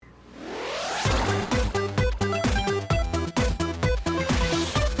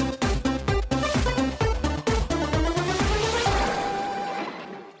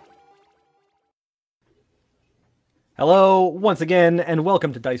Hello, once again, and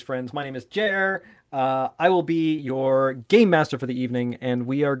welcome to Dice Friends. My name is Jer. I will be your game master for the evening, and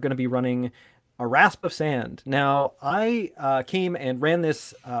we are going to be running a Rasp of Sand. Now, I came and ran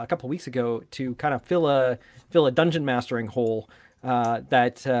this a couple weeks ago to kind of fill a dungeon mastering hole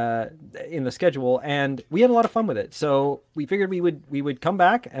that in the schedule, and we had a lot of fun with it. So we figured we would come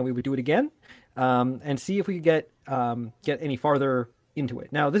back and we would do it again, and see if we could get any farther into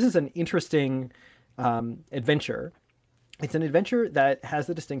it. Now, this is an interesting adventure. It's an adventure that has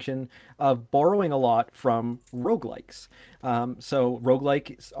the distinction of borrowing a lot from roguelikes. So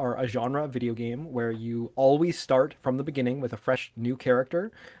roguelikes are a genre of video game where you always start from the beginning with a fresh new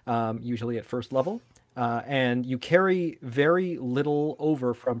character, usually at first level, and you carry very little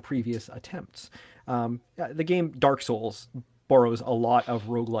over from previous attempts. The game Dark Souls borrows a lot of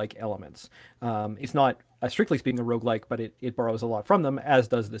roguelike elements. It's not strictly speaking a roguelike, but it borrows a lot from them, as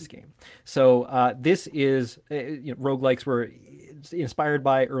does this game. So this is, roguelikes were inspired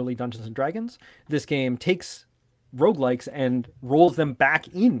by early Dungeons and Dragons. This game takes roguelikes and rolls them back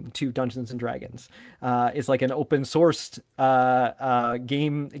into Dungeons and Dragons. It's like an open sourced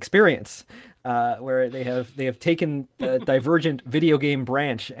game experience where they have taken the Divergent video game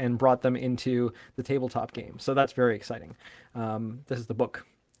branch and brought them into the tabletop game. So that's very exciting. This is the book.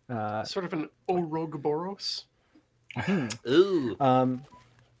 Sort of an Ouroboros. Ooh.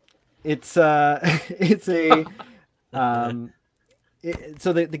 It's it's a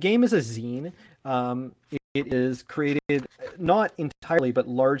so the game is a zine. It is created not entirely but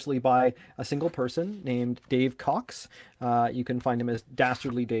largely by a single person named Dave Cox. You can find him as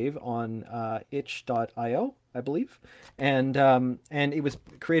Dastardly Dave on itch.io, I believe, and it was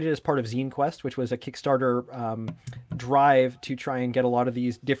created as part of Zine Quest, which was a Kickstarter drive to try and get a lot of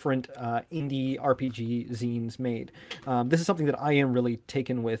these different indie RPG zines made. This is something that I am really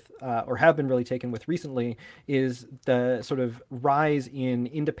taken with, or have been really taken with recently, is the sort of rise in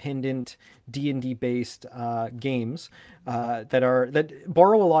independent D&D based games that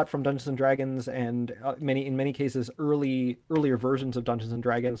borrow a lot from Dungeons and Dragons and in many cases earlier versions of Dungeons and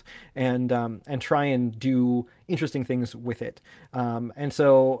Dragons, and try and do interesting things with it. And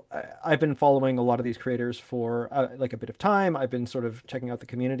so I've been following a lot of these creators for like a bit of time. I've been sort of checking out the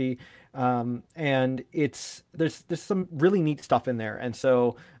community, and there's some really neat stuff in there. And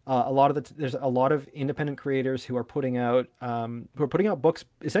so there's a lot of independent creators who are putting out books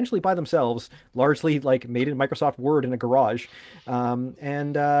essentially by themselves, largely like made in Microsoft Word in a garage,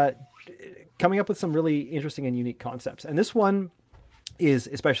 and coming up with some really interesting and unique concepts. And this one is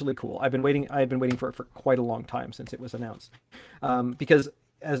especially cool. I've been waiting for it for quite a long time since it was announced, because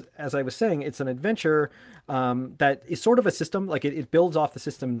as I was saying, it's an adventure that is sort of a system. Like it builds off the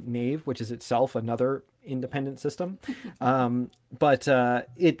system Knave, which is itself another independent system, but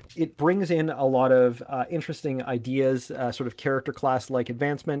it brings in a lot of interesting ideas, sort of character class like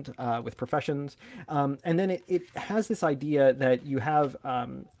advancement with professions, and then it has this idea that you have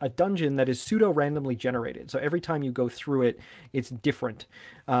a dungeon that is pseudo randomly generated. So every time you go through it, it's different,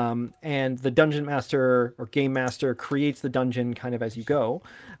 and the dungeon master or game master creates the dungeon kind of as you go,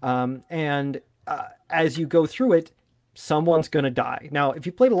 and as you go through it, someone's going to die. Now, if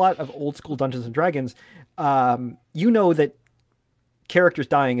you played a lot of old school Dungeons and Dragons, you know that characters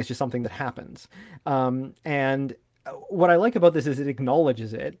dying is just something that happens. And what I like about this is it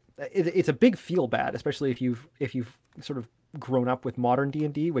acknowledges it. It's a big feel bad, especially if you've sort of grown up with modern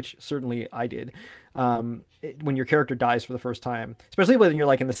D&D, which certainly I did. When your character dies for the first time, especially when you're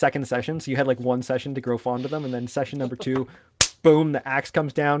like in the second session, so you had like one session to grow fond of them, and then session number two, boom, the axe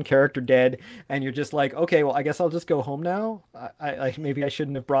comes down, character dead, and you're just like, okay, well, I guess I'll just go home now. Maybe I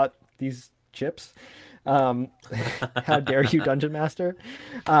shouldn't have brought these chips. How dare you, Dungeon Master?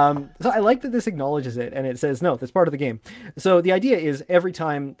 So I like that this acknowledges it and it says, no, that's part of the game. So the idea is every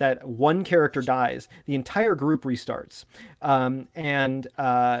time that one character dies, the entire group restarts. And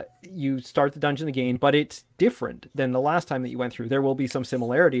you start the dungeon again, but it's different than the last time that you went through. There will be some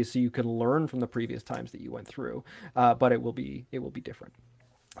similarities, so you can learn from the previous times that you went through, but it will be different.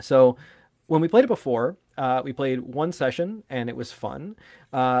 So when we played it before, we played one session and it was fun,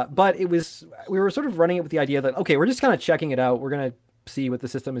 but we were sort of running it with the idea that, okay, we're just kind of checking it out. We're gonna see what the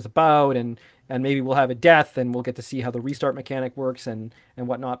system is about, and maybe we'll have a death and we'll get to see how the restart mechanic works and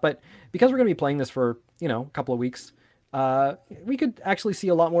whatnot. But because we're gonna be playing this for a couple of weeks, we could actually see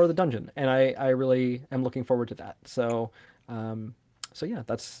a lot more of the dungeon, and I really am looking forward to that. So yeah,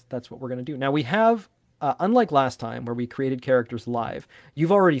 that's what we're gonna do. Now we have, unlike last time where we created characters live,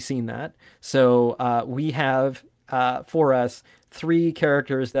 you've already seen that. So we have for us three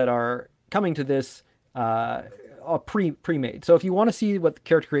characters that are coming to this pre-made. So if you want to see what the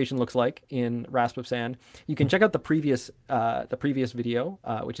character creation looks like in Rasp of Sand, you can check out the previous video,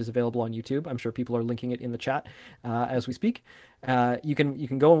 which is available on YouTube. I'm sure people are linking it in the chat as we speak. You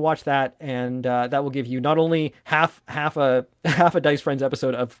can go and watch that, and that will give you not only half a Dice Friends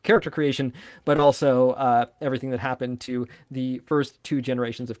episode of character creation, but also everything that happened to the first 2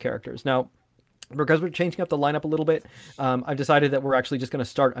 generations of characters. Now, because we're changing up the lineup a little bit, I've decided that we're actually just going to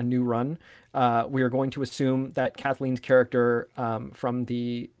start a new run. We are going to assume that Kathleen's character from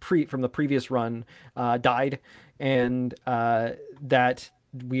the previous run died, and that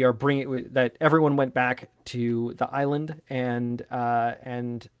we are that everyone went back to the island, and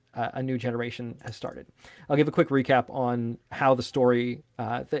a new generation has started. I'll give a quick recap on how the story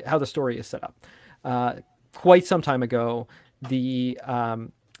is set up. Quite some time ago, the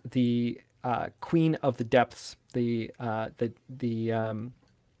Queen of the Depths, the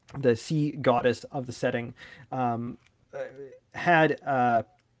sea goddess of the setting,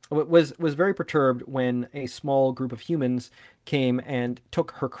 was very perturbed when a small group of humans came and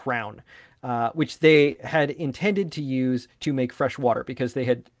took her crown, which they had intended to use to make fresh water, because they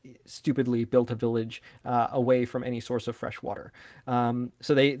had stupidly built a village away from any source of fresh water.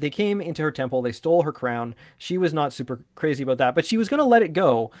 So they came into her temple, they stole her crown. She was not super crazy about that, but she was going to let it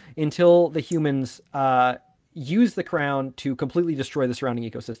go until the humans used the crown to completely destroy the surrounding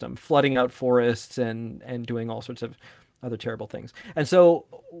ecosystem, flooding out forests and doing all sorts of other terrible things. And so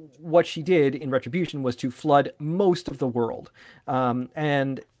what she did in retribution was to flood most of the world.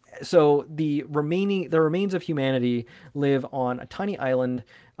 And so the remains of humanity live on a tiny island,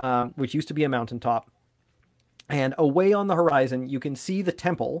 which used to be a mountaintop. And away on the horizon, you can see the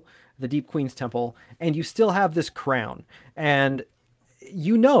temple, the Deep Queen's temple, and you still have this crown. And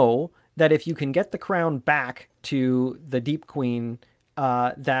you know that if you can get the crown back to the Deep Queen,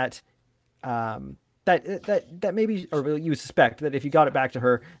 that maybe, or you suspect that if you got it back to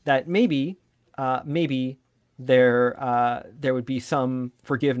her, that maybe there would be some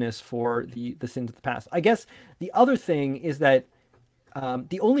forgiveness for the sins of the past. I guess the other thing is that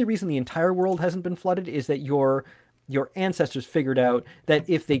the only reason the entire world hasn't been flooded is that your ancestors figured out that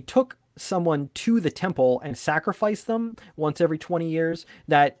if they took someone to the temple and sacrificed them once every 20 years,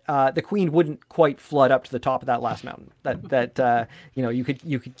 that the queen wouldn't quite flood up to the top of that last mountain. That you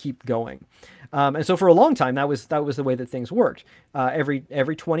could keep going. And so for a long time, that was the way that things worked.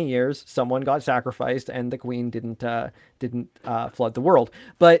 Every 20 years, someone got sacrificed, and the queen didn't flood the world.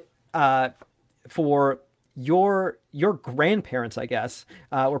 But for your grandparents, I guess,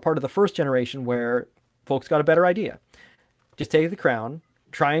 were part of the first generation where folks got a better idea. Just take the crown,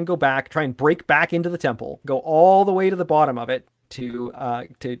 try and break back into the temple, go all the way to the bottom of it to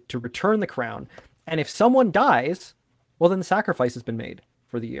return the crown. And if someone dies, well, then the sacrifice has been made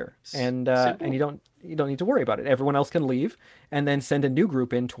for the year, and you don't need to worry about it. Everyone else can leave, and then send a new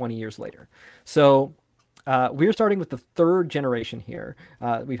group in 20 years later. So we're starting with the 3rd generation here.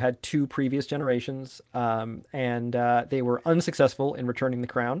 We've had 2 previous generations, and they were unsuccessful in returning the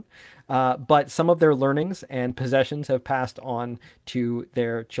crown. But some of their learnings and possessions have passed on to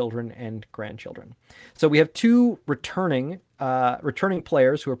their children and grandchildren. So we have 2 returning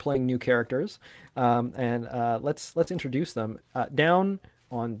players who are playing new characters, and let's introduce them. Down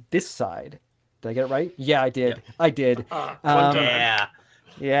on this side, did I get it right? Yeah, I did. Yep. I did.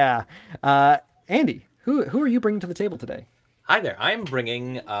 Yeah. Andy, who are you bringing to the table today? Hi there. I'm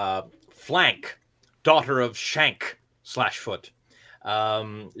bringing Flank, daughter of Shank /Foot.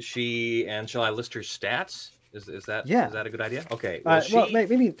 Shall I list her stats? Is that a good idea? Okay. Well,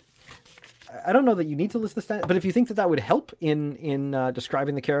 maybe I don't know that you need to list the stats, but if you think that would help in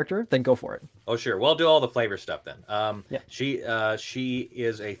describing the character, then go for it. Oh, sure. Well, I'll do all the flavor stuff then. She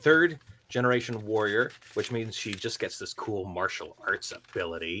is a 3rd generation warrior, which means she just gets this cool martial arts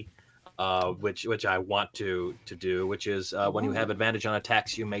ability, which I want to do, which is when you have advantage on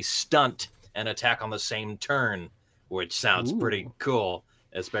attacks, you may stunt and attack on the same turn, which sounds pretty cool,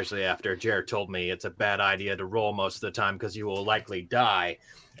 especially after Jared told me it's a bad idea to roll most of the time because you will likely die.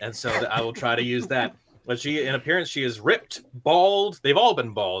 And so I will try to use that. But in appearance, she is ripped, bald. They've all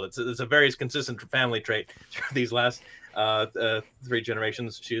been bald. It's a very consistent family trait through these last 3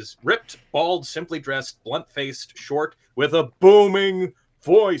 generations. She is ripped, bald, simply dressed, blunt-faced, short, with a booming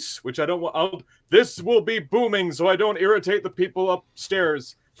voice, which I don't want. This will be booming so I don't irritate the people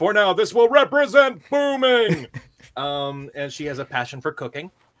upstairs. For now, this will represent booming. And she has a passion for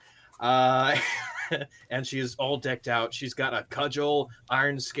cooking. And she is all decked out. She's got a cudgel,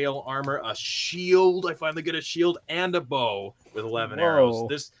 iron scale armor, a shield. I finally get a shield and a bow with 11 arrows.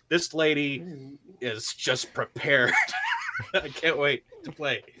 This lady is just prepared. I can't wait to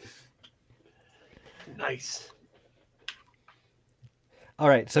play. Nice. All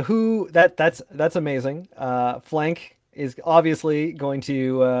right, so that's amazing. Flank is obviously going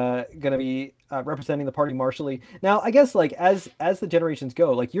to be representing the party martially. Now, I guess like as the generations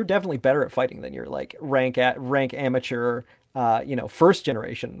go, like you're definitely better at fighting than your like rank amateur, first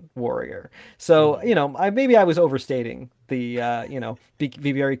generation warrior. So maybe I was overstating the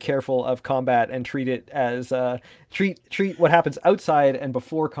be very careful of combat and treat it as treat what happens outside and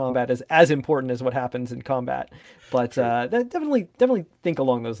before combat as important as what happens in combat. But definitely think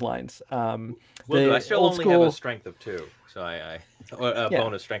along those lines. I still only have a strength of 2, so I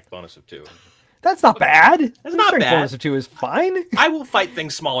strength bonus of 2. That's not bad. That's not strength bad. Bonus of 2 is fine. I will fight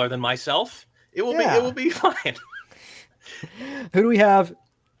things smaller than myself. It will be fine. Who do we have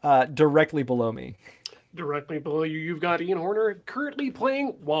directly below me? Directly below you, you've got Ian Horner currently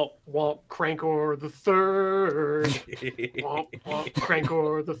playing Womp Womp Crankor the Third. Womp Womp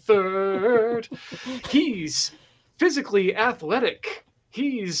Crankor the Third. He's physically athletic.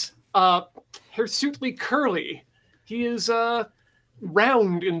 He's hirsutely curly. He is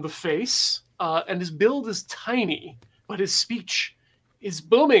round in the face, and his build is tiny, but his speech is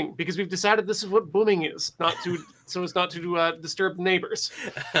booming because we've decided this is what booming is, so as not to disturb the neighbors.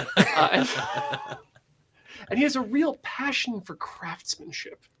 And he has a real passion for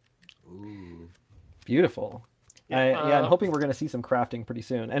craftsmanship. Ooh. Beautiful. I'm hoping we're going to see some crafting pretty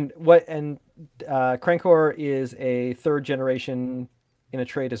soon. And Crankor is a 3rd generation in a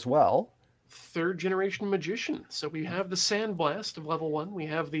trade as well. 3rd generation magician. So we have the Sandblast of level 1. We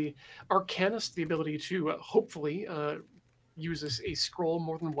have the Arcanist, the ability to hopefully use a scroll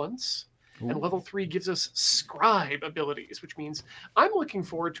more than once. Ooh. And level 3 gives us scribe abilities, which means I'm looking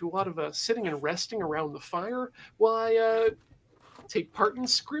forward to a lot of sitting and resting around the fire while I take part in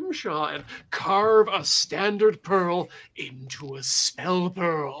Scrimshaw and carve a standard pearl into a spell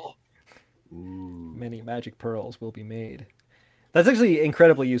pearl. Ooh. Many magic pearls will be made. That's actually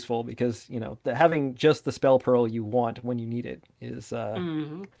incredibly useful because, having just the spell pearl you want when you need it is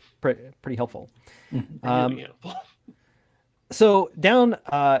pretty helpful. Really helpful. So down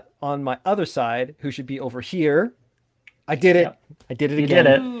on my other side, who should be over here, I did it. Yep. I did it again.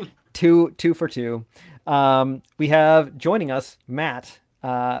 You did it. 2 for 2. We have joining us, Matt.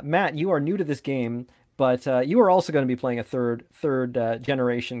 Matt, you are new to this game, but you are also going to be playing a third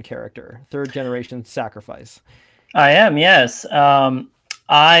generation character, 3rd generation sacrifice. I am, yes.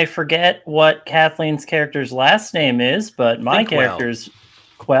 I forget what Kathleen's character's last name is, but my character's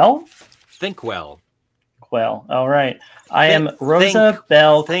Quell. Thinkwell. Quell. All right. I am Rosa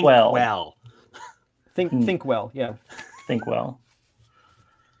Bell Quell. Thinkwell, yeah. Thinkwell.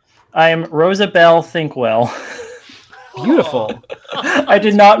 I am Rosa Bell Thinkwell. Beautiful. I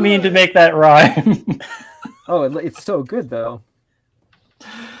did not mean to make that rhyme. Oh, it's so good though.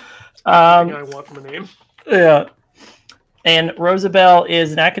 I want from a name. Yeah. And Rosabelle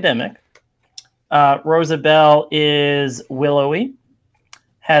is an academic. Rosabelle is willowy,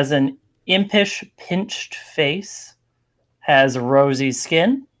 has an impish pinched face, has rosy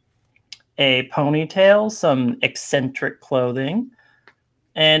skin, a ponytail, some eccentric clothing,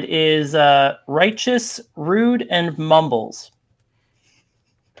 and is righteous, rude, and mumbles.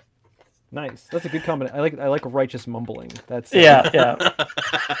 Nice. That's a good combination. I like righteous mumbling. That's yeah.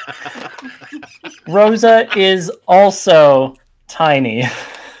 Rosa is also tiny.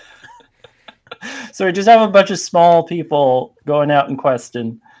 So we just have a bunch of small people going out and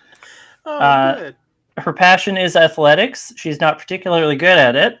questing. Good. Her passion is athletics. She's not particularly good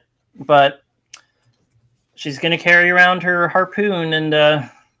at it, but she's going to carry around her harpoon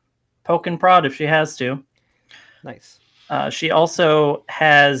and poke and prod if she has to. Nice. She also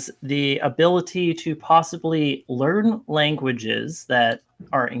has the ability to possibly learn languages that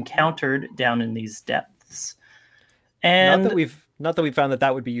are encountered down in these depths. And not that we've found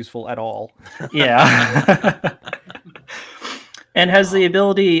that would be useful at all. Yeah. And has the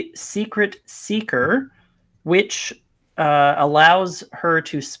ability Secret Seeker, which allows her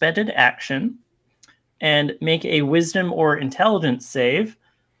to spend an action and make a wisdom or intelligence save.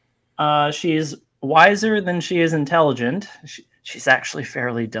 She's wiser than she is intelligent. She's actually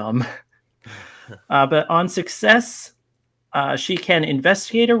fairly dumb. But on success, she can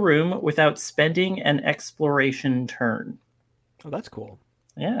investigate a room without spending an exploration turn. Oh, that's cool.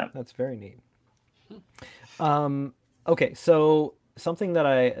 Yeah. That's very neat. Okay, so something that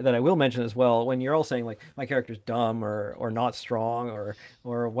I will mention as well, when you're all saying like my character's dumb or not strong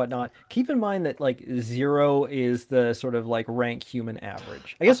or whatnot, keep in mind that like 0 is the sort of like rank human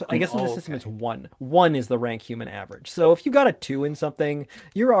average. I guess in this system it's 1. 1 is the rank human average. So if you got a 2 in something,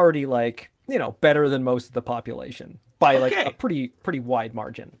 you're already like, better than most of the population by like a pretty wide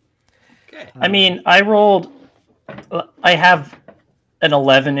margin. Okay. I mean, I have an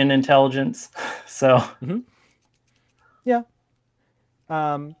 11 in intelligence. So Yeah.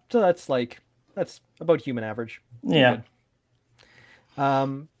 So that's about human average. yeah.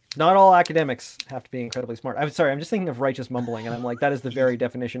 Not all academics have to be incredibly smart. I'm sorry, I'm just thinking of righteous mumbling, and I'm like, that is the very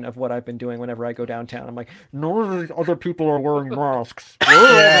definition of what I've been doing whenever I go downtown. I'm like, none of these other people are wearing masks.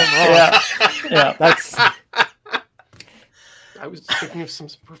 Yeah. That's. I was thinking of some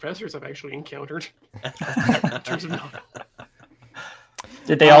professors I've actually encountered. In terms of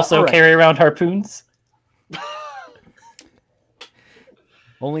Did they also right. carry around harpoons?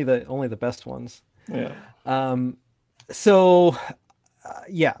 Only the best ones. Yeah. So,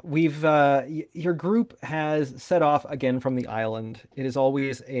 we've your group has set off again from the island. It is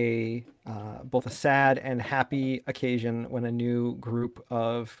always a both a sad and happy occasion when a new group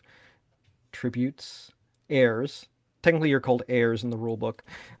of heirs, technically you're called heirs in the rule book,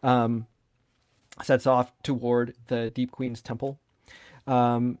 sets off toward the Deep Queen's Temple.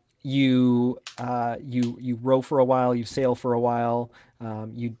 You row for a while, you sail for a while,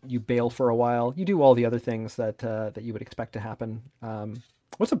 you bail for a while, you do all the other things that you would expect to happen. Andy,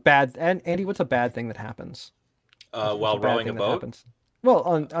 what's a bad thing that happens? While rowing a boat?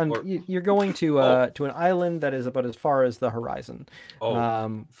 Well, you're going to an island that is about as far as the horizon.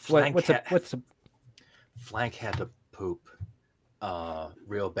 Flank had to poop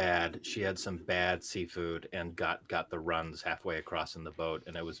real bad. She had some bad seafood and got the runs halfway across in the boat,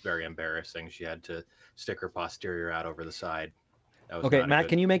 and it was very embarrassing. She had to stick her posterior out over the side. Okay, Matt,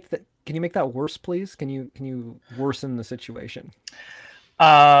 can you make that worse, please? Can you worsen the situation?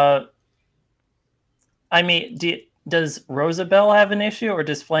 I mean, does Rosabelle have an issue, or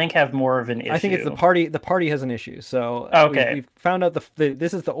does Flank have more of an issue? I think it's the party. The party has an issue. So okay, we've found out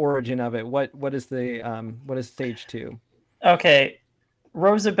this is the origin of it. What is stage 2? Okay,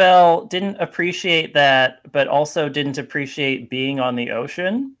 Rosabelle didn't appreciate that, but also didn't appreciate being on the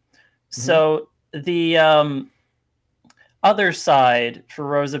ocean. Mm-hmm. So the other side for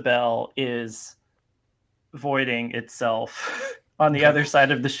Rosabelle is voiding itself on the other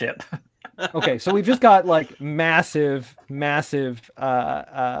side of the ship. Okay, so we've just got like massive and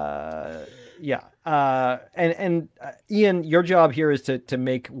Ian, your job here is to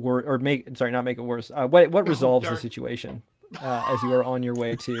make not make it worse. What resolves the situation as you are on your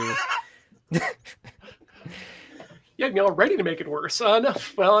way to Yeah, you're ready to make it worse. No,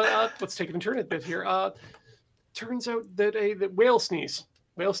 well, let's take it in turn a bit here. Turns out that the whale sneeze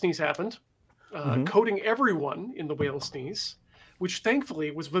happened, coating everyone in the whale sneeze, which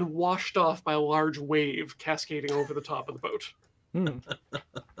thankfully was then washed off by a large wave cascading over the top of the boat.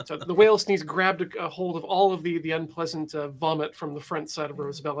 So the whale sneeze grabbed a hold of all of the unpleasant vomit from the front side of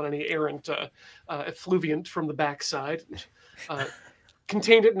Rosabelle and any errant effluviant from the back side,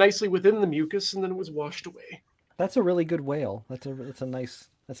 contained it nicely within the mucus, and then it was washed away. That's a really good whale. That's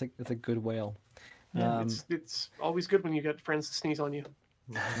a good whale. Yeah, it's always good when you get friends to sneeze on you.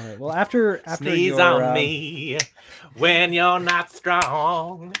 All right. Well, after sneeze on me when you're not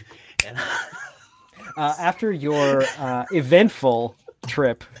strong. After your eventful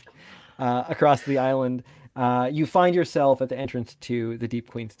trip across the island, you find yourself at the entrance to the Deep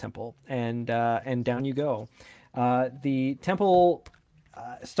Queen's Temple, and down you go. The temple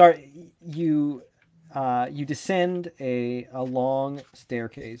you descend a long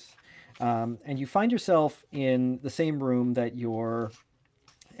staircase, and you find yourself in the same room that your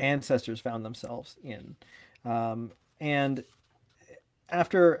ancestors found themselves in, and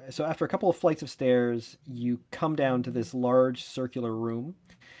after a couple of flights of stairs, you come down to this large circular room.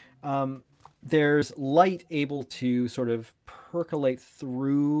 There's light able to sort of percolate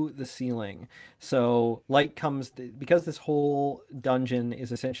through the ceiling. So light comes because this whole dungeon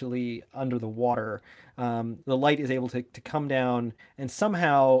is essentially under the water. The light is able to come down and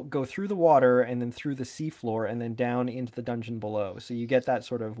somehow go through the water and then through the seafloor and then down into the dungeon below. So you get that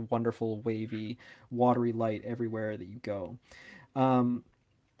sort of wonderful, wavy, watery light everywhere that you go. So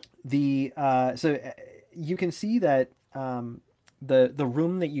you can see that the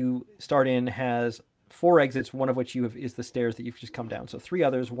room that you start in has 4 exits, one of which is the stairs that you've just come down. So 3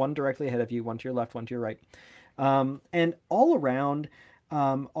 others, one directly ahead of you, one to your left, one to your right. And all around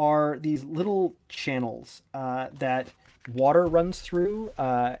are these little channels that water runs through,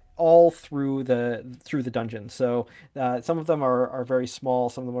 all through the dungeon. So some of them are very small,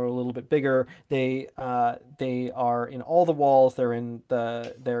 some of them are a little bit bigger. They are in all the walls, they're in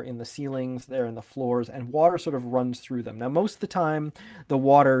the ceilings, they're in the floors, and water sort of runs through them. Now most of the time the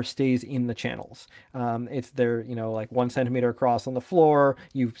water stays in the channels. They're like 1 centimeter across on the floor,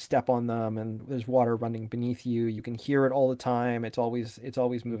 you step on them and there's water running beneath you. You can hear it all the time. It's always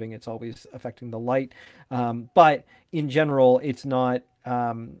moving, it's always affecting the light. But in general, it's not.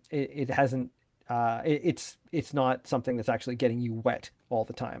 It hasn't. It's not something that's actually getting you wet all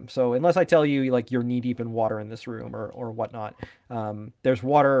the time. So unless I tell you like you're knee deep in water in this room or whatnot, there's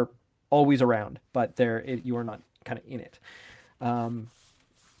water always around, but you are not kind of in it.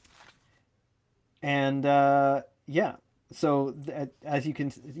 Yeah. So as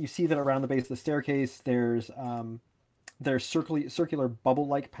you see that around the base of the staircase, there's circular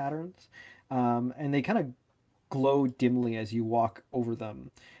bubble-like patterns, and they kind of glow dimly as you walk over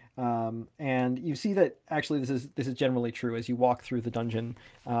them. And you see that actually this is generally true as you walk through the dungeon,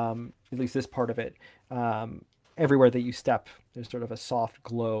 at least this part of it. Everywhere that you step, there's sort of a soft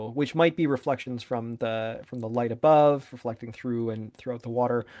glow, which might be reflections from the light above, reflecting through and throughout the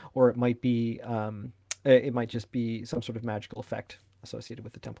water, or it might just be some sort of magical effect associated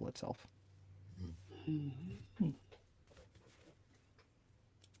with the temple itself.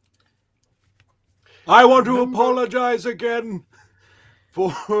 I want to apologize again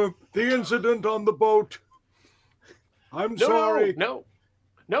for the incident on the boat. I'm sorry.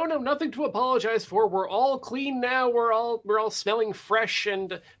 No, nothing to apologize for. We're all clean now. We're all smelling fresh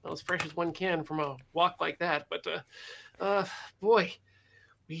and as fresh as one can from a walk like that. But boy,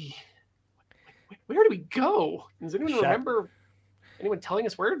 where do we go? Does anyone remember anyone telling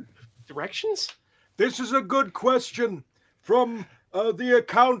us where directions? This is a good question. From the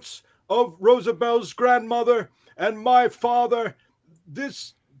accounts of Rosabelle's grandmother and my father,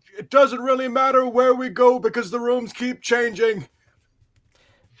 it doesn't really matter where we go because the rooms keep changing.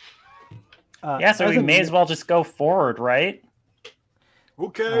 So we may as well just go forward, right?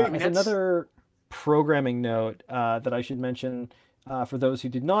 Okay. As another programming note that I should mention for those who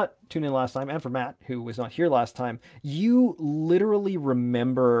did not tune in last time, and for Matt, who was not here last time, you literally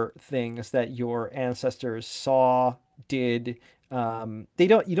remember things that your ancestors saw, did.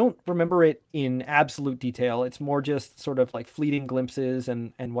 You don't remember it in absolute detail. It's more just sort of like fleeting glimpses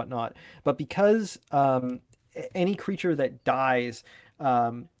and whatnot. But because any creature that dies,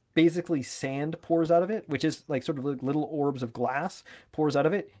 basically sand pours out of it, which is like sort of like little orbs of glass pours out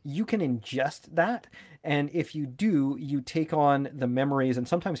of it. You can ingest that. And if you do, you take on the memories and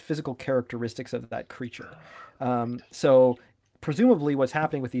sometimes physical characteristics of that creature. So presumably what's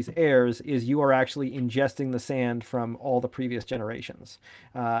happening with these heirs is you are actually ingesting the sand from all the previous generations.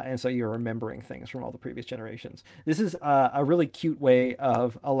 And so you're remembering things from all the previous generations. This is a really cute way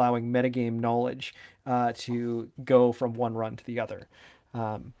of allowing metagame knowledge to go from one run to the other.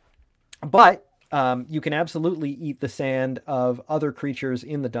 But you can absolutely eat the sand of other creatures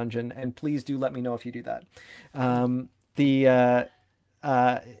in the dungeon, and please do let me know if you do that.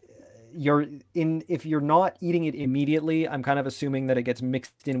 If you're not eating it immediately, I'm kind of assuming that it gets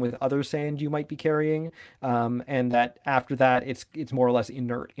mixed in with other sand you might be carrying, and that after that it's more or less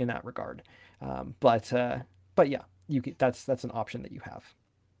inert in that regard. But yeah, that's an option that you have.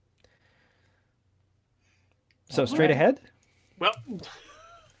 So straight ahead. Well.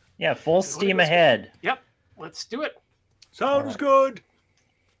 Yeah, full steam ahead. Yep, let's do it. Sounds good.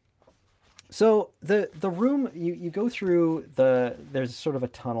 So the room you go through there's sort of a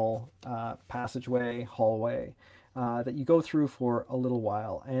tunnel, passageway, hallway that you go through for a little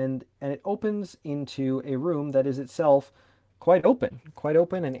while, and it opens into a room that is itself quite open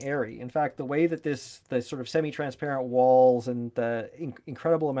and airy. In fact, the way that the sort of semi-transparent walls and the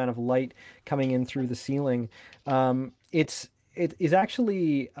incredible amount of light coming in through the ceiling, it is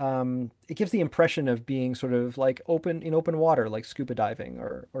actually it gives the impression of being sort of like open water, like scuba diving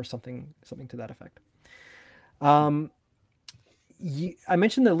or something to that effect. I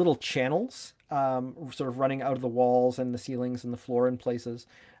mentioned the little channels sort of running out of the walls and the ceilings and the floor in places.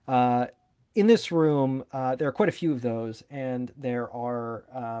 In this room, there are quite a few of those, and there are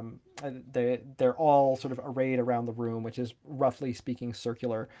they're all sort of arrayed around the room, which is roughly speaking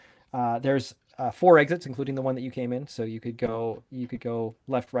circular. There's 4 exits, including the one that you came in, so you could go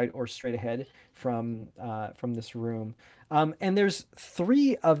left, right, or straight ahead from this room. And there's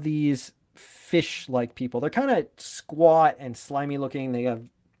 3 of these fish-like people. They're kind of squat and slimy looking. They have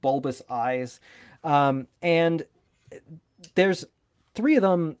bulbous eyes, and there's 3 of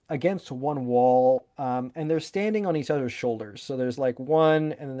them against one wall, and they're standing on each other's shoulders. So there's like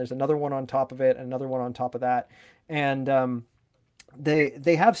one, and then there's another one on top of it, and another one on top of that, and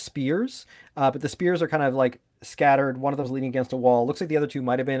they have spears, but the spears are kind of like scattered. One of them's leaning against a wall. Looks like the other 2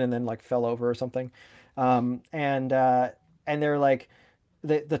 might have been and then like fell over or something. And they're like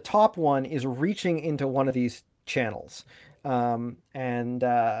the top one is reaching into one of these channels, and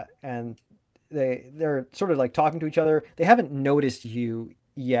they're sort of like talking to each other. They haven't noticed you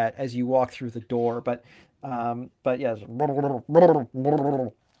yet as you walk through the door, but yeah.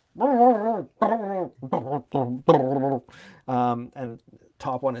 And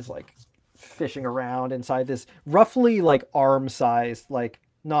top one is like fishing around inside this roughly like arm sized, like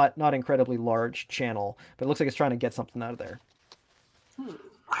not incredibly large channel, but it looks like it's trying to get something out of there.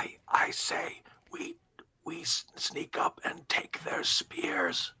 I say we sneak up and take their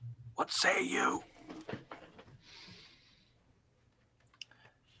spears. What say you?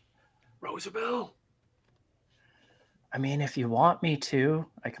 Rosabelle? I mean, if you want me to,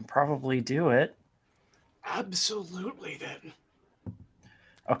 I can probably do it. Absolutely, then.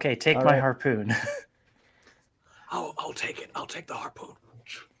 Okay, take All my right. harpoon. I'll take it. I'll take the harpoon.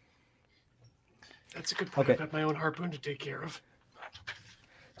 That's a good point. Okay. I've got my own harpoon to take care of.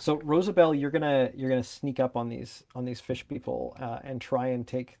 So Rosabelle, you're gonna sneak up on these fish people and try and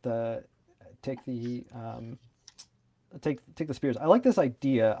take the spears. I like this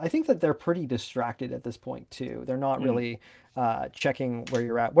idea. I think that they're pretty distracted at this point too. They're not really checking where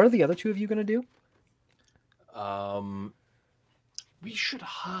you're at. What are the other two of you gonna do? We should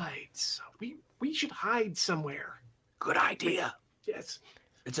hide. We should hide somewhere. Good idea. Yes.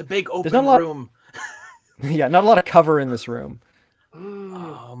 It's a big open not a lot- room. Yeah, not a lot of cover in this room.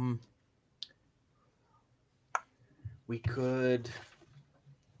 Mm. We could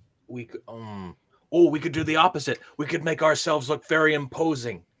we could do the opposite. We could make ourselves look very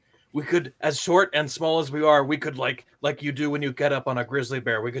imposing. We could, as short and small as we are, we could like you do when you get up on a grizzly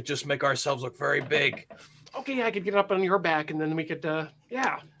bear. We could just make ourselves look very big. Okay, I could get up on your back, and then we could,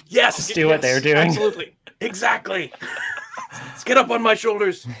 yeah. Yes, Do what they're doing. Absolutely. exactly. Let's get up on my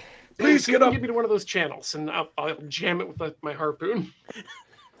shoulders. Please See if get you can up. Get me to one of those channels, and I'll jam it with my harpoon.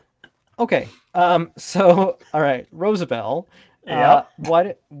 Okay. So all right, Rosabelle. Yep.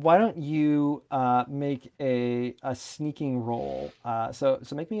 Why don't you make a sneaking roll? So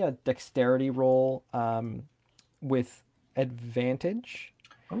make me a dexterity roll with advantage.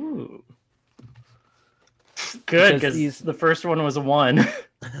 Ooh. Good, Because because the first one was a 1.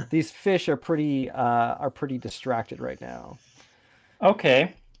 These fish are pretty distracted right now.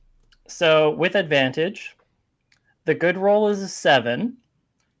 Okay. So with advantage, the good roll is a 7.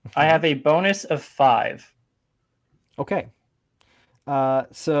 I have a bonus of 5. Okay.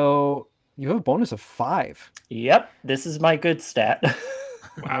 So you have a bonus of 5. Yep, this is my good stat.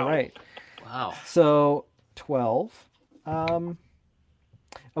 All right. Wow. So 12.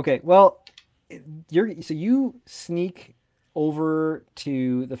 Okay. Well, you sneak over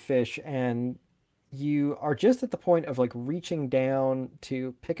to the fish and you are just at the point of like reaching down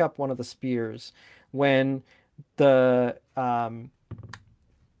to pick up one of the spears when the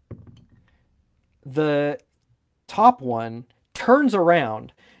top one turns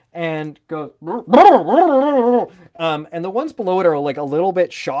around and goes and the ones below it are like a little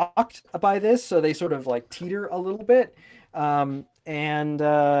bit shocked by this, so they sort of like teeter a little bit,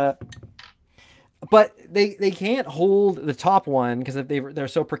 but they can't hold the top one because they're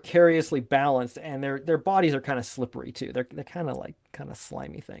so precariously balanced, and their bodies are kind of slippery too. They're kind of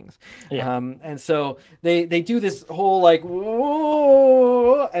slimy things. Yeah. And so they do this whole like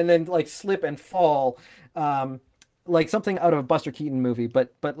whoa, and then like slip and fall, like something out of a Buster Keaton movie,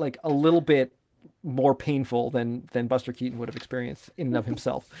 but like a little bit more painful than Buster Keaton would have experienced in and of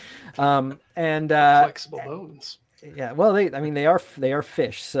himself. Flexible bones. Yeah, well, they are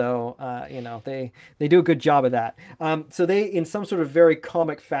fish, so they do a good job of that. So they, in some sort of very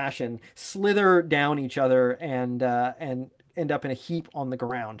comic fashion, slither down each other and end up in a heap on the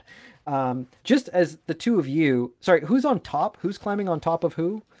ground. Just as the two of you, sorry, who's on top? Who's climbing on top of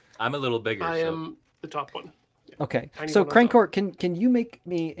who? I'm a little bigger. I so. am the top one. Okay, Tiny so one on top. Crankort, can you make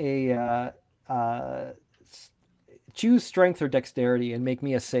me a choose strength or dexterity and make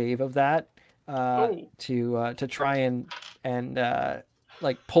me a save of that? To try and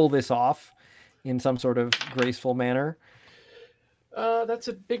like pull this off in some sort of graceful manner. That's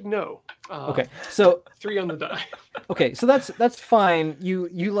a big no. Okay, so 3 on the die. okay, so that's fine. You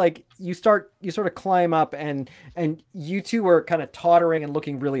sort of climb up, and you two are kind of tottering and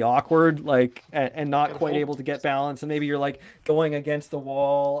looking really awkward, like and not Gotta quite hold- able to get balance, and maybe you're like going against the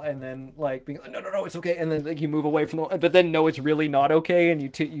wall, and then like being like, no, it's okay, and then like you move away from the wall, but then no, it's really not okay, and you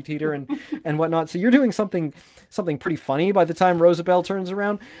teeter and whatnot. So you're doing something pretty funny by the time Rosabelle turns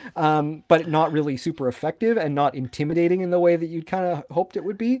around, but not really super effective and not intimidating in the way that you'd kind of hoped it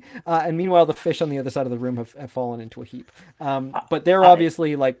would be. And meanwhile, the fish on the other side of the room have fallen into a heap. But they're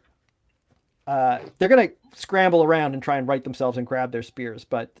obviously like, they're going to scramble around and try and right themselves and grab their spears.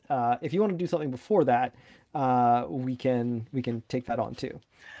 But if you want to do something before that, we can take that on too.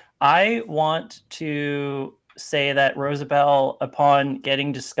 I want to say that Rosabelle, upon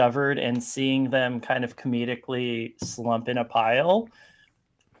getting discovered and seeing them kind of comedically slump in a pile,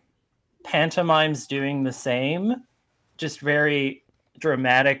 pantomimes doing the same, just very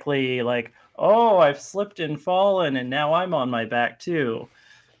dramatically, like, oh, I've slipped and fallen, and now I'm on my back too,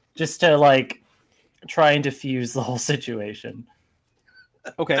 just to like try and diffuse the whole situation.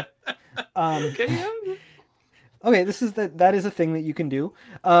 Okay. Okay, yeah. Okay, that is a thing that you can do.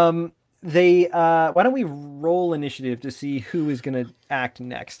 Why don't we roll initiative to see who is going to act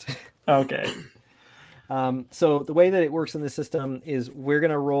next? Okay. So the way that it works in the system is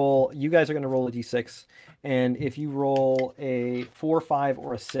you guys are going to roll a d6, and if you roll a 4, 5,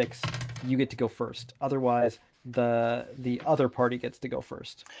 or a 6, you get to go first. Otherwise, the other party gets to go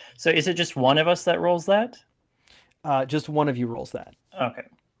first. So is it just one of us that rolls that? Just one of you rolls that. Okay.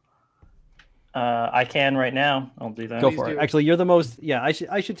 I can right now. I'll do that. Go Please for it. do. Actually, you're the most. Yeah, I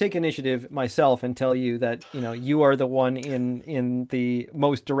should take initiative myself and tell you that you are the one in the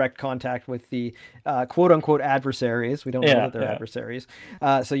most direct contact with the quote unquote adversaries. We don't know that they're adversaries,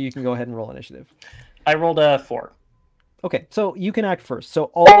 so you can go ahead and roll initiative. I rolled a 4. Okay, so you can act first.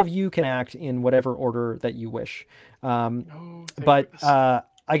 So all of you can act in whatever order that you wish. Oh, thank But goodness.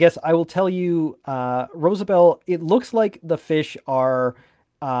 I guess I will tell you, Rosabelle, it looks like the fish are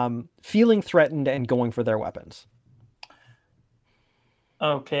feeling threatened and going for their weapons.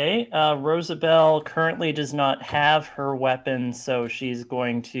 Okay. Rosabelle currently does not have her weapon, so she's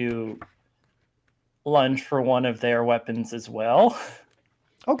going to lunge for one of their weapons as well.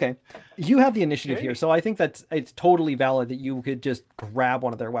 Okay, you have the initiative Okay. here, so I think it's totally valid that you could just grab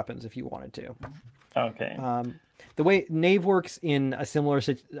one of their weapons if you wanted to. Okay. The way Knave works in a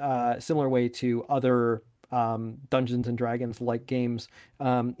similar way to other Dungeons and Dragons like games,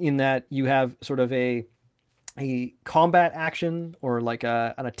 in that you have sort of a combat action or like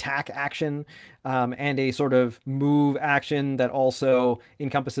an attack action, and a sort of move action that also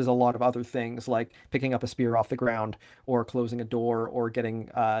encompasses a lot of other things like picking up a spear off the ground or closing a door or getting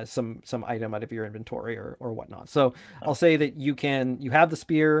some item out of your inventory or whatnot. So I'll say that you have the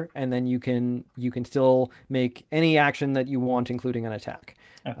spear, and then you can still make any action that you want, including an attack.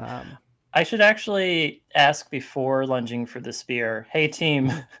 I should actually ask before lunging for the spear. Hey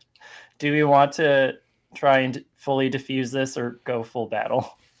team, do we want to try and fully defuse this or go full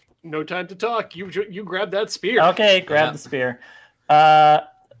battle? No time to talk. You grab that spear. Okay, grab the spear. I'm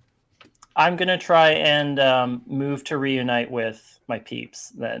gonna try and move to reunite with my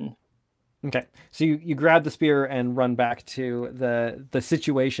peeps then. Okay, so you grab the spear and run back to the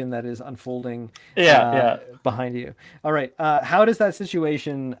situation that is unfolding behind you. All right, how does that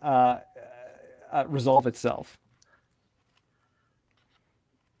situation resolve itself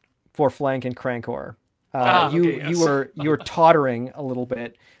for Flank and Crankor? You're tottering a little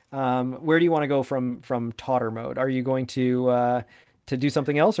bit. Where do you want to go from totter mode? Are you going to do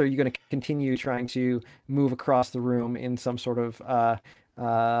something else, or are you going to continue trying to move across the room in some sort of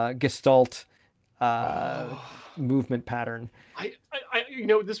gestalt movement pattern? I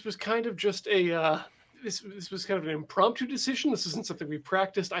this was kind of just a this was kind of an impromptu decision. This isn't something we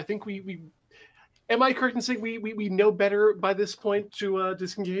practiced. I think we am I correct in saying we know better by this point to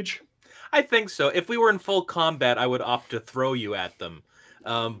disengage? I think so. If we were in full combat, I would opt to throw you at them.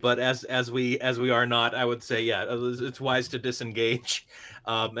 But as we are not, I would say, yeah, it's wise to disengage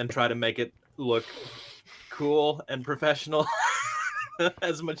and try to make it look cool and professional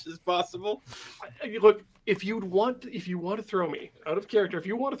as much as possible. Look, if you want to throw me out of character, if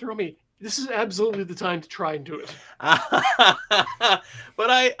you want to throw me, this is absolutely the time to try and do it.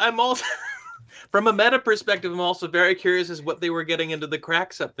 But I'm also, from a meta perspective, I'm also very curious as what they were getting into the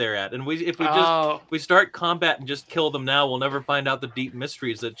cracks up there at. And if we start combat and just kill them now, we'll never find out the deep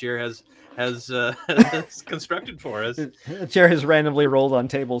mysteries that Jer has constructed for us. Jer has randomly rolled on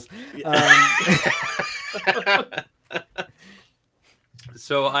tables.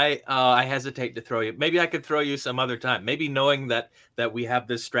 So I hesitate to throw you. Maybe I could throw you some other time. Maybe knowing that we have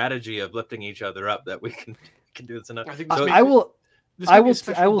this strategy of lifting each other up, that we can do this enough. I will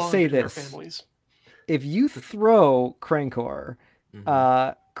say this. If you throw Crankor,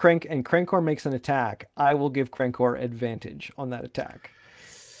 Crankor makes an attack, I will give Crankor advantage on that attack.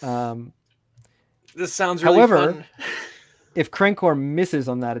 This sounds really fun. If Crankor misses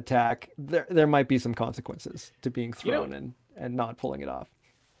on that attack, there might be some consequences to being thrown and not pulling it off.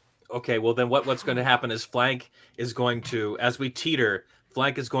 Okay, well then what's going to happen is Flank is going to, as we teeter,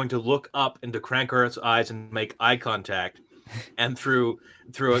 Flank is going to look up into Crankor's eyes and make eye contact, and through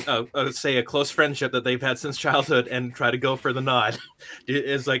a close friendship that they've had since childhood, and try to go for the nod.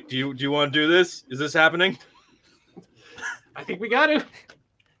 It's like, do you want to do this? Is this happening? I think we got to.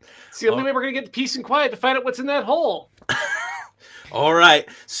 It's the only way we're going to get peace and quiet to find out what's in that hole. All right.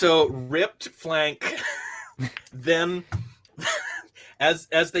 So ripped Flank. Then, as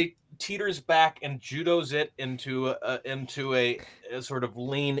they teeters back and judos it into a sort of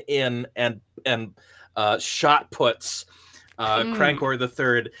lean in and shot puts Crankor the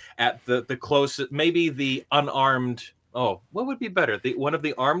Third at the closest, maybe the unarmed. Oh, what would be better? One of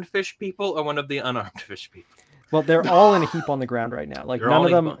the armed fish people or one of the unarmed fish people? Well, they're all in a heap on the ground right now. Like, They're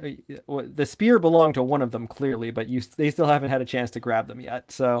none all of them. The spear belonged to one of them clearly, but they still haven't had a chance to grab them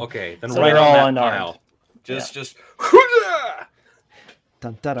yet. So Okay, then So right they're on all that unarmed. pile. Just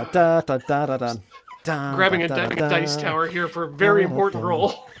dun, da, da, da, da, da, da, dun. Dun, Grabbing a da, da, da, dice da. tower here for a very important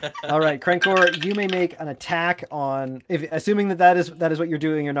roll. All right, Crankor, you may make an attack on, assuming that is what you're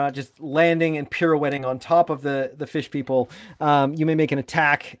doing. You're not just landing and pirouetting on top of the fish people. You may make an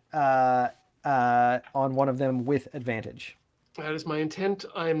attack on one of them with advantage. That is my intent.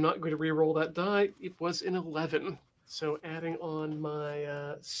 I am not going to re-roll that die. It was an 11. So adding on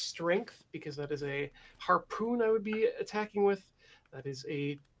my strength, because that is a harpoon I would be attacking with, that is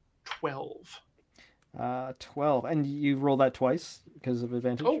a 12. 12, and you roll that twice because of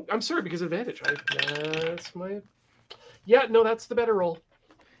advantage. Oh, I'm sorry, because of advantage. That's my... Yeah, no, that's the better roll.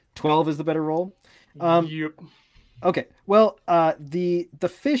 12 is the better roll. Yep. Okay. Well, the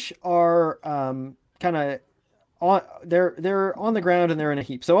fish are kind of on. They're on the ground and they're in a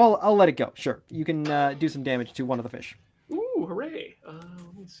heap. So I'll let it go. Sure, you can do some damage to one of the fish. Ooh, hooray!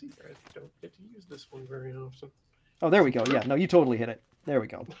 Let me see. I don't get to use this one very often. Oh, there we go. Yeah, no, you totally hit it. There we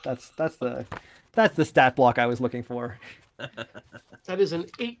go. That's the stat block I was looking for. That is an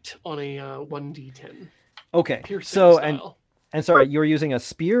 8 on a 1d10. Okay. Piercing So style. and sorry, you're using a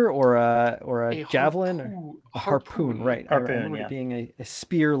spear or a javelin harpoon. or a harpoon, right? Harpoon, I remember yeah. it being a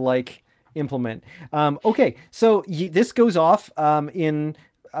spear-like implement. Okay, so this goes off in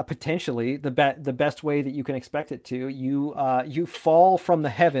potentially the best way that you can expect it to. You fall from the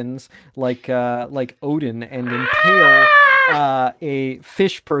heavens like Odin and impale a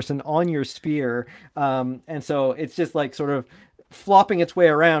fish person on your spear, and so it's just like sort of flopping its way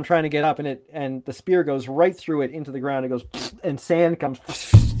around trying to get up, and the spear goes right through it into the ground. It goes and sand comes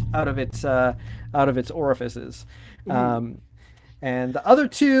out of its orifices. And the other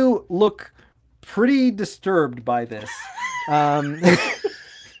two look pretty disturbed by this. And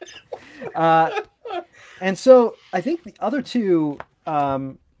so I think the other two,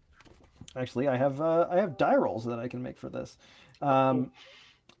 actually, I have die rolls that I can make for this.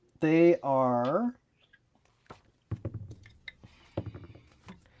 They are,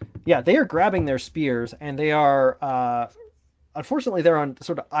 they are grabbing their spears, and they are, unfortunately, they're on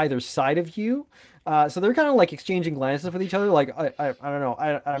sort of either side of you. So they're kind of like exchanging glances with each other, like I don't know,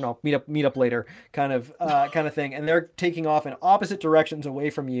 I don't know, meet up later, kind of thing. And they're taking off in opposite directions away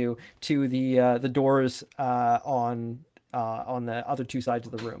from you to the doors on the other two sides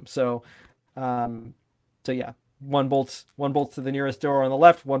of the room. So yeah, one bolts to the nearest door on the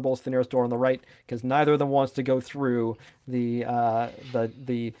left, one bolts to the nearest door on the right, because neither of them wants to go through the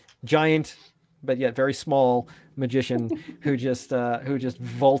giant but yet very small magician who just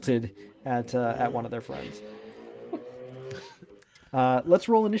vaulted at one of their friends. Let's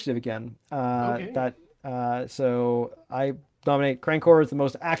roll initiative again. Okay. So I nominate Crankor as the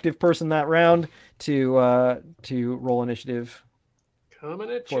most active person that round to roll initiative Coming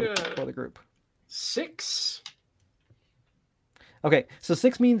at for you. the group. 6. Okay, so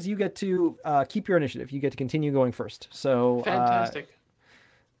 6 means you get to keep your initiative. You get to continue going first. So Fantastic.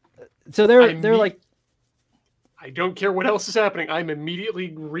 so they're like, I don't care what else is happening. I'm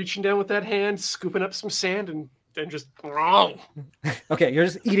immediately reaching down with that hand, scooping up some sand, and then just... okay, you're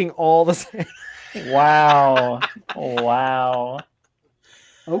just eating all the sand. Wow. Wow.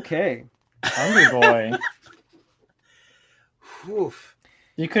 Okay. Hungry boy. Oof.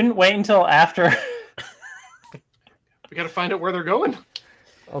 You couldn't wait until after. We got to find out where they're going.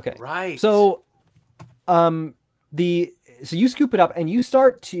 Okay. Right. So, so you scoop it up and you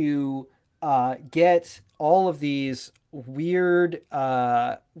start to get all of these weird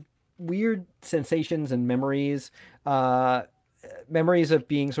sensations and memories. Memories of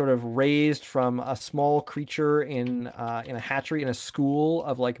being sort of raised from a small creature in a hatchery in a school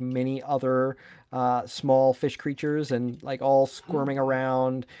of like many other small fish creatures, and like all squirming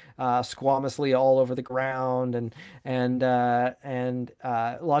around squamously all over the ground, and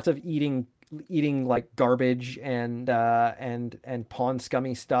lots of eating like garbage and pond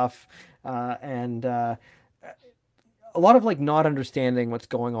scummy stuff, and a lot of like not understanding what's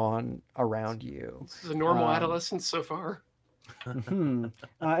going on around you. This is a normal adolescence so far. And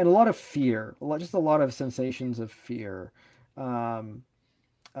a lot of fear, just a lot of sensations of fear.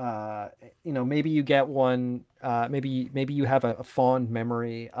 Maybe you get one. Maybe you have a fond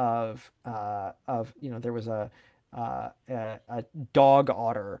memory of there was a a dog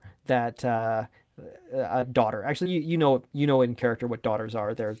otter that a daughter. Actually, you know in character what daughters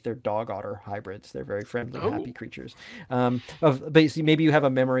are. They're dog otter hybrids. They're very friendly, happy creatures. Of basically, maybe you have a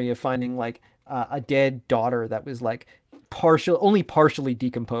memory of finding like a dead daughter that was like only partially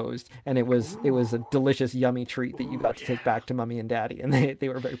decomposed, and it was a delicious, yummy treat that you got to take back to mommy and daddy, and they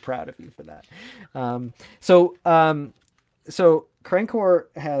were very proud of you for that. So Crankor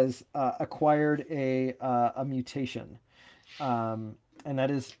has acquired a mutation, and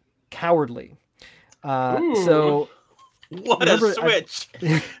that is cowardly. So what a switch!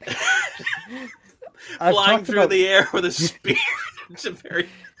 Flying through the air with a spear. It's a very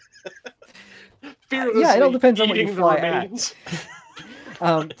yeah, it all depends on what you fly at.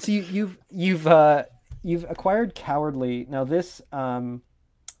 So you've acquired cowardly. Now this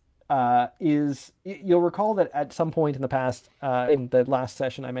is, you'll recall that at some point in the past, in the last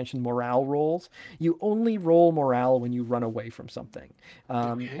session, I mentioned morale rolls. You only roll morale when you run away from something.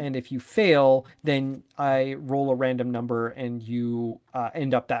 And if you fail, then I roll a random number and you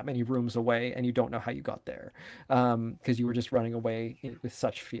end up that many rooms away and you don't know how you got there because you were just running away with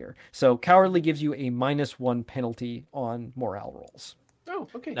such fear. So cowardly gives you a -1 penalty on morale rolls. Oh,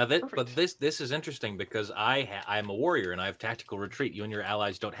 okay. Now this is interesting because I'm a warrior and I have tactical retreat. You and your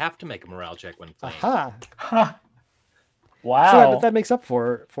allies don't have to make a morale check when playing. Aha! Wow. So that makes up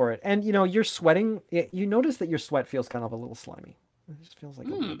for it. And you're sweating. You notice that your sweat feels kind of a little slimy. It just feels like a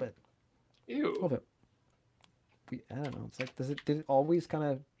little bit. Ew. A little bit. I don't know. It's like did it always kind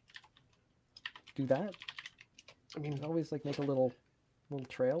of do that? I mean, always like make a little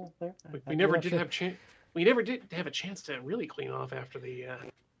trail there. We never did have We never did have a chance to really clean off after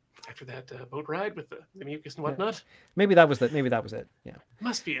that boat ride with the mucus and whatnot. Yeah. Maybe that was it. Yeah.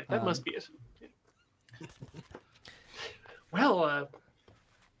 Must be it. That must be it. Yeah. Well,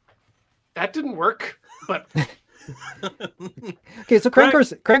 that didn't work, but. Okay, so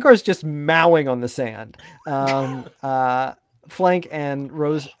Crankor's just mowing on the sand. Flank and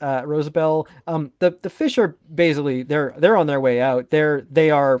Rosabelle. The fish are basically they're on their way out. They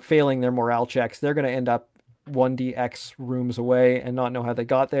are failing their morale checks. They're going to end up 1dx rooms away and not know how they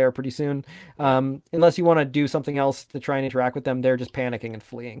got there pretty soon. Unless you want to do something else to try and interact with them, they're just panicking and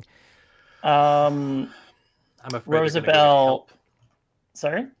fleeing. I'm afraid Rosabelle.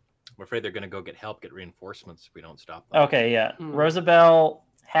 Sorry. I'm afraid they're going to go get help, get reinforcements if we don't stop them. Okay, yeah. Rosabelle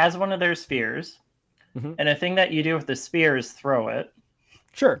has one of their spears. Mm-hmm. And a thing that you do with the spear is throw it.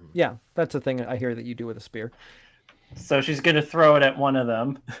 Sure. Yeah. That's a thing I hear that you do with a spear. So she's going to throw it at one of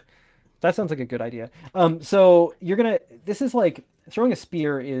them. That sounds like a good idea. So this is like throwing a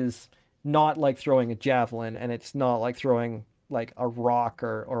spear is not like throwing a javelin, and it's not like throwing like a rock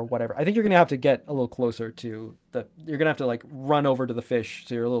or whatever. I think you're going to have to get a little closer to you're going to have to like run over to the fish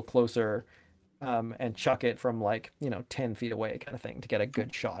so you're a little closer and chuck it from 10 feet away kind of thing to get a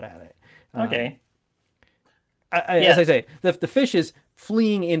good shot at it. Okay. As I say, the fish is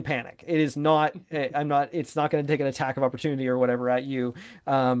fleeing in panic. It is not. It's not going to take an attack of opportunity or whatever at you.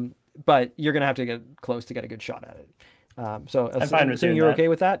 But you're going to have to get close to get a good shot at it. So assuming you're okay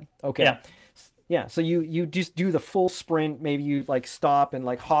with that. Okay. Yeah. Yeah. So you just do the full sprint. Maybe you stop and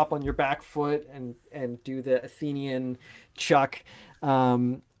hop on your back foot and do the Athenian chuck,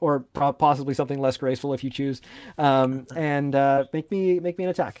 or possibly something less graceful if you choose. And make me an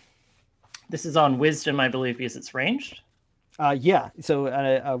attack. This is on wisdom, I believe, because it's ranged. Yeah.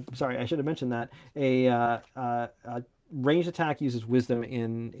 So, sorry, I should have mentioned that a ranged attack uses wisdom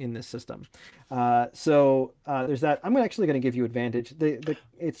in this system. So there's that. I'm actually going to give you advantage.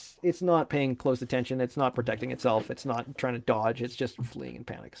 It's not paying close attention. It's not protecting itself. It's not trying to dodge. It's just fleeing in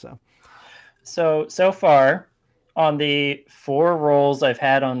panic. So far, on the 4 rolls I've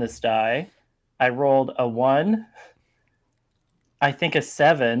had on this die, I rolled a 1, I think a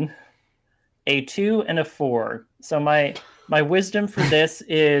 7. A 2 and a 4. So my wisdom for this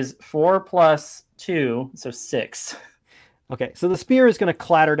is 4 plus 2, so 6. Okay, so the spear is going to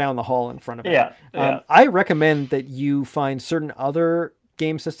clatter down the hall in front of it. Yeah. I recommend that you find certain other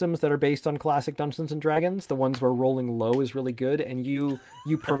game systems that are based on classic Dungeons and Dragons. The ones where rolling low is really good, and you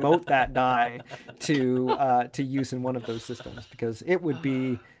promote that die to use in one of those systems because it would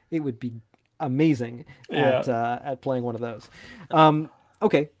be amazing at playing one of those.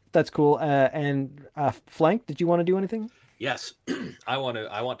 Okay. That's cool. And Flank, did you want to do anything? Yes, I want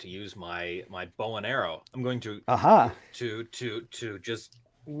to use my bow and arrow. I'm going to to just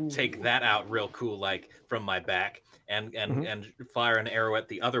take that out real cool, from my back, and fire an arrow at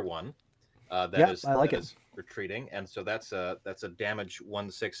the other one. That I like it. retreating, and so that's a damage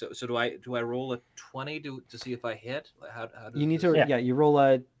 1/6. So do I roll a 20 to see if I hit? How does You need this- to you roll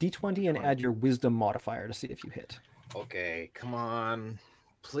a d20 and add your wisdom modifier to see if you hit. Okay, come on,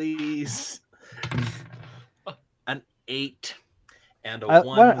 please. An 8 and a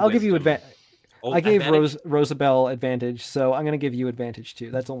 1. I'll give you wisdom. advantage. Oh, I gave advantage? Rosabelle advantage, so I'm going to give you advantage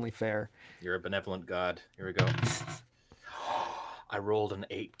too. That's only fair. You're a benevolent god. Here we go. I rolled an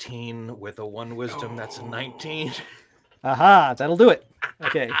 18 with a 1 wisdom. That's a 19. Aha, that'll do it.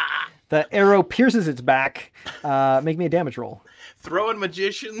 Okay. The arrow pierces its back. Make me a damage roll. Throwing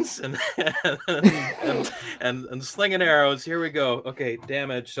magicians and and slinging arrows. Here we go. Okay,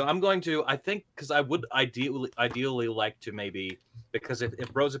 damage. So I'm going to, I think, because I would ideally like to maybe, because if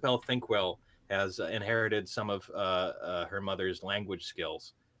Rosabelle Thinkwell has inherited some of her mother's language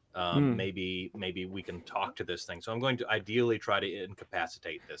skills, maybe we can talk to this thing. So I'm going to ideally try to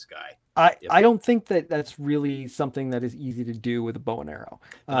incapacitate this guy. I don't think that's really something that is easy to do with a bow and arrow.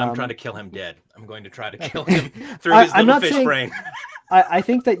 And I'm trying to kill him dead. I'm going to try to kill him through his I'm little not fish saying- brain. I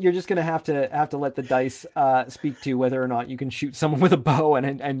think that you're just going to have to let the dice speak to whether or not you can shoot someone with a bow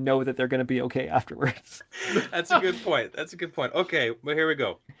and know that they're going to be okay afterwards. That's a good point. Okay, well, here we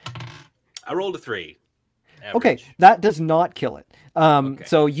go. I rolled a 3. Average. Okay, that does not kill it. Okay.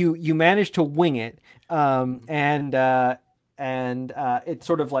 So you manage to wing it, and it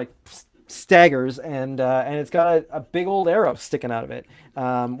sort of like staggers, and it's got a big old arrow sticking out of it,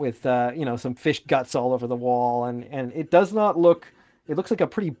 with some fish guts all over the wall, and it does not look. It looks like a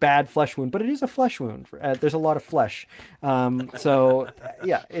pretty bad flesh wound, but it is a flesh wound. There's a lot of flesh, so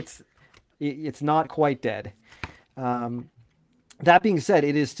yeah, it's not quite dead. That being said,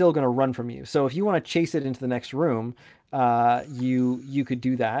 it is still going to run from you. So if you want to chase it into the next room, you could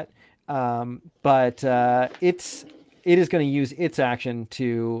do that. But it is going to use its action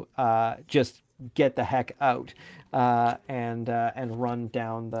to just get the heck out and run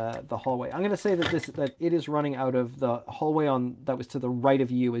down the hallway. I'm going to say that it is running out of the hallway that was to the right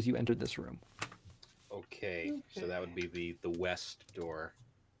of you as you entered this room. Okay, so that would be the west door.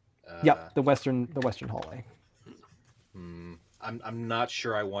 Yep, the western hallway. I'm not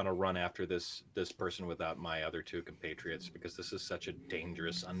sure I want to run after this person without my other 2 compatriots, because this is such a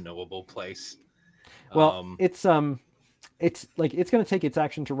dangerous, unknowable place. Well, it's going to take its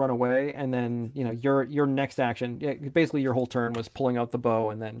action to run away, and then your next action, basically your whole turn was pulling out the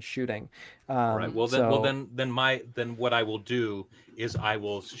bow and then shooting. Right. Well, then what I will do is I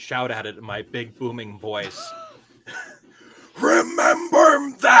will shout at it in my big booming voice.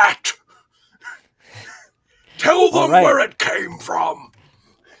 Remember that. Tell them where it came from.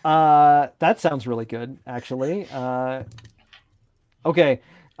 That sounds really good, actually. Okay.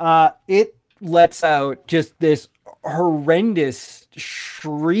 It lets out just this horrendous,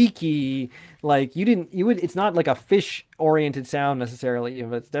 shrieky, like it's not like a fish oriented sound necessarily,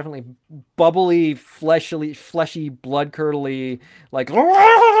 but it's definitely bubbly, fleshy, blood curdly, like,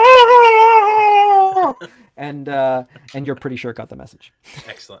 and you're pretty sure it got the message.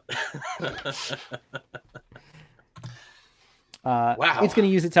 Excellent. Wow. It's going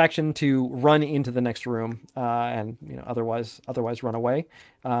to use its action to run into the next room, and otherwise run away.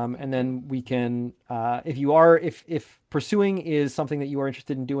 And then we can, if pursuing is something that you are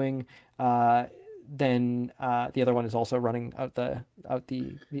interested in doing, then the other one is also running out the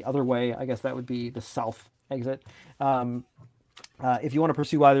other way. I guess that would be the south exit. If you want to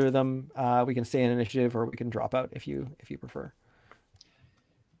pursue either of them, we can stay in initiative, or we can drop out if you prefer.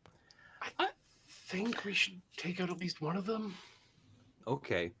 I think we should take out at least one of them.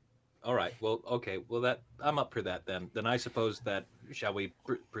 Okay. All right. Well, okay. Well, that I'm up for that then. Then I suppose that shall we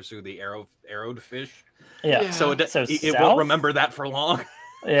pursue the arrowed fish? Yeah. So it south? won't remember that for long.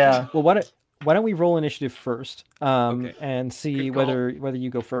 Yeah. Well, why don't we roll initiative first, Okay. and see Good call. whether you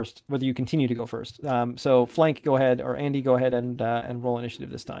go first, whether you continue to go first. So Flank, go ahead, or Andy, go ahead and roll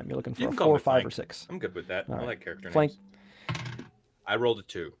initiative this time. You're looking for You a can call 4, me 5, or Flank. 6. I'm good with that. All I right. like character Flank. names. I rolled a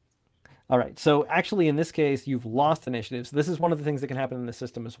 2. All right. So actually, in this case, you've lost initiative. So this is one of the things that can happen in the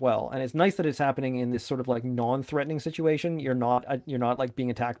system as well. And it's nice that it's happening in this sort of like non-threatening situation. You're not like being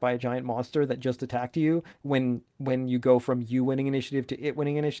attacked by a giant monster that just attacked you. When you go from you winning initiative to it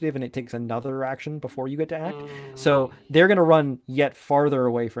winning initiative, and it takes another action before you get to act. So they're going to run yet farther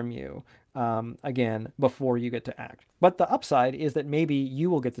away from you, again, before you get to act. But the upside is that maybe you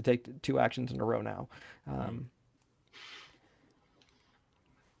will get to take 2 actions in a row now.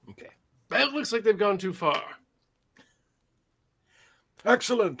 Okay. That looks like they've gone too far.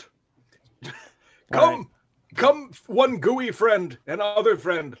 Excellent. All Come, one gooey friend and other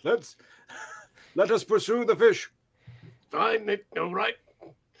friend. Let us pursue the fish. Fine, Nick. All right.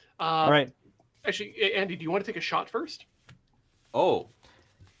 All right. Actually, Andy, do you want to take a shot first? Oh.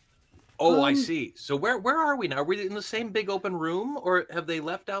 I see. So where are we now? Are we in the same big open room, or have they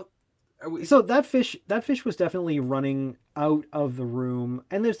left out? Are we... So that fish was definitely running out of the room,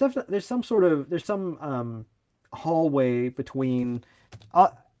 and there's some hallway between.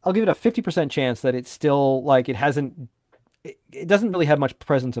 I'll give it a 50% chance that it's still like it hasn't. It doesn't really have much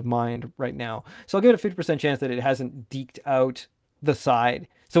presence of mind right now. So I'll give it a 50% chance that it hasn't deked out the side.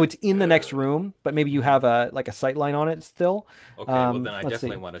 So it's in the next room, but maybe you have a sight line on it still. Okay, well then I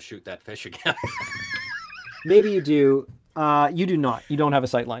definitely want to shoot that fish again. Maybe you do. You do not. You don't have a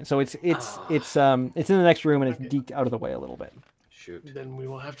sight line. So it's in the next room and it's deked out of the way a little bit. Shoot. Then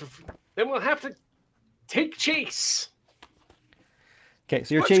we'll have to take chase. Okay,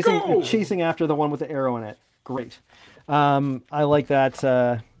 so you're chasing after the one with the arrow in it. Great. I like that.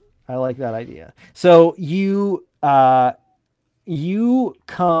 I like that idea. So you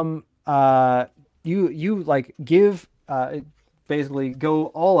come. You like give. Basically, go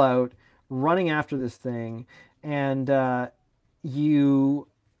all out, running after this thing, and you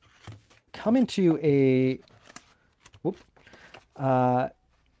come into a. Whoop.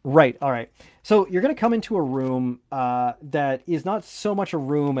 Right. All right. So you're going to come into a room that is not so much a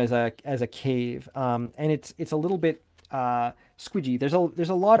room as a cave, and it's a little bit squidgy. There's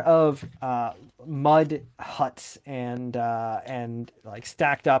a lot of mud huts and like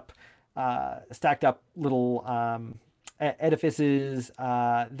stacked up little edifices.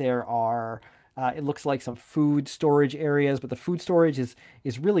 There are. It looks like some food storage areas, but the food storage is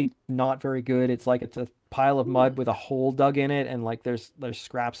really not very good. It's like it's a pile of mud with a hole dug in it, and like there's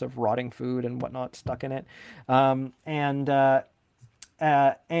scraps of rotting food and whatnot stuck in it. And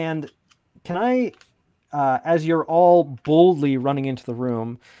can I, as you're all boldly running into the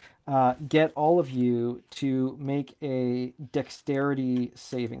room, get all of you to make a dexterity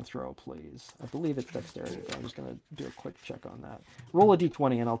saving throw, please. I believe it's dexterity. I'm just going to do a quick check on that. Roll a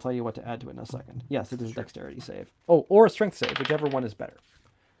d20 and I'll tell you what to add to it in a second. Yes, it is a dexterity save. Oh, or a strength save, whichever one is better.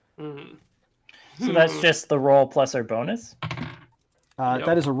 Mm-hmm. So that's just the roll plus our bonus? Yep.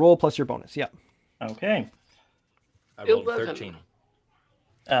 That is a roll plus your bonus, yeah. Okay. I rolled 11. 13.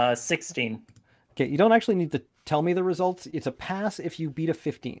 16. Okay, you don't actually need to tell me the results. It's a pass if you beat a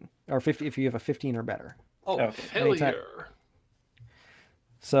 15, or 50 if you have a 15 or better. Oh, Okay. Failure.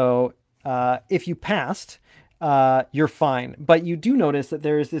 So if you passed, you're fine. But you do notice that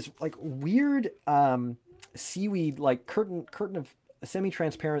there is this like weird seaweed, like curtain of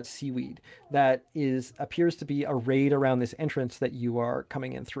semi-transparent seaweed that appears to be arrayed around this entrance that you are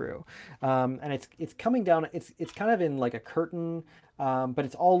coming in through, and it's coming down. It's kind of in like a curtain, but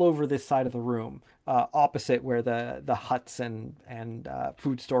it's all over this side of the room, opposite where the huts and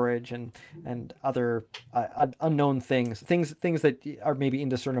food storage and other unknown things that are maybe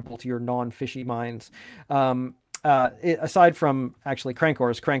indiscernible to your non-fishy minds. Aside from actually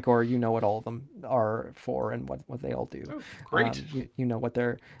Crankor, you know what all of them are for and what they all do. Oh, great. You know what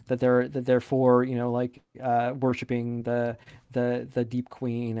they're for. You know, like worshiping the Deep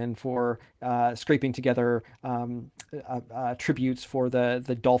Queen, and for scraping together tributes for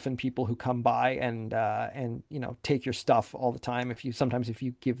the dolphin people who come by and you know take your stuff all the time. If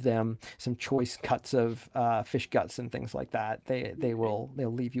you give them some choice cuts of fish guts and things like that, they'll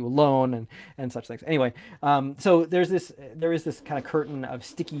leave you alone and such things. Anyway, so there is this kind of curtain of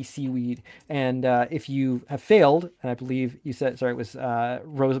sticky seaweed, and if you have failed, and I believe you said, sorry, it was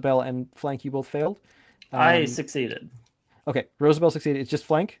Rosabelle and Flank, you both failed. I succeeded. Okay, Rosabelle succeeded. It's just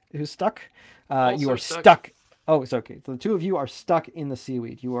Flank who's stuck. You Also are stuck. stuck. Oh, it's okay. So the two of you are stuck in the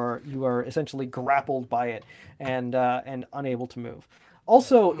seaweed. You are essentially grappled by it and unable to move.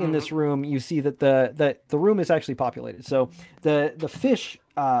 Also in this room, you see that the room is actually populated. So the fish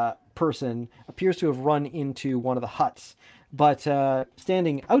person appears to have run into one of the huts, but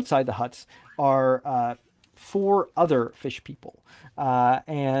standing outside the huts are 4 other fish people,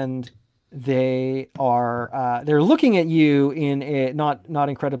 and they're looking at you in a not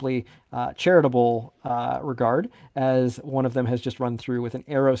incredibly charitable regard, as one of them has just run through with an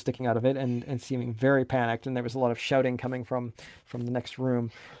arrow sticking out of it and seeming very panicked, and there was a lot of shouting coming from the next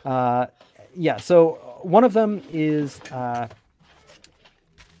room. Yeah, so one of them is let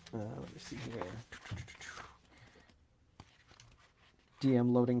me see here.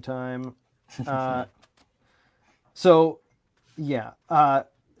 DM loading time. So yeah,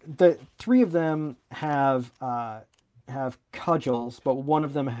 the 3 of them have cudgels, but one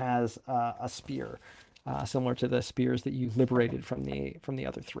of them has a spear, similar to the spears that you liberated from the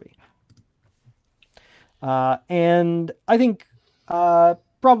other 3. And I think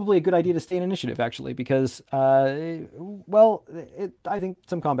probably a good idea to stay in initiative, actually, because, I think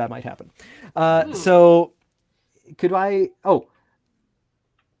some combat might happen. So, could I? Oh,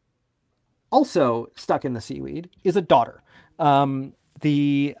 also stuck in the seaweed is a daughter.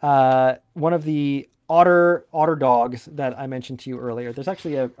 The one of the otter dogs that I mentioned to you earlier. There's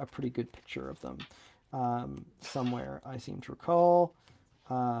actually a pretty good picture of them somewhere. I seem to recall.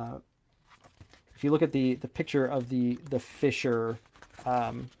 If you look at the picture of the fisher,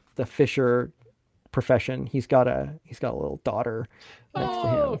 the fisher profession, he's got a little daughter next to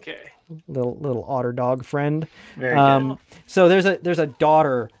him. Okay. Little otter dog friend. Very good. So there's a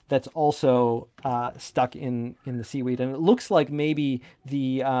daughter that's also stuck in the seaweed, and it looks like maybe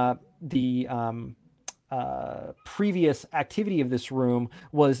the previous activity of this room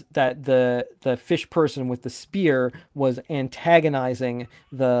was that the fish person with the spear was antagonizing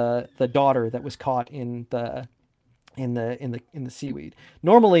the daughter that was caught in the seaweed.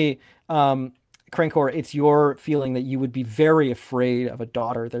 Normally, Crankor, it's your feeling that you would be very afraid of a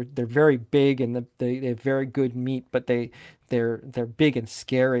daughter. They're very big and they have very good meat, but they're big and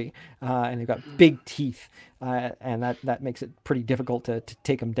scary, and they've got big teeth, and that makes it pretty difficult to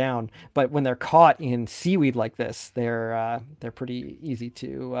take them down. But when they're caught in seaweed like this, they're pretty easy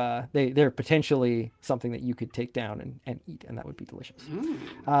to. They're potentially something that you could take down and eat, and that would be delicious.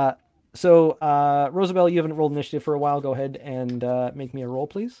 So, Rosabelle, you haven't rolled initiative for a while. Go ahead and make me a roll,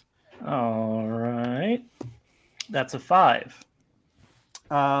 please. All right. That's a 5.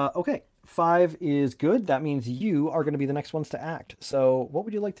 Okay. 5 is good. That means you are going to be the next ones to act. So what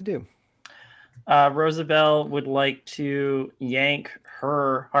would you like to do? Rosabelle would like to yank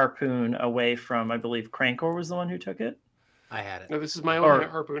her harpoon away from, I believe, Crankor was the one who took it. I had it. No, this is my own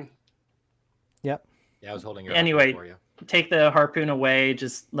harpoon. Yep. Yeah, I was holding your Anyway, harpoon for you. Take the harpoon away,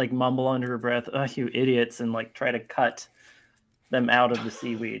 just like mumble under her breath, "Oh, you idiots," and like try to cut them out of the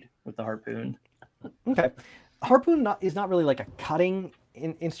seaweed with the harpoon. Okay. Harpoon is not really like a cutting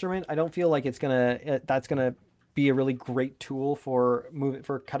instrument. I don't feel like that's gonna be a really great tool for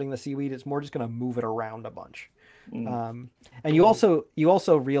cutting the seaweed. It's more just gonna move it around a bunch. And you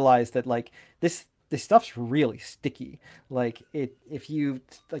also realize that like this stuff's really sticky. Like if you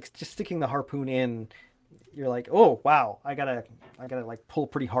like just sticking the harpoon in, you're like, oh wow, I gotta like pull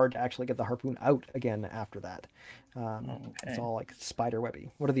pretty hard to actually get the harpoon out again after that. It's all like spider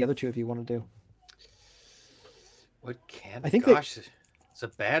webby. What do the other two of you want to do? What can I think it's a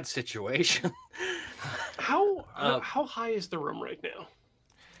bad situation. How high is the room right now?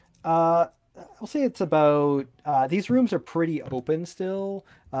 I'll say it's about. These rooms are pretty open still.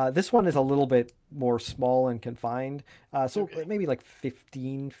 This one is a little bit more small and confined. Maybe like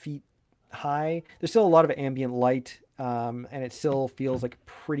 15 feet high. There's still a lot of ambient light, and it still feels like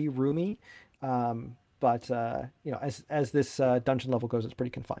pretty roomy. But as this dungeon level goes, it's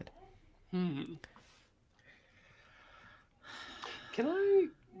pretty confined. Can I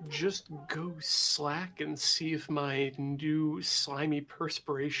just go slack and see if my new slimy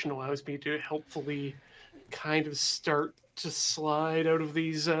perspiration allows me to helpfully kind of start to slide out of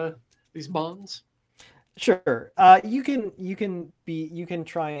these bonds? Sure. You can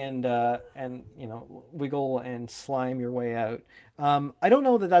try and wiggle and slime your way out. I don't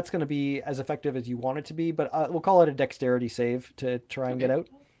know that that's going to be as effective as you want it to be, but we'll call it a dexterity save to try and get out.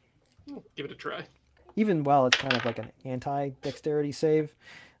 Give it a try. Even while it's kind of like an anti-dexterity save.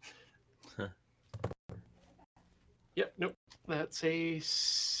 Yep, nope. That's a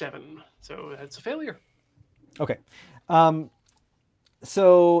 7. So that's a failure. Okay.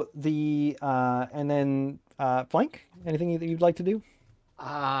 So the and then Flank, anything that you'd like to do?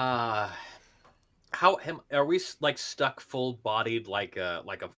 How are we like stuck full bodied like a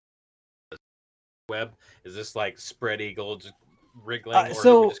web? Is this like spread eagle just wriggling, or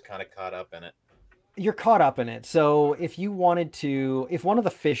are we just kind of caught up in it? You're caught up in it. So if you wanted to, if one of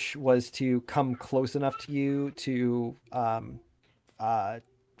the fish was to come close enough to you to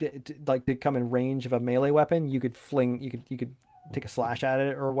to come in range of a melee weapon, you could take a slash at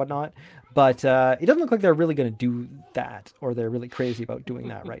it or whatnot. But it doesn't look like they're really going to do that, or they're really crazy about doing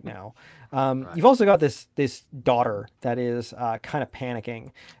that right now. Right. You've also got this daughter that is kind of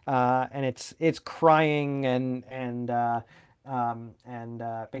panicking, and it's crying and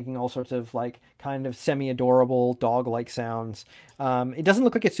making all sorts of like kind of semi-adorable dog-like sounds. It doesn't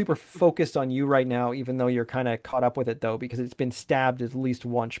look like it's super focused on you right now, even though you're kind of caught up with it though, because it's been stabbed at least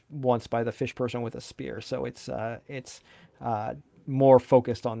once by the fish person with a spear. So it's more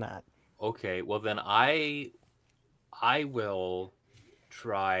focused on that. Okay, well then I will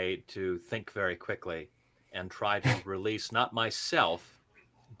try to think very quickly and try to release not myself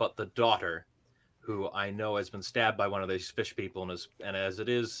but the daughter who I know has been stabbed by one of these fish people, and as it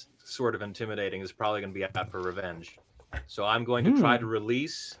is sort of intimidating, is probably going to be out for revenge. So I'm going to try to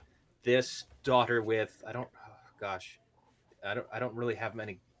release this daughter with I don't really have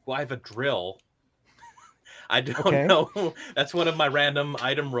many. Well, I have a drill. I don't know. That's one of my random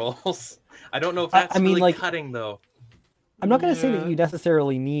item rolls. I don't know if that's really cutting though. I'm not going to say that you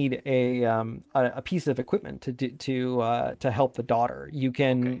necessarily need a piece of equipment to help the daughter. You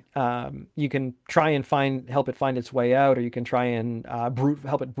can try and help it find its way out, or you can try and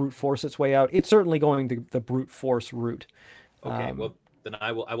help it brute force its way out. It's certainly going the brute force route. Okay, well then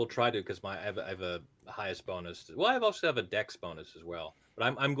I will try to, because I have a highest bonus. Well, I also have a dex bonus as well,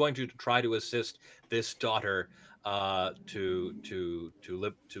 but I'm going to try to assist this daughter to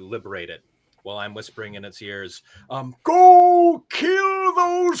liberate it. While I'm whispering in its ears, go kill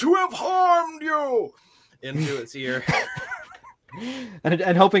those who have harmed you, into its ear.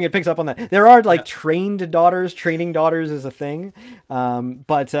 and hoping it picks up on that. There are trained daughters. Training daughters is a thing,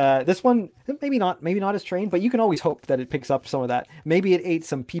 but this one maybe not as trained. But you can always hope that it picks up some of that. Maybe it ate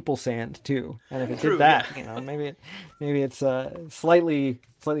some people sand too, and if it did that, maybe it's slightly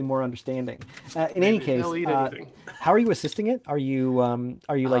more understanding. In any case, how are you assisting it? Are you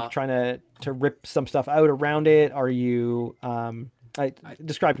trying to rip some stuff out around it? Are you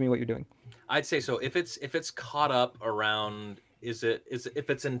describe to me what you're doing? I'd say so. If it's caught up around, if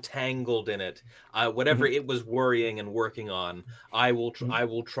it's entangled in it, whatever it was worrying and working on, I will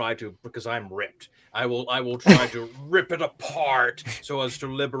try to, because I'm ripped. I will try to rip it apart so as to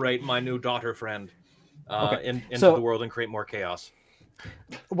liberate my new daughter friend into the world and create more chaos.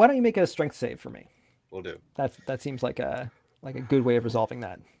 Why don't you make a strength save for me? Will do. That seems like a good way of resolving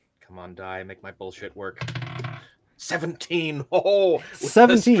that. Come on, die, make my bullshit work. 17. Oh,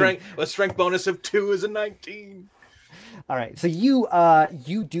 17. A strength bonus of 2 is a 19. All right, so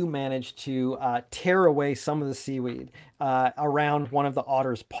you do manage to tear away some of the seaweed around one of the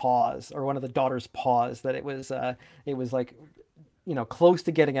otter's paws, or one of the daughter's paws. That it was like, close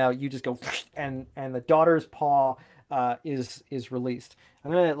to getting out. You just go, and the daughter's paw is released.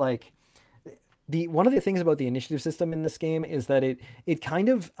 I'm gonna one of the things about the initiative system in this game is that it kind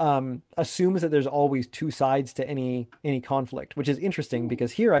of assumes that there's always two sides to any conflict, which is interesting,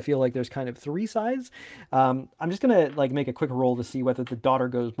 because here I feel like there's kind of three sides. I'm just gonna make a quick roll to see whether the daughter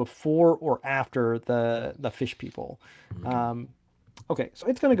goes before or after the fish people. Okay, so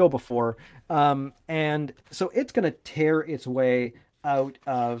it's gonna go before, and so it's gonna tear its way out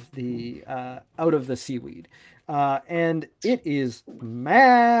of the seaweed, and it is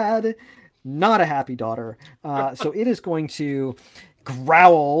mad. Not a happy daughter. So it is going to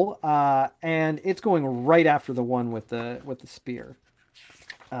growl, and it's going right after the one with the spear.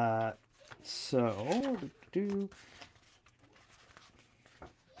 So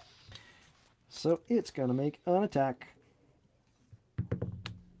it's gonna make an attack.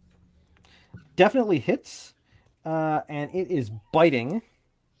 Definitely hits, and it is biting.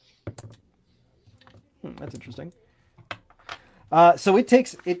 That's interesting. So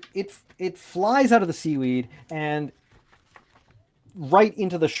it flies out of the seaweed and right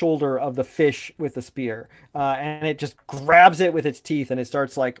into the shoulder of the fish with the spear, and it just grabs it with its teeth, and it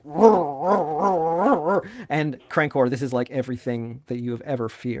starts and Crankor, this is like everything that you have ever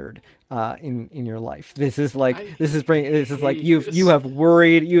feared in your life. You have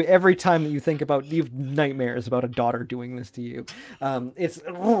worried you every time that you think about, you have nightmares about a daughter doing this to you.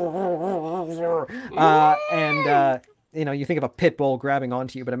 You think of a pit bull grabbing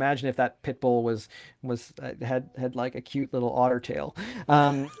onto you, but imagine if that pit bull had like a cute little otter tail.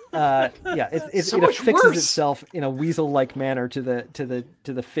 It affixes itself in a weasel-like manner to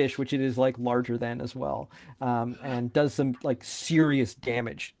the fish, which it is larger than as well, and does some serious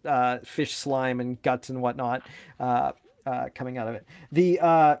damage. Fish slime and guts and whatnot coming out of it.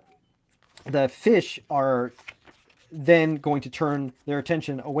 The fish are then going to turn their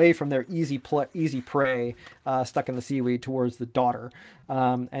attention away from their easy prey stuck in the seaweed towards the daughter,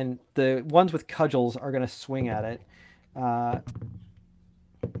 and the ones with cudgels are going to swing at it.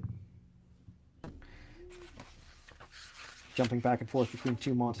 Jumping back and forth between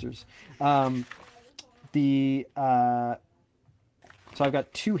two monsters. So I've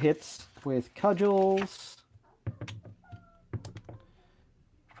got 2 hits with cudgels.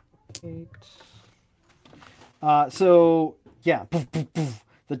 8. The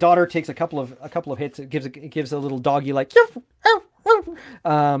daughter takes a couple of hits. It gives a little doggy as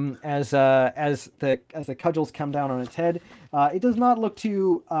the cudgels come down on its head. It does not look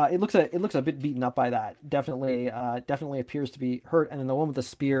too. It looks a bit beaten up by that. Definitely appears to be hurt. And then the one with the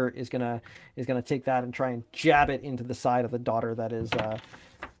spear is gonna take that and try and jab it into the side of the daughter that is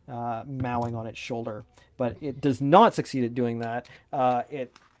mowing on its shoulder, but it does not succeed at doing that.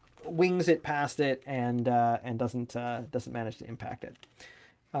 It wings it past it and doesn't manage to impact it.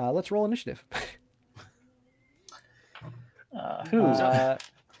 Let's roll initiative. Who's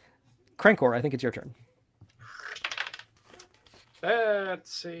Crankor, I think it's your turn.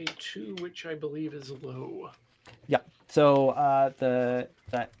 That's a 2, which I believe is low. Yeah. So the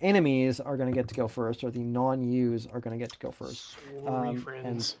enemies are going to get to go first, or the non-U's are going to get to go first. Sorry,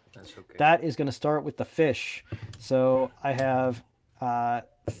 friends. That's okay. That is going to start with the fish. So I have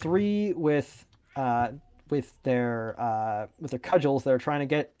 3 with their cudgels. They're trying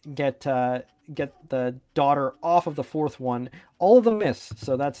to get the daughter off of the 4th one. All of them miss,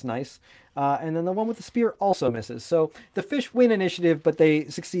 so that's nice. And then the one with the spear also misses. So the fish win initiative, but they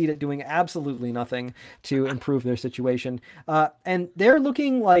succeed at doing absolutely nothing to improve their situation. And they're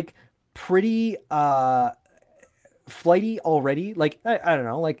looking like pretty flighty already. Like I don't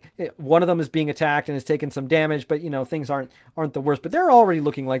know, like one of them is being attacked and has taken some damage, but things aren't the worst. But they're already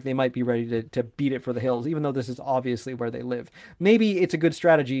looking like they might be ready to beat it for the hills, even though this is obviously where they live. Maybe it's a good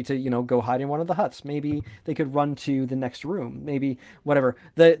strategy to go hide in one of the huts. Maybe they could run to the next room. Maybe whatever.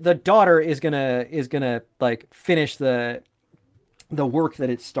 The daughter is gonna like finish the work that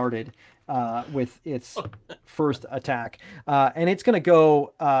it started with its first attack, and it's gonna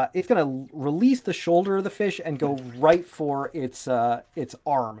go. It's gonna release the shoulder of the fish and go right for its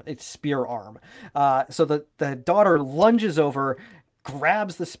arm, its spear arm. So the daughter lunges over,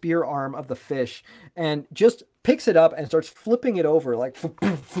 grabs the spear arm of the fish, and just picks it up and starts flipping it over like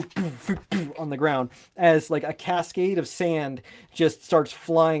on the ground as like a cascade of sand just starts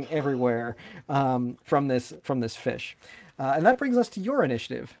flying everywhere from this fish. And that brings us to your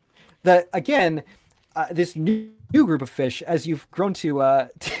initiative. This new group of fish, as you've grown to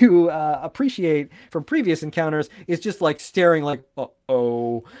appreciate from previous encounters, is just like staring like,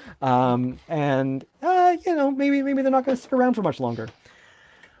 maybe they're not going to stick around for much longer.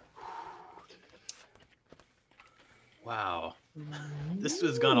 Wow. This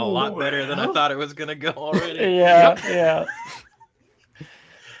has gone a lot better than I thought it was going to go already. Yeah.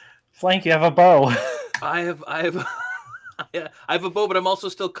 Flank, you have a bow. I have I have a bow, but I'm also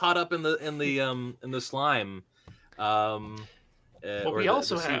still caught up in the slime. What we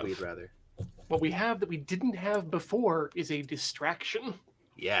also have, seaweed, rather. What we have that we didn't have before is a distraction.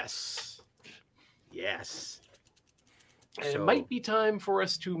 Yes. And it might be time for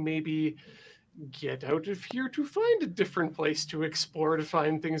us to maybe get out of here to find a different place to explore, to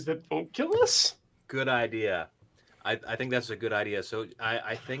find things that won't kill us. Good idea. I think that's a good idea. So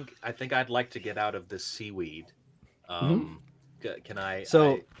I think I'd like to get out of this seaweed. Can I?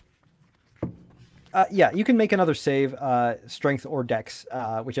 Yeah, you can make another save, strength or dex,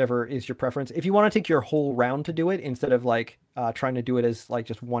 whichever is your preference. If you want to take your whole round to do it instead of like trying to do it as like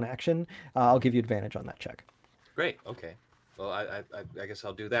just one action, I'll give you advantage on that check. Great. Okay. Well, I guess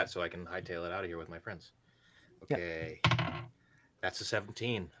I'll do that so I can hightail it out of here with my friends. Okay. Yeah. That's a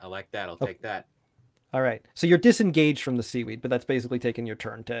 17. I like that. I'll take that. All right. So you're disengaged from the seaweed, but that's basically taking your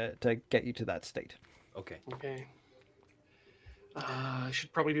turn to get you to that state. Okay. I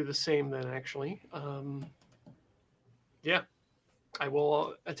should probably do the same then, actually. Yeah. I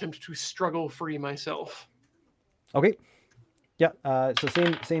will attempt to struggle free myself. Okay. Yeah. So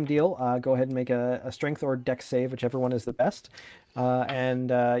same deal. Go ahead and make a strength or dex save, whichever one is the best. And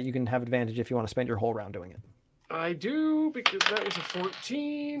you can have advantage if you want to spend your whole round doing it. I do, because that was a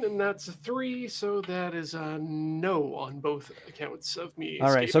 14 and that's a 3, so that is a no on both accounts of me escaping.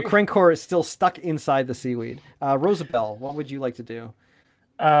 All right, so Crankor is still stuck inside the seaweed. Rosabelle, what would you like to do?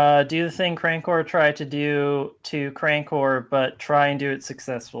 Do the thing Crankor tried to do to Crankor, but try and do it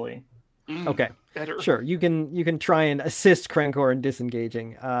successfully. Okay. Better. Sure, you can try and assist Crankor in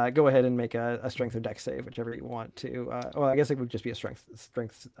disengaging. Go ahead and make a strength or dex save, whichever you want to. Well, I guess it would just be a strength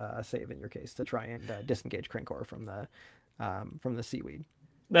save in your case to try and disengage Crankor from the seaweed.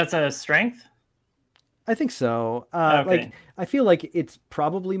 That's a strength? I think so. Okay. Like I feel like it's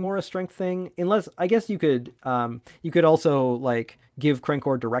probably more a strength thing, unless I guess you could also like give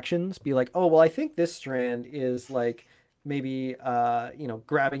Crankor directions, be like, oh well, I think this strand is like maybe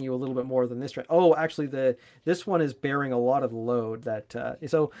grabbing you a little bit more than this strand. Oh, actually this one is bearing a lot of the load that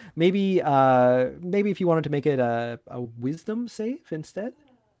so maybe if you wanted to make it a wisdom save instead.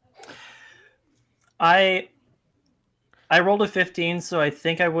 I rolled a 15, so I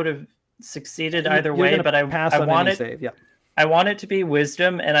think I would have succeeded either way, but I want it save, yeah. I want it to be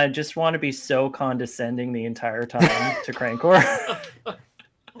wisdom, and I just want to be so condescending the entire time to Crankor.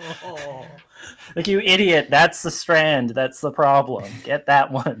 Oh. Like, you idiot, that's the strand, that's the problem. Get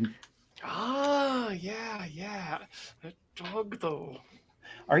that one. Yeah. That dog, though.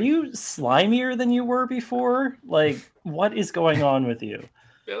 Are you slimier than you were before? Like, what is going on with you?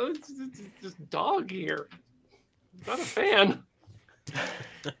 It's just dog here. Not a fan.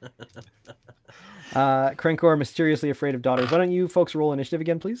 Krenkor, mysteriously afraid of daughters. Why don't you folks roll initiative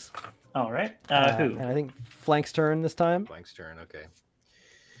again, please? All right. Who? And I think Flank's turn this time. Blank's turn. Okay.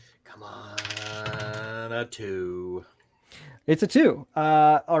 Come on, a 2. It's a 2.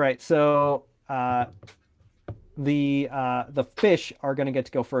 All right. So the fish are going to get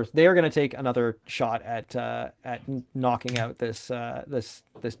to go first. They are going to take another shot at knocking out this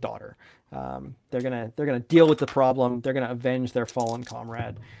daughter. They're gonna deal with the problem. They're gonna avenge their fallen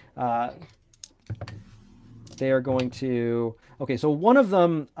comrade. They are going to. Okay, so one of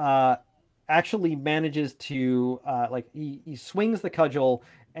them actually manages to he swings the cudgel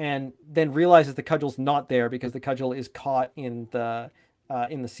and then realizes the cudgel's not there because the cudgel is caught in the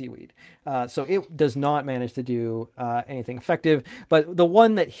seaweed. So it does not manage to do anything effective, but the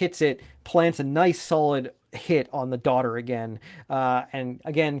one that hits it plants a nice solid hit on the daughter again, and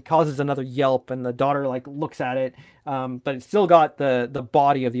again causes another yelp, and the daughter looks at it, but it's still got the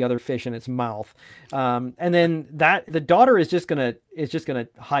body of the other fish in its mouth. And then the daughter is just gonna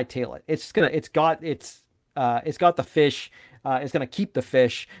hightail it. It's got the fish. It's going to keep the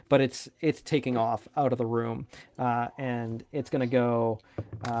fish, but it's taking off out of the room, and it's going to go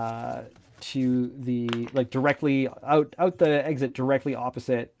to the directly out the exit directly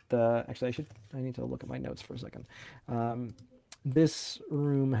opposite the. Actually, I need to look at my notes for a second. This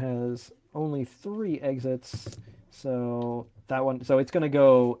room has only 3 exits, so that one. So it's going to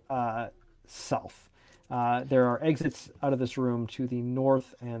go south. There are exits out of this room to the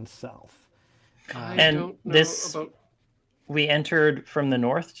north and south. We entered from the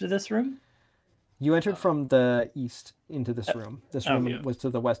north to this room? You entered from the east into this room. This room was to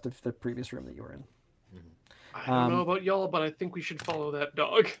the west of the previous room that you were in. I don't know about y'all, but I think we should follow that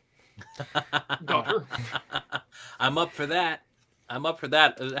daughter. I'm up for that.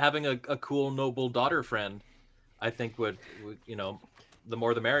 Having a cool, noble daughter friend, I think would the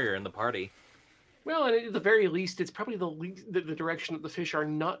more the merrier in the party. Well, and at the very least, it's probably the direction that the fish are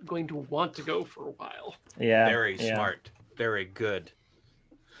not going to want to go for a while. Yeah. Very smart. Very good.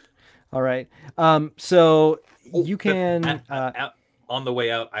 All right. So you can on the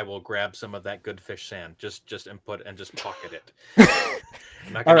way out, I will grab some of that good fish sand. Just input and just pocket it.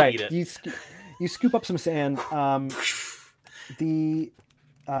 I'm not gonna eat it. You scoop up some sand. The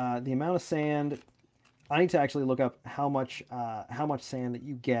amount of sand. I need to actually look up how much sand that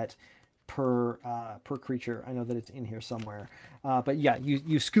you get per creature. I know that it's in here somewhere. But yeah,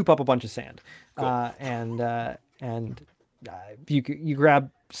 you scoop up a bunch of sand, cool. and you grab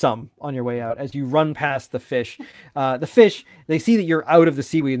some on your way out as you run past the fish. The fish, they see that you're out of the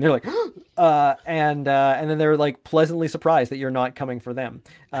seaweed and they're like, and then they're pleasantly surprised that you're not coming for them,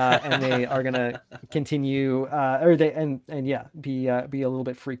 and they are gonna continue, be a little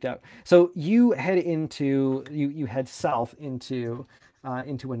bit freaked out. So you head you head south into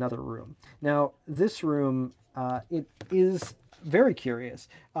another room. Now this room, it is very curious.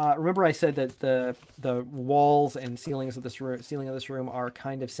 Remember I said that the walls and ceiling of this room are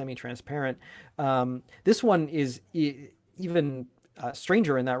kind of semi-transparent. This one is even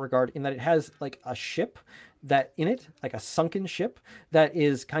stranger in that regard, in that it has a ship that in it, a sunken ship that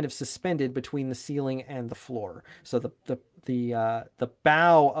is kind of suspended between the ceiling and the floor. So the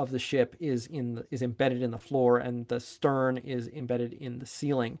bow of the ship is embedded in the floor, and the stern is embedded in the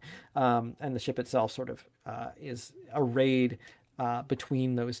ceiling, and the ship itself sort of is arrayed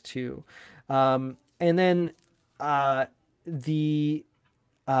between those two. And then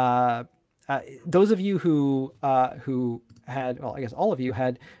those of you who had, well, I guess all of you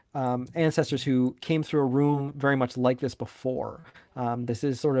had ancestors who came through a room very much like this before. This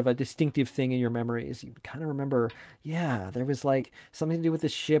is sort of a distinctive thing in your memories. You kind of remember, there was something to do with the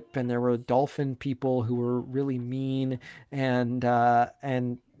ship, and there were dolphin people who were really mean, and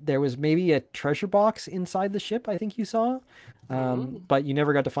there was maybe a treasure box inside the ship, I think you saw, but you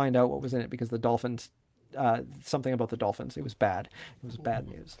never got to find out what was in it because the dolphins, something about the dolphins, it was bad. It was bad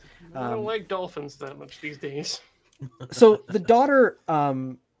news. I don't like dolphins that much these days. So the daughter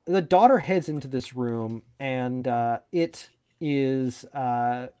heads into this room, and it is,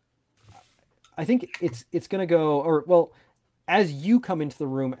 I think it's going to go, or well, as you come into the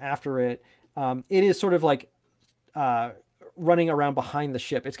room after it, it is sort of running around behind the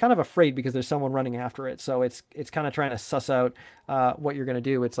ship. It's kind of afraid because there's someone running after it. So it's kind of trying to suss out what you're going to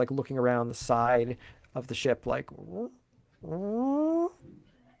do. It's looking around the side of the ship,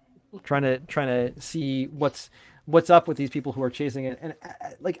 trying to see what's up with these people who are chasing it. And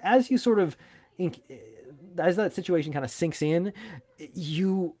as you sort of as that situation kind of sinks in,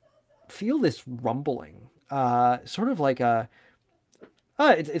 you feel this rumbling, sort of like a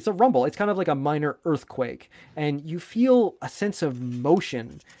it's a rumble. It's kind of like a minor earthquake, and you feel a sense of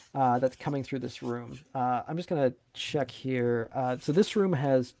motion that's coming through this room. I'm just gonna check here. So this room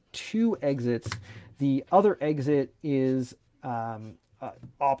has 2 exits. The other exit is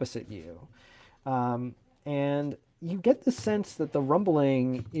opposite you, and you get the sense that the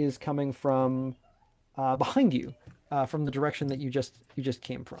rumbling is coming from behind you, from the direction that you just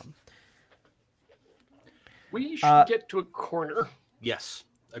came from. We should get to a corner. Yes,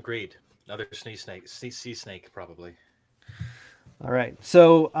 agreed. Another sea snake, probably. All right,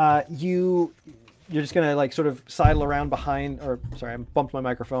 so you're just gonna like sort of sidle around behind, or sorry, I bumped my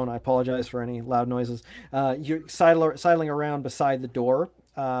microphone. I apologize for any loud noises. You're sidling around beside the door,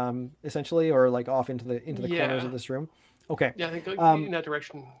 essentially, or like off into the corners of this room. Okay. Yeah, I think in that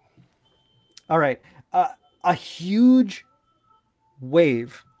direction. All right, a huge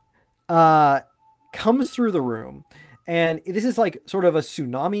wave comes through the room, and this is like sort of a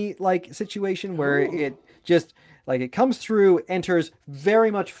tsunami like situation where it just like it comes through, enters, very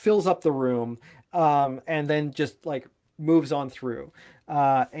much fills up the room, and then just like moves on through.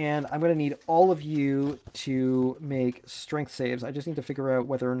 And I'm going to need all of you to make strength saves. I just need to figure out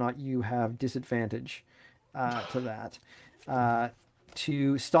whether or not you have disadvantage to that,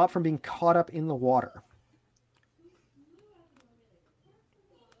 to stop from being caught up in the water.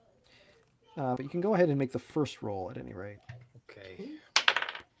 But you can go ahead and make the first roll at any rate. Okay.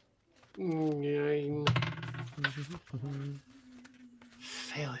 9.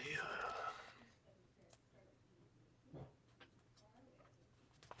 Failure.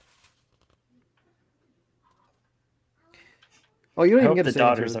 Oh, you don't I even hope get a the saving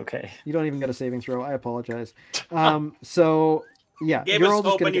daughter's throw. okay. You don't even get a saving throw. I apologize. So yeah, Gave you're us all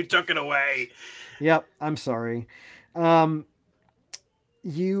just hope gonna when you get... took it away. Yep, I'm sorry.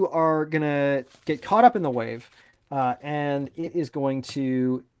 You are gonna get caught up in the wave, and it is going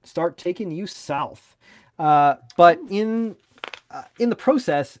to start taking you south. But in the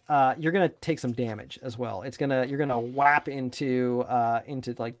process, you're gonna take some damage as well. You're gonna whap into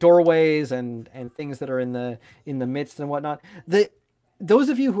like doorways and things that are in the midst and whatnot. Those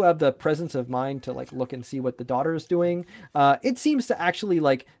of you who have the presence of mind to like look and see what the daughter is doing, it seems to actually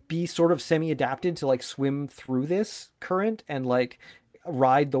like be sort of semi-adapted to like swim through this current and like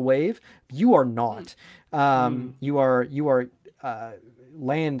ride the wave. You are not. You are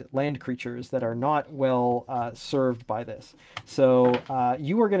land creatures that are not well served by this. So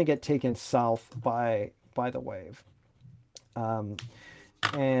you are going to get taken south by the wave,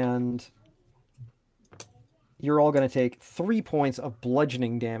 and you're all going to take 3 points of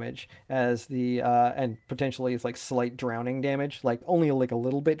bludgeoning damage as the and potentially it's like slight drowning damage, like only like a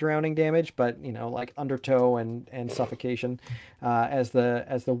little bit drowning damage, but you know, like undertow and suffocation as the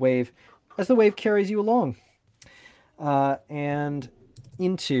wave carries you along and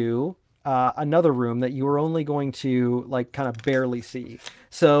into another room that you are only going to like kind of barely see.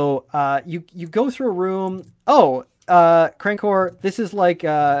 So you go through a room. Oh, Crankor, this is like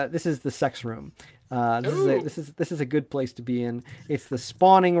this is the sex room. This is a good place to be in. It's the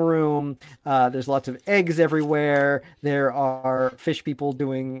spawning room. There's lots of eggs everywhere. There are fish people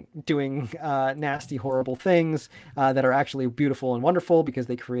doing nasty, horrible things that are actually beautiful and wonderful because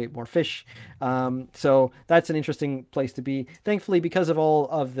they create more fish. So that's an interesting place to be. Thankfully, because of all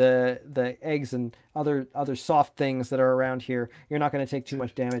of the eggs and other soft things that are around here, you're not going to take too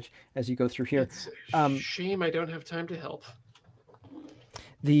much damage as you go through here. It's a shame I don't have time to help.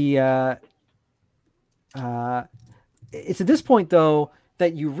 It's at this point, though,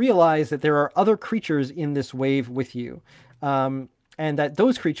 that you realize that there are other creatures in this wave with you, and that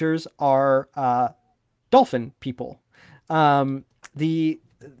those creatures are dolphin people. So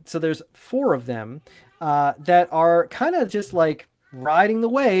there's 4 of them that are kind of just like riding the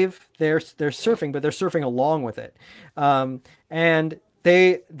wave. They're surfing, but they're surfing along with it, and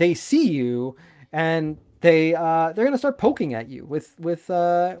they see you, and they're gonna start poking at you with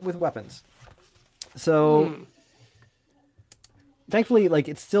weapons. So thankfully, like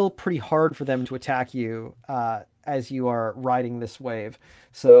it's still pretty hard for them to attack you as you are riding this wave.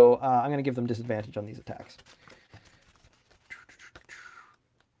 So I'm going to give them disadvantage on these attacks.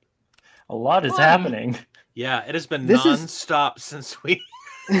 A lot is happening. Yeah, it has been non-stop since we.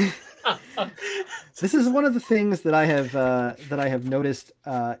 This is one of the things that I have noticed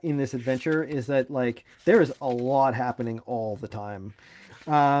in this adventure is that like there is a lot happening all the time.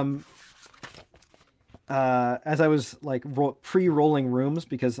 As I was like pre-rolling rooms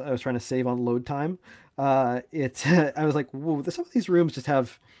because I was trying to save on load time, I was like, whoa, some of these rooms just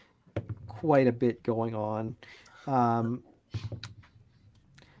have quite a bit going on.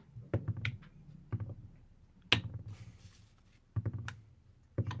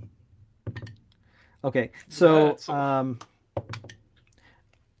 Okay, so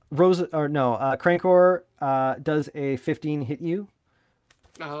Crankor, does a 15 hit you?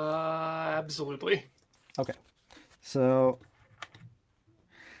 Absolutely. Okay, so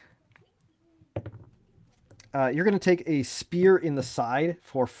you're going to take a spear in the side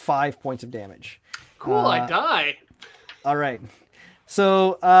for 5 points of damage. Cool, I die. All right.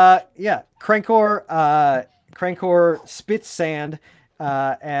 So Crankor spits sand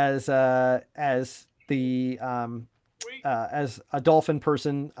as a dolphin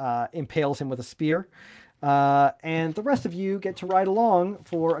person impales him with a spear, and the rest of you get to ride along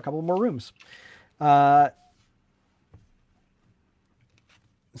for a couple more rooms.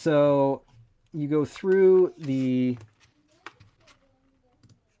 So you go through the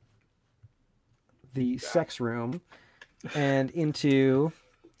sex room and into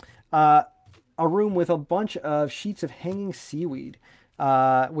a room with a bunch of sheets of hanging seaweed,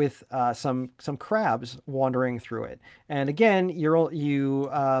 with some crabs wandering through it. And again, you're only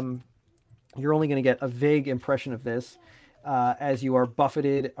going to get a vague impression of this as you are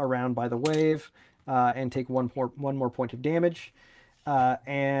buffeted around by the wave and take one more point of damage,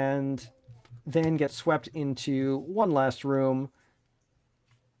 and then get swept into one last room.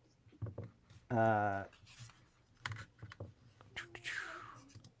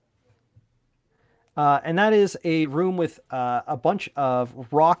 And that is a room with a bunch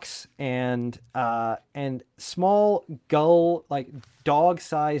of rocks and small gull, like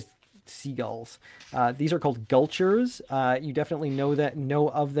dog-sized seagulls. These are called gulchers. You definitely know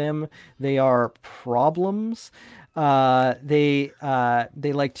of them. They are problems. They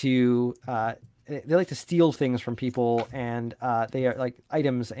like to steal things from people, and they are like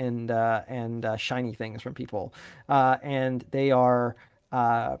items and shiny things from people. And they are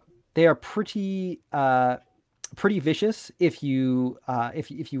pretty vicious if you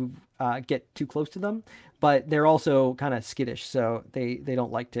get too close to them, but they're also kind of skittish, so they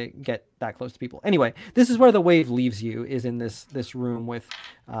don't like to get that close to people. Anyway, this is where the wave leaves you, is in this room with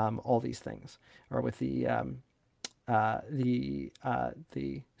all these things, or with the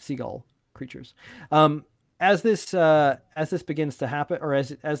seagull creatures. As this begins to happen, or as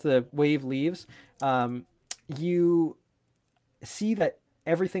the wave leaves, you see that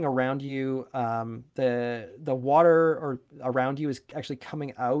everything around you, the water or around you, is actually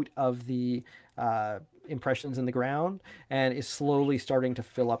coming out of the impressions in the ground and is slowly starting to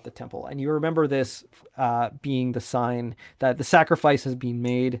fill up the temple. And you remember this being the sign that the sacrifice has been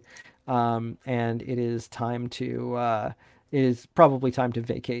made, and it is probably time to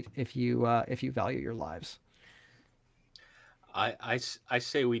vacate if you value your lives. I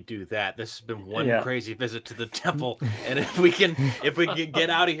say we do that. This has been one crazy visit to the temple, and if we can get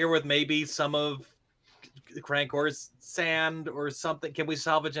out of here with maybe some of Crankor's sand or something, can we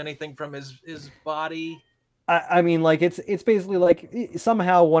salvage anything from his body? I mean, like it's basically like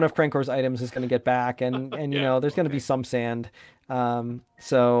somehow one of Crankor's items is going to get back, and there's going to be some sand. But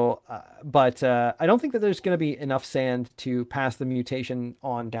I don't think that there's going to be enough sand to pass the mutation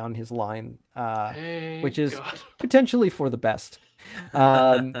on down his line, which is potentially for the best.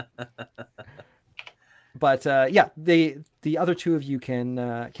 But the other two of you can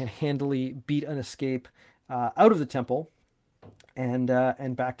handily beat an escape out of the temple and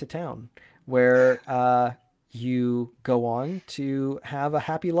back to town, where you go on to have a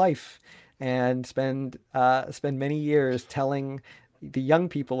happy life and spend many years telling the young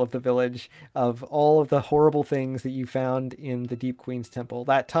people of the village of all of the horrible things that you found in the Deep Queen's Temple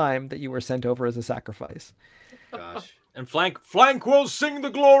that time that you were sent over as a sacrifice. Gosh. And Flank will sing the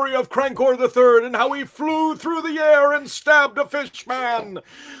glory of Crankor III and how he flew through the air and stabbed a fish man.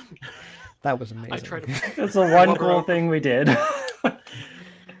 That was amazing. That's the one cool thing we did.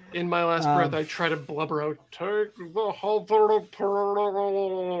 In my last breath, I try to blubber out, take the whole...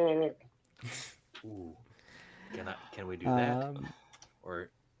 Ooh. Can we do that? Or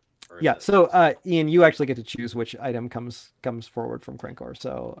yeah. So Ian, you actually get to choose which item comes forward from Crankor.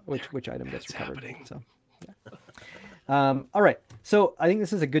 So which item gets recovered. Happening. So yeah. All right. So I think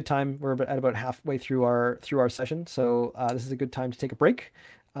this is a good time. We're at about halfway through our session. So this is a good time to take a break,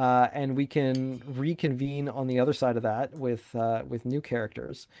 and we can reconvene on the other side of that with new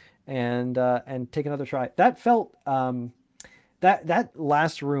characters and take another try. That felt that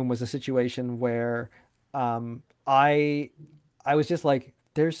last room was a situation where I was just like,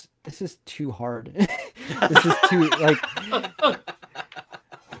 this is too hard. This is too like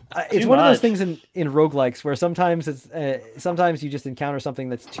It's one of those things in roguelikes where sometimes it's sometimes you just encounter something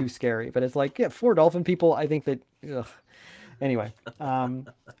that's too scary, but it's like, yeah, 4 dolphin people, I think that ugh. Anyway,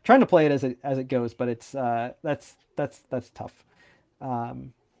 trying to play it as it goes, but it's that's tough.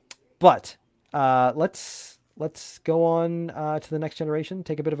 But let's go on to the next generation,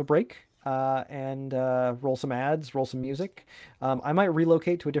 take a bit of a break, and roll some ads, roll some music. I might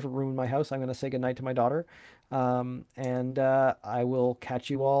relocate to a different room in my house. I'm going to say goodnight to my daughter, and I will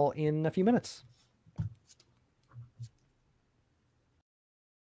catch you all in a few minutes.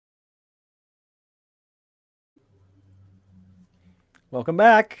 Welcome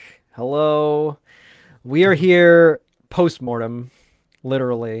back. Hello. We are here post-mortem,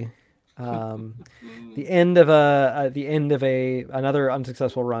 literally. The end of another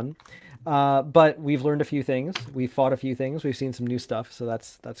unsuccessful run. But we've learned a few things. We've fought a few things. We've seen some new stuff, so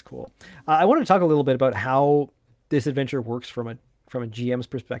that's cool. I want to talk a little bit about how this adventure works from a GM's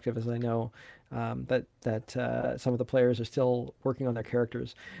perspective, as I know that some of the players are still working on their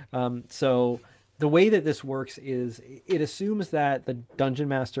characters. So the way that this works is it assumes that the dungeon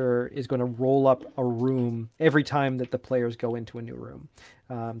master is going to roll up a room every time that the players go into a new room,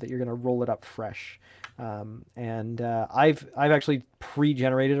 that you're going to roll it up fresh. And I've actually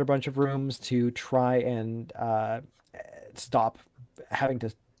pre-generated a bunch of rooms to try and stop having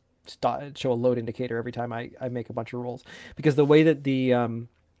to show a load indicator every time I make a bunch of rolls, because the way that the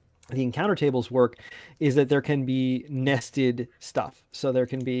encounter tables work is that there can be nested stuff. So there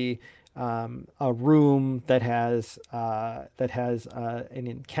can be a room that has an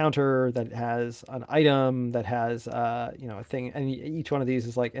encounter, that has an item, that has a thing, and each one of these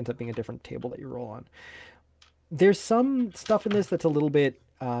is like ends up being a different table that you roll on. There's some stuff in this that's a little bit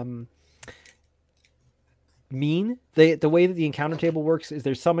mean. The way that the encounter table works is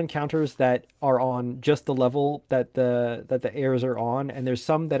there's some encounters that are on just the level that the heirs are on, and there's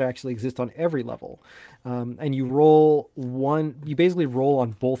some that actually exist on every level. And you basically roll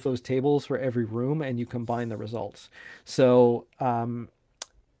on both those tables for every room, and you combine the results. So you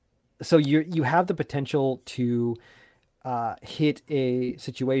have the potential to hit a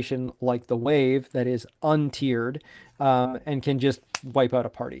situation like the wave that is untiered, and can just wipe out a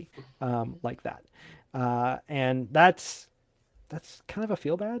party like that. And that's kind of a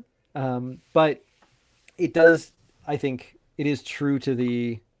feel bad. But it does, I think it is true to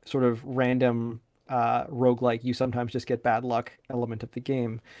the sort of random roguelike, you sometimes just get bad luck element of the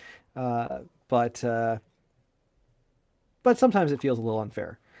game. But sometimes it feels a little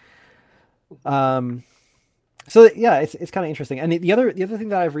unfair. So yeah, it's kind of interesting. And the other thing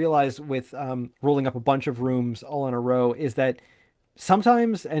that I've realized with rolling up a bunch of rooms all in a row is that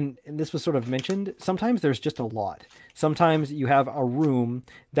sometimes, and this was sort of mentioned, sometimes there's just a lot. Sometimes you have a room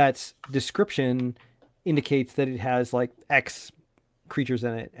that's description indicates that it has like X creatures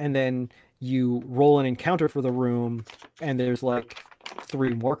in it, and then you roll an encounter for the room and there's like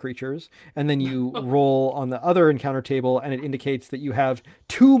 3 more creatures, and then you roll on the other encounter table and it indicates that you have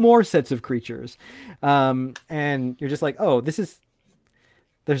 2 more sets of creatures, and you're just like, oh,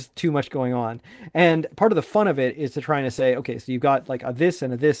 there's too much going on. And part of the fun of it is to trying to say, okay, so you've got like a this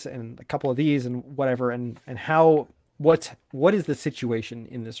and a couple of these and whatever, and how what is the situation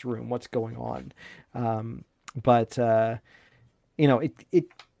in this room, what's going on. But it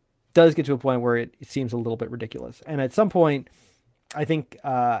does get to a point where it seems a little bit ridiculous. And at some point, I think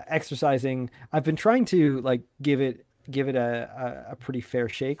exercising, I've been trying to like give it a pretty fair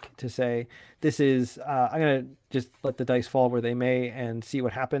shake to say, this is I'm gonna just let the dice fall where they may and see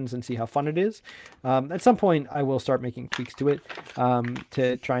what happens and see how fun it is. At some point I will start making tweaks to it,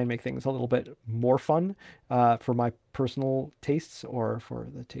 to try and make things a little bit more fun, for my personal tastes or for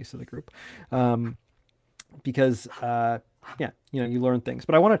the taste of the group, because you learn things,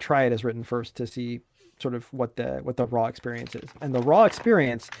 but I want to try it as written first to see sort of what the raw experience is. And the raw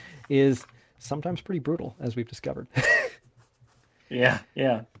experience is sometimes pretty brutal, as we've discovered. Yeah.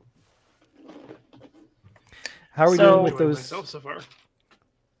 How are we doing with those? Myself so far.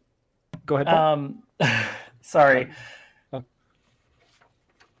 Go ahead, Paul. Sorry. Oh.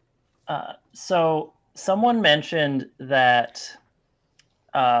 So someone mentioned that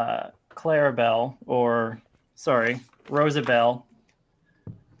Clarabelle, Rosabelle,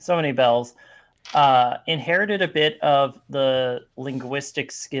 so many bells, inherited a bit of the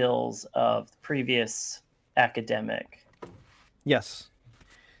linguistic skills of the previous academic. Yes.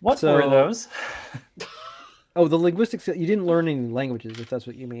 What were those? Oh, the linguistics. You didn't learn any languages, if that's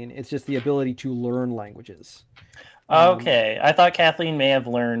what you mean. It's just the ability to learn languages. Okay. I thought Kathleen may have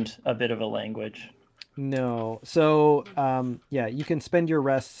learned a bit of a language. No. So, yeah, you can spend your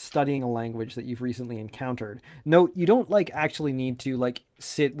rest studying a language that you've recently encountered. Note, you don't like actually need to like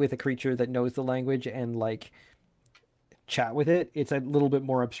sit with a creature that knows the language and like chat with it. It's a little bit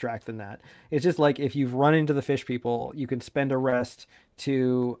more abstract than that. It's just like if you've run into the fish people, you can spend a rest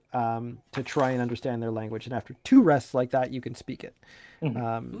to try and understand their language, and after 2 rests like that, you can speak it.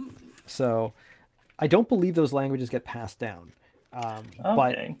 So, I don't believe those languages get passed down.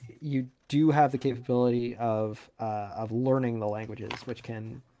 But Okay. you do have the capability of learning the languages, which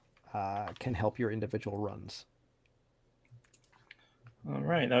can help your individual runs. All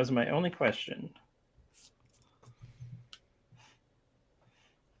right, that was my only question.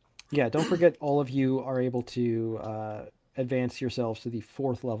 Yeah, don't forget all of you are able to advance yourselves to the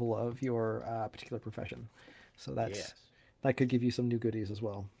 4th level of your particular profession. So Yes. that could give you some new goodies as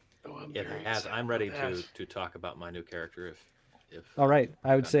well. Oh, I'm It very has. excited I'm ready about to that. talk about my new character if All right,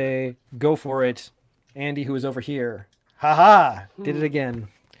 I would Okay. say go for it. Andy, who is over here. Haha, did it again.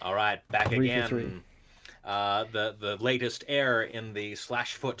 All right, back 3 for again. 3. The latest heir in the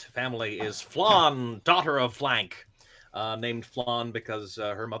Slashfoot family is Flan, daughter of Flank, named Flan because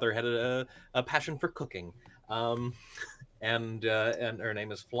her mother had a passion for cooking. And her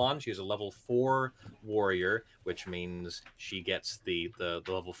name is Flan. She's a level 4 warrior, which means she gets the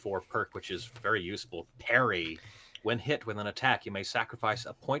level 4 perk, which is very useful. Parry. When hit with an attack, you may sacrifice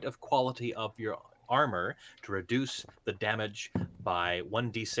a point of quality of your armor to reduce the damage by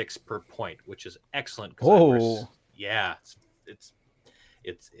 1d6 per point, which is excellent. Oh. Yeah, it's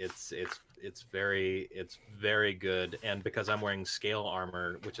very good. And because I'm wearing scale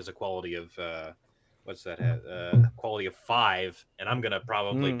armor, which is a quality of what's that? Quality of 5, and I'm gonna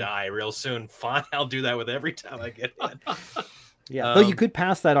probably die real soon. Fine, I'll do that with every time I get hit. Yeah, though you could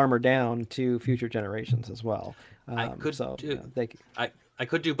pass that armor down to future generations as well. I could so, do. you know, I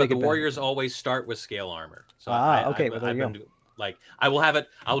could do, but the could benefit warriors from it. always start with scale armor. So Okay, well, there you go. like I will have it.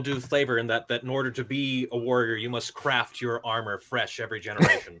 I'll do flavor in that in order to be a warrior, you must craft your armor fresh every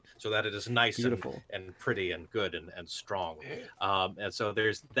generation so that it is nice Beautiful. and pretty and good and strong. And so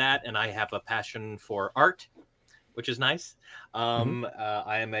there's that, and I have a passion for art, which is nice.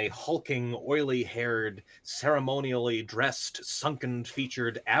 I am a hulking, oily-haired, ceremonially dressed,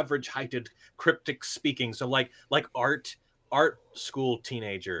 sunken-featured, average-heighted, cryptic speaking. So like art school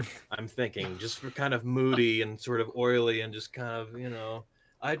teenager. I'm thinking just for kind of moody and sort of oily and just kind of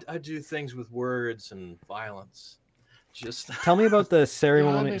I do things with words and violence. Just Tell me about the makes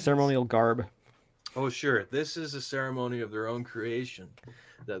sense. ceremonial garb. Oh, sure. This is a ceremony of their own creation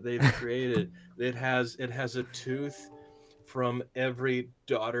that they've created. It has a tooth from every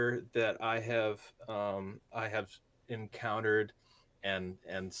daughter that I have encountered and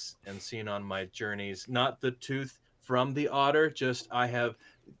seen on my journeys. Not the tooth from the otter, just I have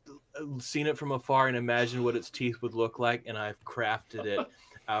seen it from afar and imagined what its teeth would look like, and I've crafted it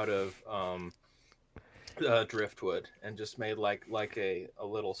out of driftwood and just made like a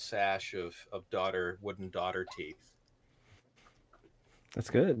little sash of wooden daughter teeth. That's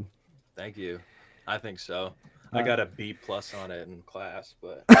good. Thank you. I think so. I got a B+ on it in class,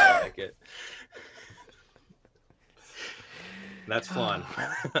 but I like it. That's fun.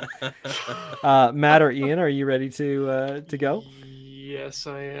 Matt or Ian, are you ready to go? Yes,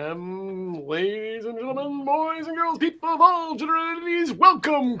 I am. Ladies and gentlemen, boys and girls, people of all generations,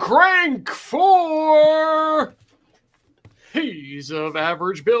 welcome Crank 4! He's of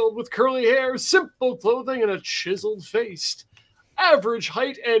average build with curly hair, simple clothing, and a chiseled face. Average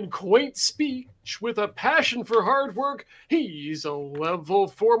height and quaint speech with a passion for hard work. He's a level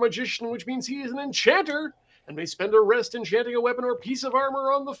 4 magician, which means he is an enchanter and may spend a rest enchanting a weapon or piece of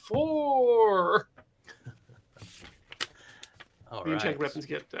armor on the floor. All The enchanted right. weapons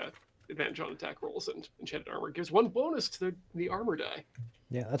get advantage on attack rolls, and enchanted armor gives 1 bonus to the armor die.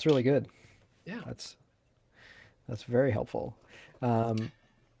 Yeah, that's really good. Yeah. That's very helpful.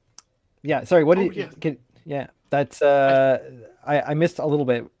 Yeah, sorry, what did that's I missed a little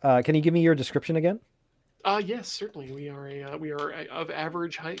bit. Can you give me your description again? Yes, certainly. We are of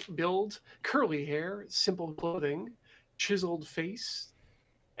average height, build, curly hair, simple clothing, chiseled face,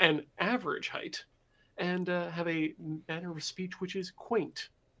 and average height, and have a manner of speech which is quaint.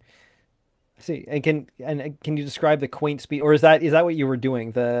 I see. And can you describe the quaint speech, or is that what you were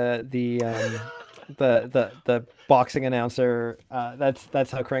doing? The boxing announcer.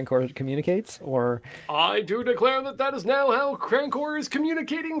 That's how Crankor communicates, or I do declare that is now how Crankor is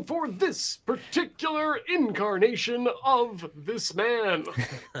communicating for this particular incarnation of this man.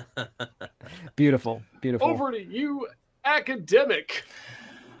 Beautiful. Over to you, academic.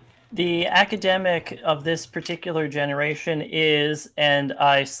 The academic of this particular generation is, and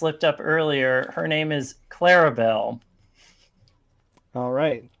I slipped up earlier, her name is Clarabelle. All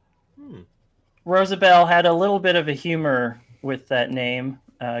right. Rosabelle had a little bit of a humor with that name,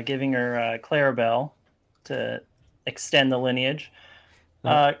 giving her Clarabelle to extend the lineage.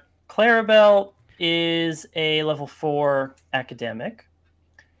 Clarabelle is a level 4 academic.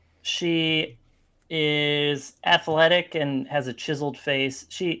 She is athletic and has a chiseled face.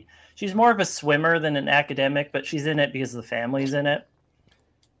 She's more of a swimmer than an academic, but she's in it because the family's in it.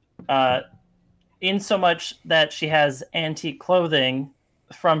 In so much that she has antique clothing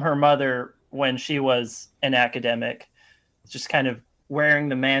from her mother when she was an academic, just kind of wearing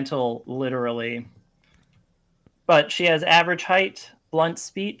the mantle literally. But she has average height, blunt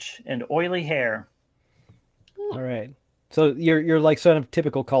speech, and oily hair. All right. So you're like sort of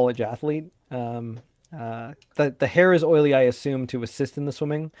typical college athlete. The hair is oily, I assume, to assist in the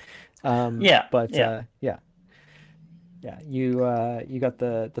swimming. Yeah. But yeah. You got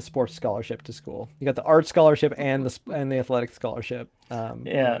the sports scholarship to school. You got the art scholarship and the athletic scholarship.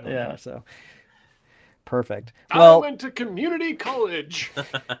 Yeah. So perfect. I Well, went to community college.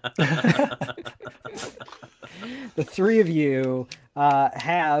 the three of you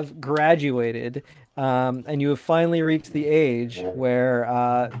have graduated, and you have finally reached the age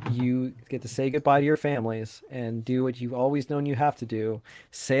where you get to say goodbye to your families and do what you've always known you have to do: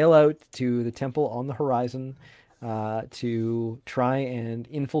 sail out to the temple on the horizon. To try and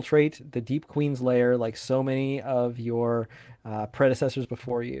infiltrate the Deep Queen's lair like so many of your predecessors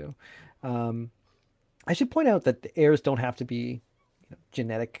before you. I should point out that the heirs don't have to be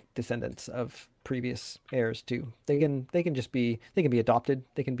genetic descendants of previous heirs too. They can just be adopted.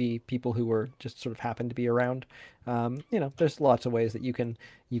 They can be people who were just sort of happen to be around. There's lots of ways that you can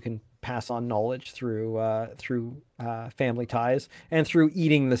pass on knowledge through family ties and through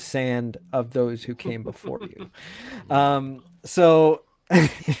eating the sand of those who came before you. So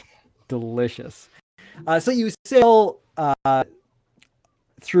delicious. So you sail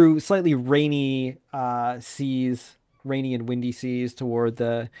through slightly rainy seas, rainy and windy seas toward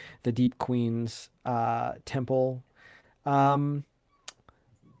the Deep Queen's temple.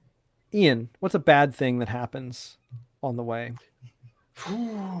 Ian, what's a bad thing that happens on the way?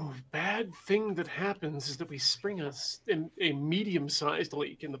 Bad thing that happens is that we spring a medium-sized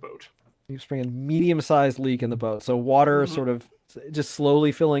leak in the boat. You spring a medium-sized leak in the boat, so water sort of just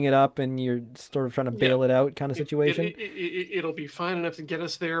slowly filling it up, and you're sort of trying to bail it out, kind of situation. It'll be fine enough to get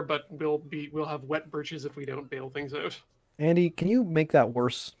us there, but we'll have wet britches if we don't bail things out. Andy, can you make that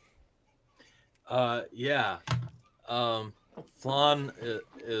worse? Yeah. Flan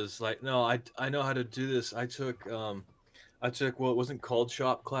is like, no, I know how to do this. I took it wasn't called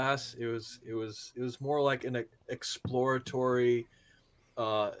shop class. It was more like an exploratory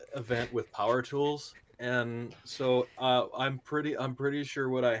event with power tools. And so I'm pretty sure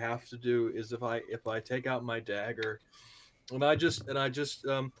what I have to do is if I take out my dagger and I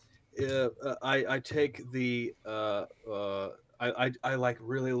take the I like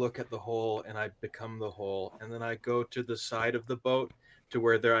really look at the hole and I become the hole, and then I go to the side of the boat to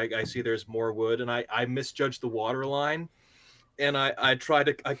where I see there's more wood, and I misjudge the water line, and I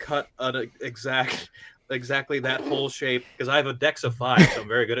cut an exactly that hole shape, because I have a dex of 5, so I'm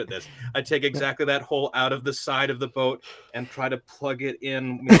very good at this. I take exactly that hole out of the side of the boat and try to plug it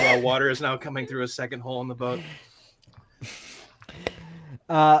in. Meanwhile, water is now coming through a second hole in the boat.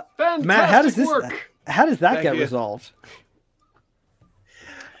 Matt, how does that get resolved?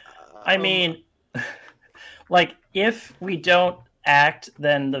 I mean, like, if we don't act,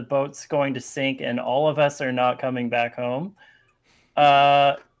 then the boat's going to sink and all of us are not coming back home.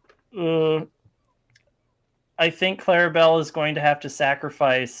 I think Clarabelle is going to have to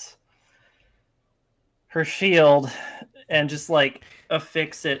sacrifice her shield and just like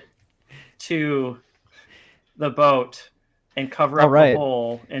affix it to the boat and cover up the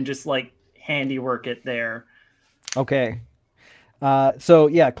hole and just like handiwork it there. Okay. So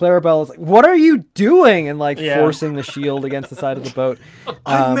yeah, Clarabelle is like, "What are you doing?" and like forcing the shield against the side of the boat.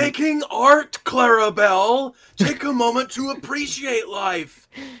 I'm making art, Clarabelle. Take a moment to appreciate life.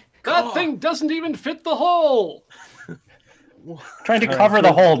 That thing doesn't even fit the hole. Trying to cover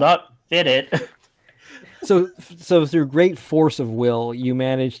the hole, not fit it. So through great force of will, you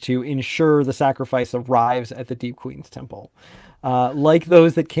manage to ensure the sacrifice arrives at the Deep Queen's temple. Like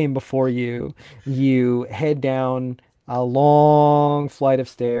those that came before you, you head down a long flight of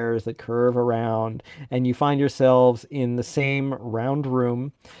stairs that curve around, and you find yourselves in the same round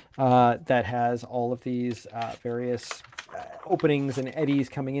room that has all of these various openings and eddies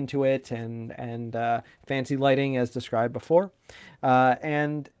coming into it, and fancy lighting as described before.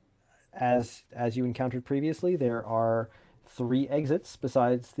 And as you encountered previously, there are 3 exits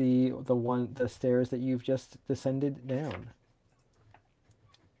besides the stairs that you've just descended down.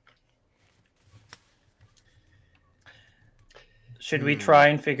 Should we try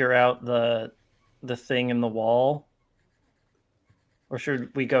and figure out the thing in the wall? Or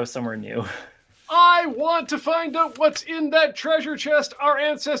should we go somewhere new? I want to find out what's in that treasure chest our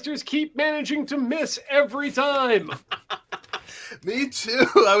ancestors keep managing to miss every time. Me too.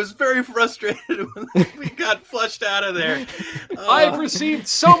 I was very frustrated when we got flushed out of there. I've received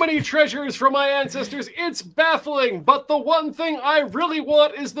so many treasures from my ancestors, it's baffling, but the one thing I really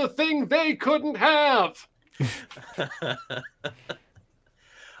want is the thing they couldn't have.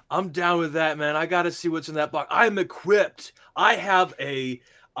 I'm down with that, man. I got to see what's in that box. I'm equipped. I have a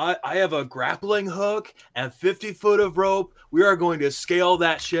grappling hook and 50 foot of rope. We are going to scale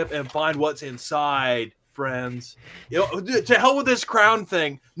that ship and find what's inside, friends. To hell with this crown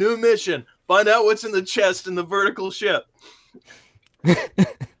thing. New mission. Find out what's in the chest in the vertical ship.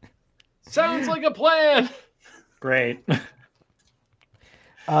 Sounds like a plan. Great.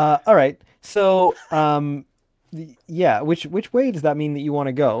 All right. So, which way does that mean that you want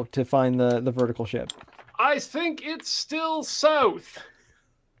to go to find the vertical ship? I think it's still south.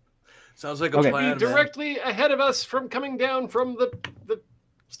 Sounds like a plan. Be directly ahead of us from coming down from the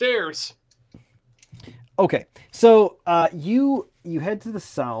stairs. Okay, so you head to the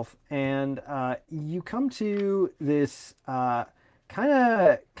south, and you come to this kind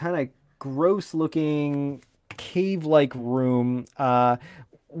of gross looking cave-like room,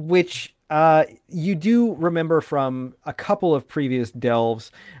 which you do remember from a couple of previous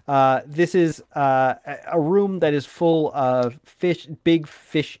delves. This is a room that is full of big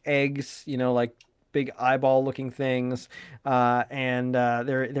fish eggs, like big eyeball looking things. And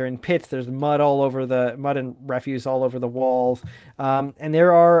they're in pits. There's mud and refuse all over the walls. And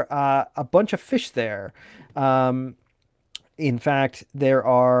there are a bunch of fish there. In fact, there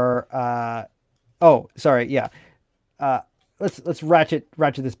are, let's ratchet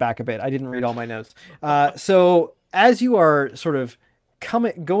this back a bit. I didn't read all my notes. So as you are sort of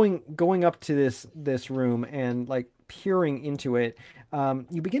going up to this room and like peering into it,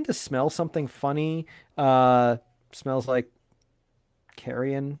 you begin to smell something funny. Smells like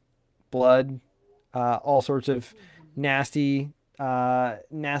carrion, blood, all sorts of nasty kind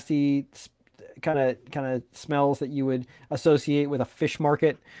of smells that you would associate with a fish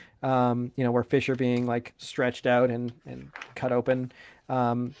market. Where fish are being like stretched out and cut open.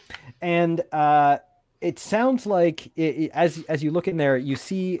 And it sounds like as you look in there, you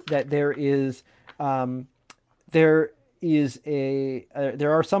see that there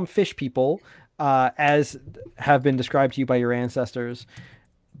are some fish people, as have been described to you by your ancestors,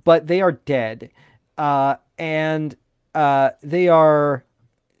 but they are dead. And they are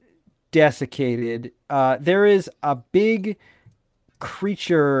desiccated. There is a big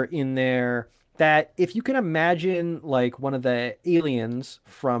creature in there that, if you can imagine like one of the aliens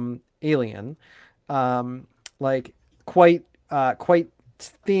from Alien, like quite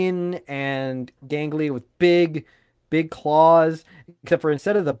thin and gangly with big claws, except for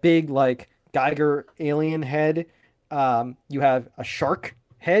instead of the big like Geiger alien head, you have a shark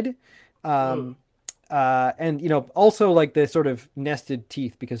head. And also like the sort of nested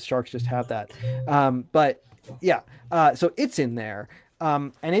teeth, because sharks just have that. But yeah, so it's in there,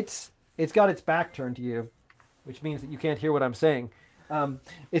 and it's got its back turned to you, which means that you can't hear what I'm saying.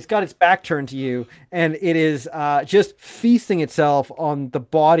 It's got its back turned to you, and it is just feasting itself on the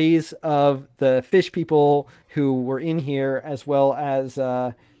bodies of the fish people who were in here, as well as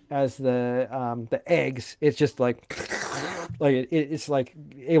the eggs. It's just like it's like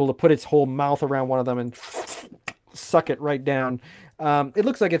able to put its whole mouth around one of them and suck it right down. It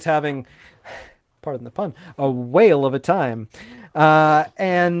looks like it's having, pardon the pun, a whale of a time.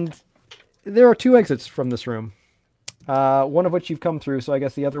 And there are 2 exits from this room, one of which you've come through, so I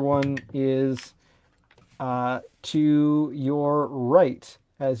guess the other one is to your right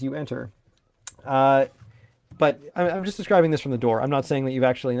as you enter. But I'm just describing this from the door. I'm not saying that you've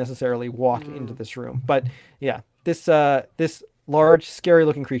actually necessarily walked into this room. But yeah, this large,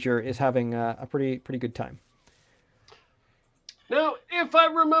 scary-looking creature is having a pretty good time. Now, if I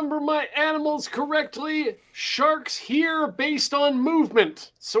remember my animals correctly, sharks hear based on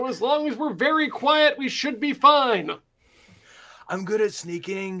movement. So as long as we're very quiet, we should be fine. I'm good at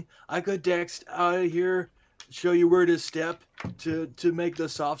sneaking. I could dex out of here, show you where to step to make the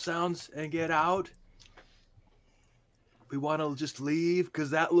soft sounds and get out. We want to just leave because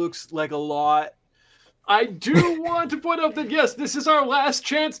that looks like a lot. I do want to point out that, yes, this is our last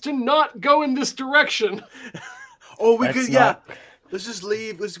chance to not go in this direction. Oh, we could, yeah. Let's just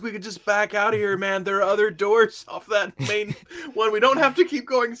leave. We could just back out of here, man. There are other doors off that main one. We don't have to keep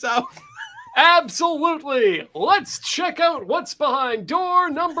going south. Absolutely. Let's check out what's behind door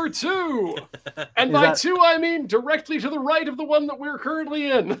number 2. And Is by that- 2, I mean directly to the right of the one that we're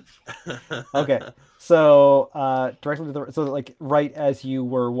currently in. Okay. So directly to the like right as you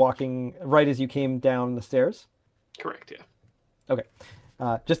were walking, right as you came down the stairs. Correct, yeah. Okay.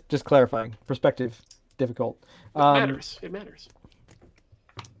 Just clarifying. Perspective difficult. It matters. It matters.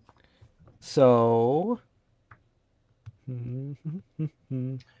 So.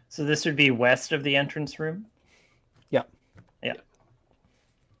 So this would be west of the entrance room? Yeah. Yeah.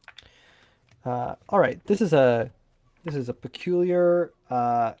 All right. This is a peculiar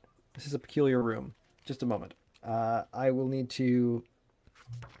room. Just a moment. I will need to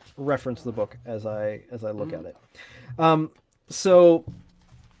reference the book as I look at it. So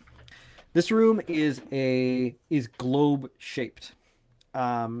this room is globe shaped.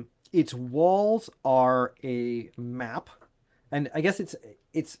 Its walls are a map, and I guess it's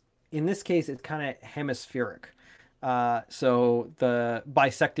in this case it's kind of hemispheric. So the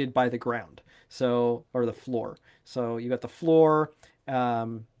bisected by the ground. So or the floor. So you got the floor,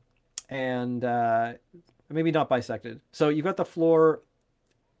 and maybe not bisected. So you've got the floor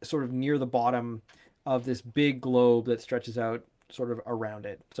sort of near the bottom of this big globe that stretches out sort of around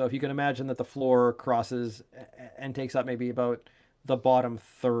it. So if you can imagine that the floor crosses and takes up maybe about the bottom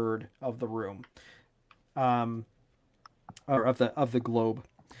third of the room, or of the globe,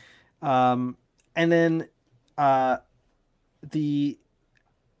 and then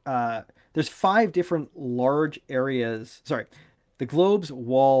there's 5 different large areas. Sorry, the globe's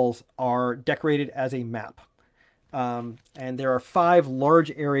walls are decorated as a map, and there are 5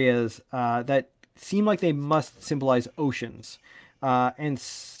 large areas that seem like they must symbolize oceans, and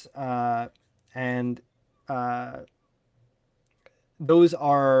those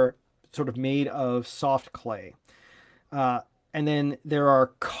are sort of made of soft clay. And then there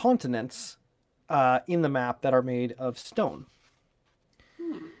are continents in the map that are made of stone.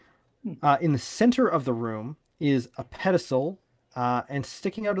 In the center of the room is a pedestal, and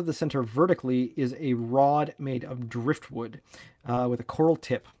sticking out of the center vertically is a rod made of driftwood with a coral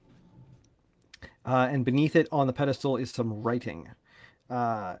tip. And beneath it on the pedestal is some writing,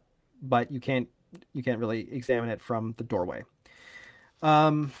 but you can't really examine it from the doorway.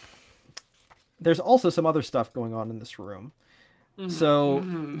 There's also some other stuff going on in this room. So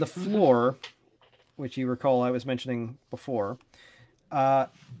the floor, which you recall I was mentioning before, the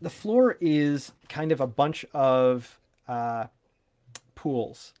floor is kind of a bunch of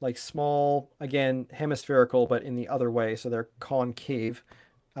pools, like small, again, hemispherical, but in the other way. So they're concave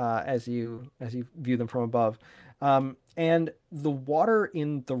as you view them from above. And the water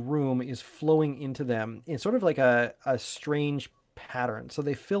in the room is flowing into them in sort of like a strange pattern. So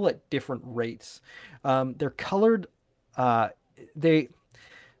they fill at different rates. They're colored. They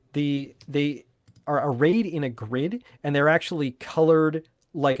are arrayed in a grid, and they're actually colored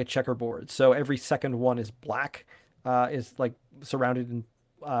like a checkerboard. So every second one is black, is like surrounded in,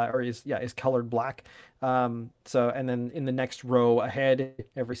 is colored black. So, and then in the next row ahead,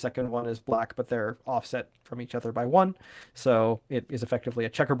 every second one is black, but they're offset from each other by 1. So it is effectively a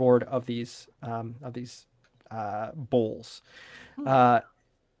checkerboard of these bowls. The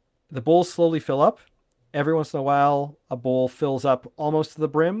bowls slowly fill up. Every once in a while, a bowl fills up almost to the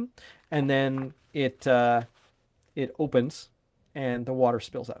brim, and then it opens, and the water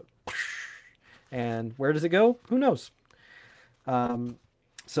spills out. And where does it go? Who knows?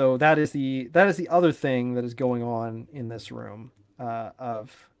 So that is the other thing that is going on in this room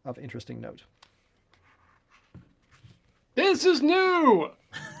of interesting note. This is new.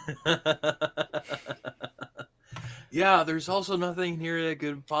 Yeah, there's also nothing here that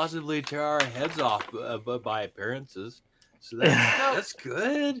could possibly tear our heads off but by appearances. So that's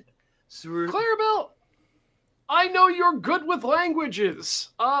good. So Clarabelle, I know you're good with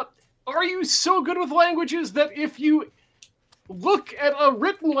languages. Are you so good with languages that if you look at a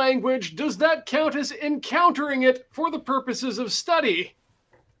written language, does that count as encountering it for the purposes of study?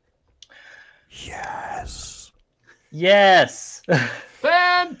 Yes. Yes.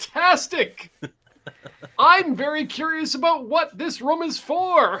 Fantastic! I'm very curious about what this room is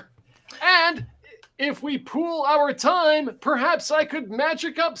for. And if we pool our time, perhaps I could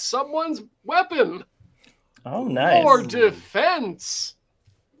magic up someone's weapon. Oh, nice. Or defense.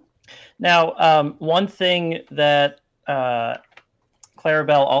 Now, one thing that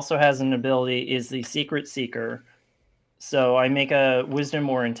Clarabelle also has an ability is the Secret Seeker. So I make a Wisdom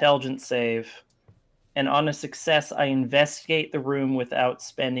or Intelligence save, and on a success, I investigate the room without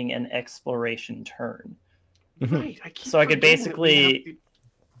spending an exploration turn. Right. I keep So I could forgetting that we have basically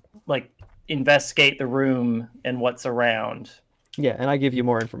like investigate the room and what's around. Yeah, and I give you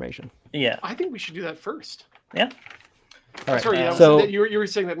more information. Yeah. I think we should do that first. Yeah. All right. Sorry, so you were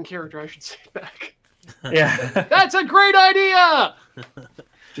saying that in character. I should say it back. Yeah. That's a great idea.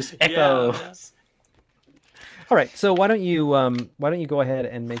 Just echo. all right. So why don't you go ahead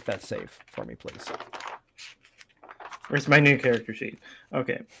and make that save for me, please? Where's my new character sheet?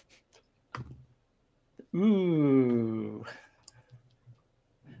 Okay. Ooh.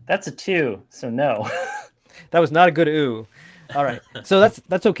 That's a 2, so no. That was not a good ooh. All right. So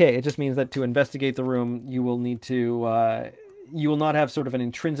that's okay. It just means that to investigate the room, you will need to you will not have sort of an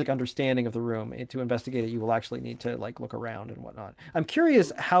intrinsic understanding of the room. To investigate it, you will actually need to like look around and whatnot. I'm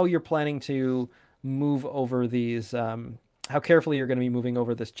curious how you're planning to move over these. How carefully you're going to be moving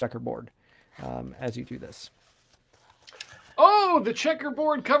over this checkerboard as you do this. Oh, the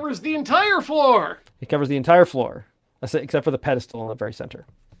checkerboard covers the entire floor. It covers the entire floor, except for the pedestal in the very center.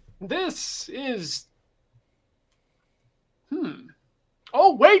 This is.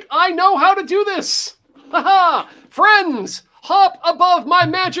 Oh, wait, I know how to do this. Haha! Friends, hop above my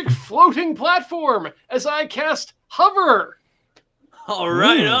magic floating platform as I cast Hover. All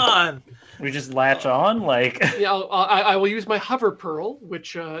right, on. We just latch on like. Yeah, I will use my Hover Pearl,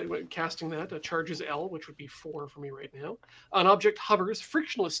 which, casting that, charges L, which would be 4 for me right now. An object hovers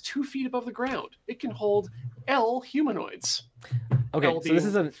frictionless 2 feet above the ground. It can hold L humanoids. Okay, L so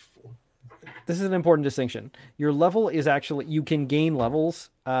this is an important distinction. Your level is actually, you can gain levels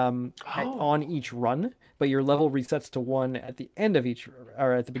on each run, but your level resets to 1 at the end of each,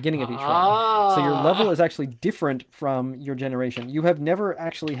 or at the beginning of each run. So your level is actually different from your generation. You have never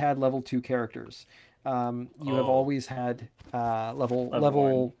actually had level 2 characters. You have always had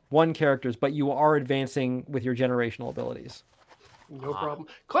level 1 characters, but you are advancing with your generational abilities. No problem.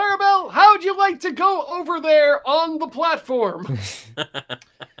 Clarabelle, how'd you like to go over there on the platform?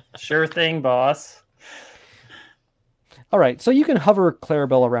 Sure thing, boss. All right, so you can hover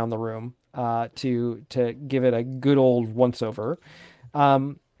Clarabelle around the room to give it a good old once over. I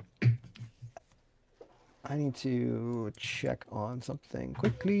need to check on something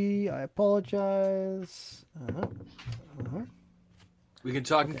quickly. I apologize. We can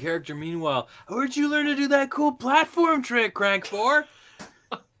talk in character meanwhile. Where'd you learn to do that cool platform trick, Crank 4?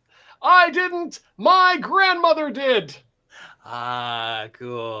 I didn't. My grandmother did. Ah,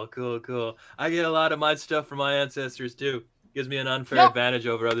 cool. I get a lot of my stuff from my ancestors, too. Gives me an unfair advantage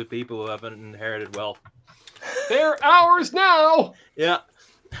over other people who haven't inherited wealth. They're ours now. Yeah.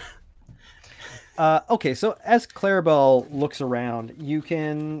 Okay, so as Clarabelle looks around, you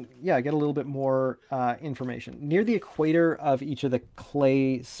can, get a little bit more information. Near the equator of each of the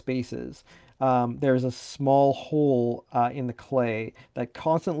clay spaces, there's a small hole in the clay that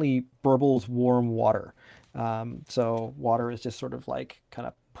constantly burbles warm water. So water is just sort of like kind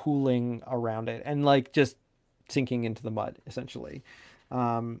of pooling around it and like just sinking into the mud, essentially.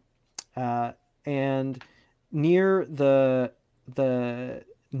 And near the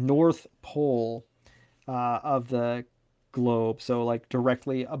North Pole of the globe, so like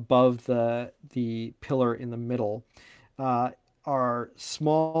directly above the pillar in the middle, are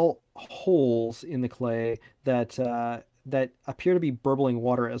small holes in the clay that appear to be burbling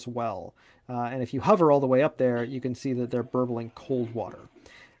water as well. And if you hover all the way up there, you can see that they're burbling cold water.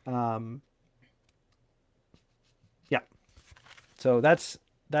 So that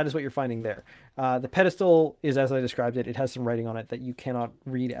is what you're finding there. The pedestal is as I described it. It has some writing on it that you cannot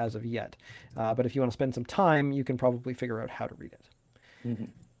read as of yet. But if you want to spend some time, you can probably figure out how to read it.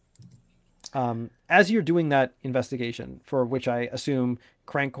 Mm-hmm. As you're doing that investigation, for which I assume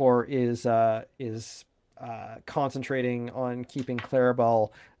Crankor is concentrating on keeping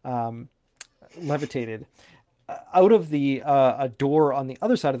Clarabelle levitated, out of the a door on the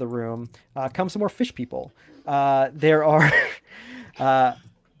other side of the room come some more fish people. There are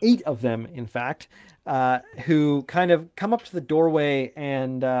 8 of them, in fact, who kind of come up to the doorway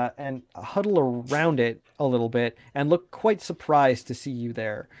and huddle around it a little bit and look quite surprised to see you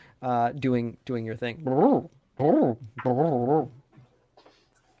there doing your thing.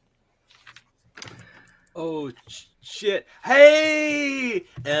 Oh shit! Hey!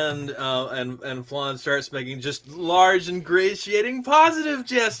 And Flan starts making just large, ingratiating, positive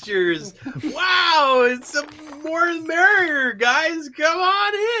gestures. Wow! It's more and merrier, guys. Come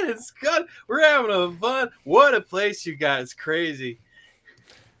on in. It's good. We're having a fun. What a place you got! It's crazy.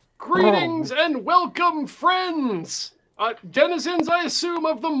 Greetings and welcome, friends. Denizens, I assume,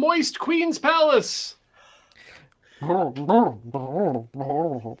 of the Moist Queen's Palace.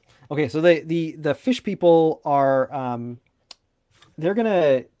 Okay, so the fish people are they're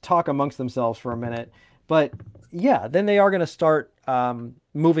gonna talk amongst themselves for a minute, But yeah, then they are going to start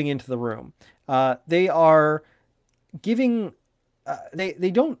moving into the room. They are giving.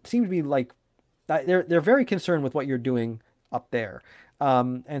 They don't seem to be like. They're very concerned with what you're doing up there.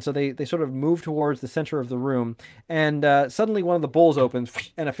 And so they sort of move towards the center of the room, and suddenly one of the bowls opens,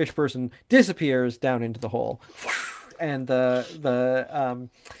 and a fish person disappears down into the hole, and the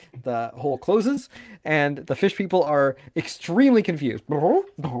hole closes, and the fish people are extremely confused. They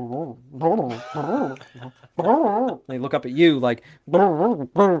look up at you like, and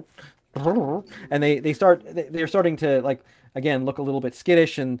they're starting to like again look a little bit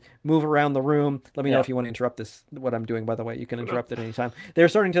skittish and move around the room. Let me know if you want to interrupt this, what I'm doing, by the way. You can interrupt at any time. They're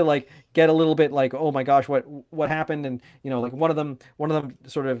starting to like get a little bit like, oh my gosh, what happened? And like one of them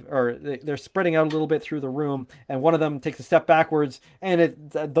sort of, or they're spreading out a little bit through the room, and one of them takes a step backwards, and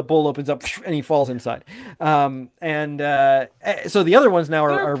the bowl opens up and he falls inside. So the other ones now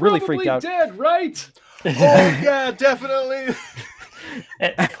are really freaked out. Dead, right? Oh yeah, definitely.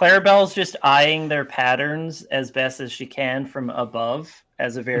 Clarabelle's just eyeing their patterns as best as she can from above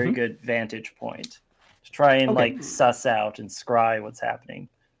as a very good vantage point to try and like suss out and scry what's happening.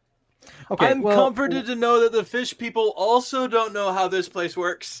 Okay, I'm comforted to know that the fish people also don't know how this place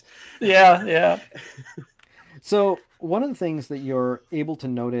works. Yeah. So one of the things that you're able to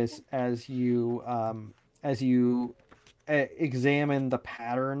notice as you examine the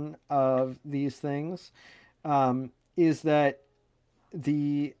pattern of these things is that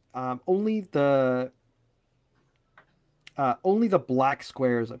only the black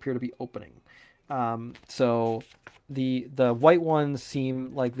squares appear to be opening. So the white ones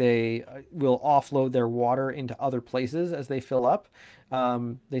seem like they will offload their water into other places as they fill up.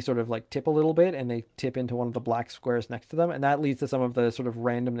 They sort of like tip a little bit, and they tip into one of the black squares next to them, and that leads to some of the sort of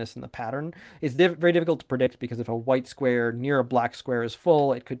randomness in the pattern. It's very difficult to predict, because if a white square near a black square is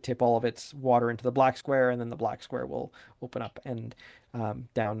full, it could tip all of its water into the black square, and then the black square will open up, and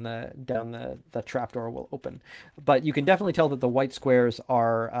down the trapdoor will open. But you can definitely tell that the white squares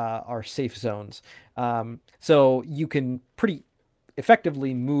are safe zones. So you can pretty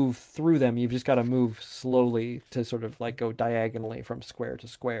effectively move through them. You've just got to move slowly to sort of like go diagonally from square to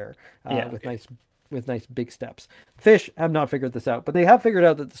square with nice big steps. Fish have not figured this out, but they have figured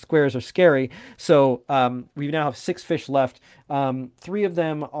out that the squares are scary. So we now have 6 fish left. 3 of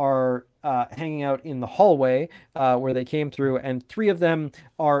them are hanging out in the hallway where they came through, and 3 of them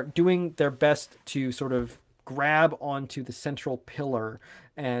are doing their best to sort of grab onto the central pillar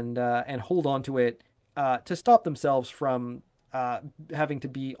and hold onto it to stop themselves from having to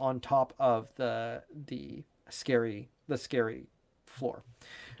be on top of the scary floor.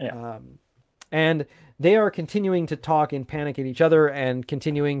 And they are continuing to talk in panic at each other, and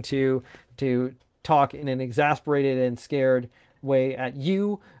continuing to talk in an exasperated and scared way at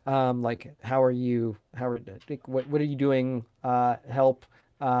you. Like, what are you doing? Help.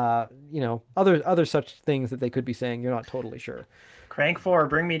 Other such things that they could be saying. You're not totally sure. Crank 4,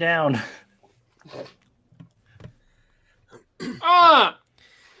 bring me down.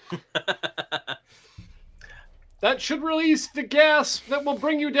 That should release the gas that will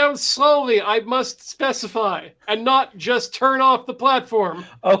bring you down slowly, I must specify, and not just turn off the platform.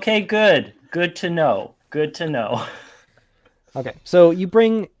 Okay, good. Good to know. Okay, so you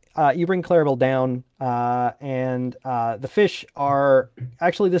bring Clarabelle down, and the fish are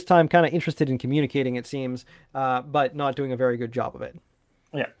actually this time kind of interested in communicating, it seems, but not doing a very good job of it.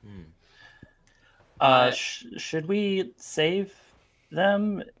 Yeah. Should we save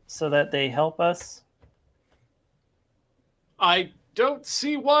them so that they help us? I don't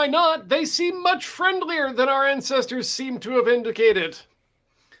see why not. They seem much friendlier than our ancestors seem to have indicated.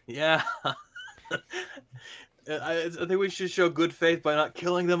 Yeah. I think we should show good faith by not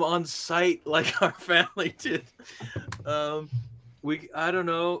killing them on sight like our family did. I don't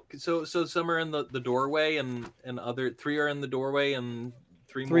know. So some are in the doorway, and other 3 are in the doorway, and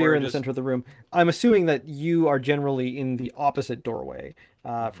 3 more are in the center of the room. I'm assuming that you are generally in the opposite doorway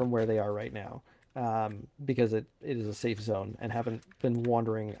from where they are right now, because it is a safe zone and haven't been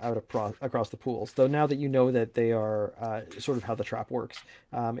wandering out across the pools. Though now that you know that they are sort of how the trap works,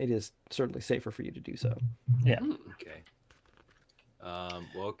 it is certainly safer for you to do so. Yeah.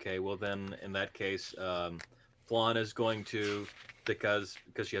 Okay. Well, then in that case, Flan is going to, because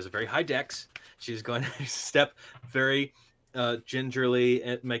she has a very high dex, she's going to step very gingerly,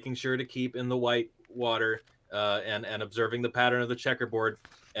 and making sure to keep in the white water, and observing the pattern of the checkerboard,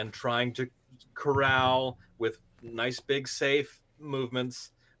 and trying to corral with nice big safe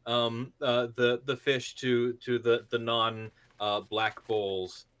movements the fish to the non black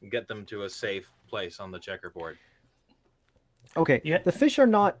bowls, and get them to a safe place on the checkerboard. Okay. Yeah. The fish are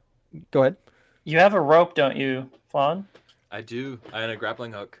not. Go ahead. You have a rope, don't you, Fawn? I do. And a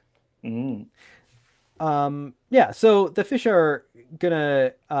grappling hook. Mm. Yeah, so the fish are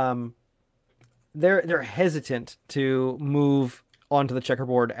gonna they're hesitant to move onto the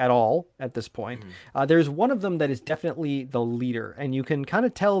checkerboard at all at this point. There's one of them that is definitely the leader, and you can kind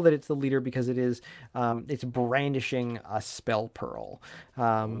of tell that it's the leader because it is it's brandishing a spell pearl,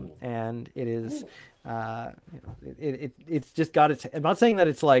 and it is it's just got its. I'm not saying that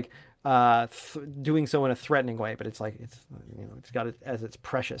it's like doing so in a threatening way, but it's like it's got it as it's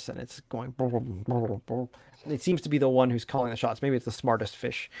precious and it's going. It seems to be the one who's calling the shots. Maybe it's the smartest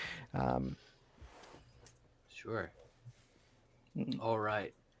fish. Sure. All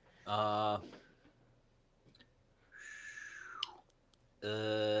right. I'm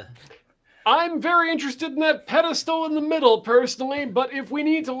very interested in that pedestal in the middle, personally, but if we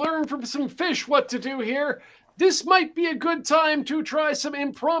need to learn from some fish what to do here, this might be a good time to try some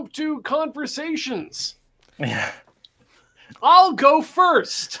impromptu conversations. Yeah. I'll go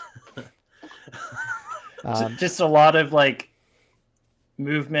first. Just a lot of like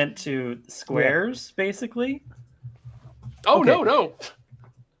movement to squares, basically. Oh, Okay. no.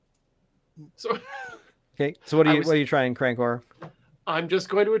 So Okay, so what are you trying, Crankor? I'm just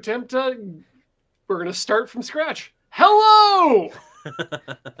going to attempt to. We're going to start from scratch. Hello!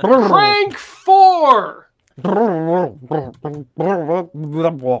 Crank 4! Blah, blah. Blah, blah. Blah,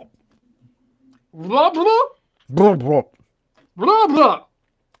 blah. Blah,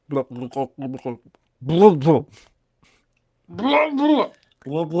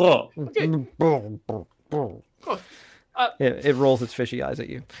 blah. It rolls its fishy eyes at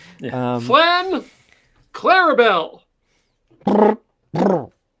you. Yeah. Flan, Clarabelle.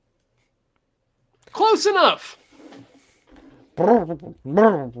 Close enough.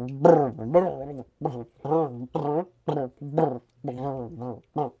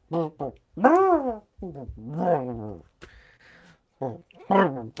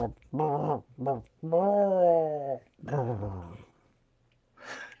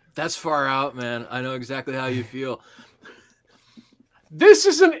 That's far out, man. I know exactly how you feel. This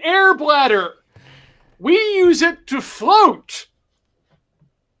is an air bladder. We use it to float.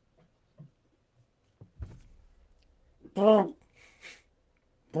 I'm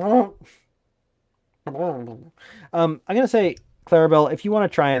gonna say, Clarabelle, if you want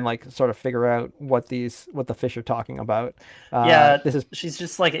to try and like sort of figure out what the fish are talking about. She's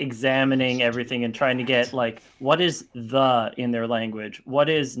just like examining everything and trying to get like what is the in their language, what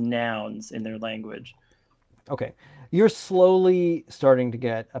is nouns in their language. Okay, you're slowly starting to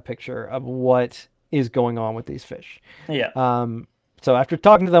get a picture of what is going on with these fish. Yeah. So after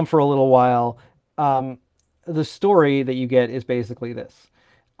talking to them for a little while, the story that you get is basically this.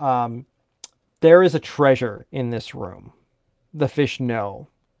 There is a treasure in this room. The fish know.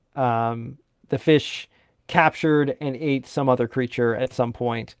 The fish captured and ate some other creature at some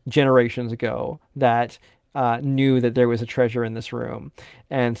point generations ago that knew that there was a treasure in this room.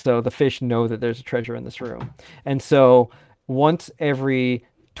 And so the fish know that there's a treasure in this room. And so once every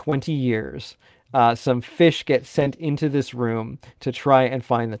 20 years, some fish get sent into this room to try and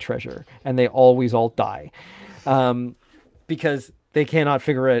find the treasure. And they always all die. Because they cannot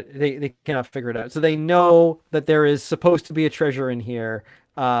figure it. They cannot figure it out. So they know that there is supposed to be a treasure in here,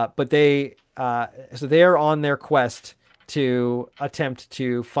 but they are on their quest to attempt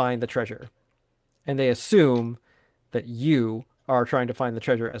to find the treasure, and they assume that you are trying to find the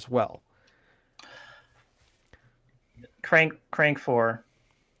treasure as well. Crank 4.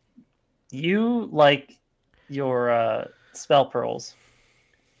 You like your spell pearls.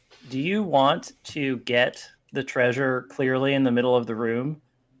 Do you want to get the treasure clearly in the middle of the room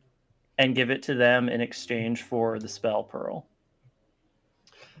and give it to them in exchange for the spell pearl?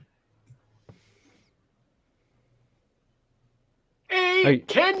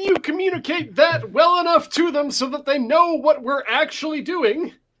 Can you communicate that well enough to them so that they know what we're actually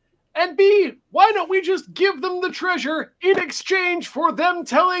doing? And B, why don't we just give them the treasure in exchange for them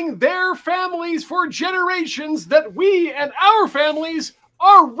telling their families for generations that we and our families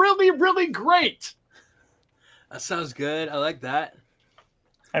are really, really great? That sounds good. I like that.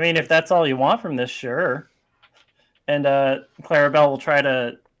 I mean, if that's all you want from this, sure. And Clarabelle will try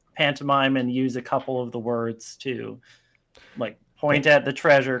to pantomime and use a couple of the words to, like, point at the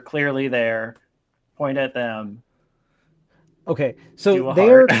treasure clearly there, point at them. Okay, so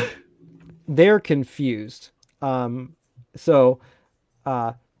they're confused. I'm just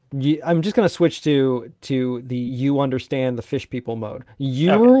gonna switch to the you understand the fish people mode.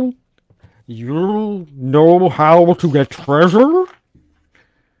 You know how to get treasure?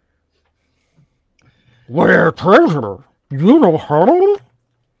 Where treasure? You know how?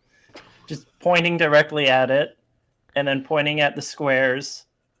 pointing directly at it, and then pointing at the squares,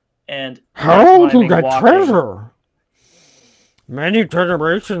 and How to miming get walking. treasure? Many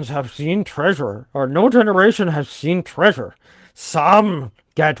generations have seen treasure, or no generation has seen treasure. Some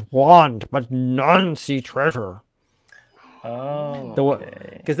get wand, but none see treasure. Oh, The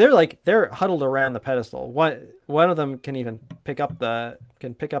okay. because they're huddled around the pedestal. One of them can even pick up the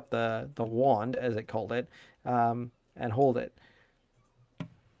wand, as it called it, and hold it.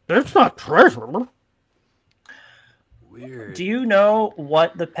 It's not treasure. Weird. Do you know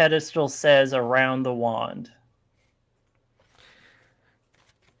what the pedestal says around the wand?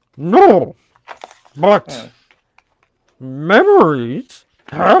 No, but Oh. memories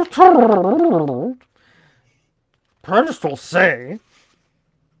have told. Pedestals say.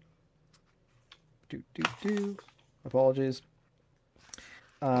 Apologies.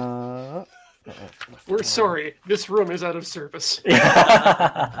 We're sorry. This room is out of service.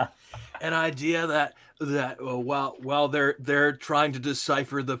 An idea that while they're trying to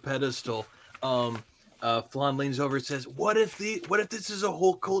decipher the pedestal, Flan leans over and says, "What if this is a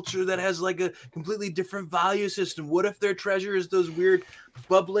whole culture that has like a completely different value system? What if their treasure is those weird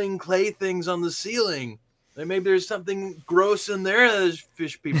bubbling clay things on the ceiling? Like maybe there's something gross in there that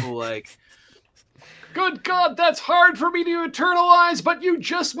fish people like." Good God, that's hard for me to internalize, but you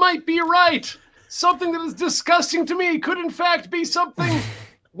just might be right. Something that is disgusting to me could in fact be something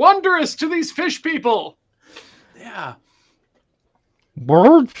wondrous to these fish people. Yeah.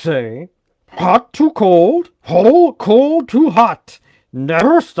 Birds say, hot to cold, cold to hot.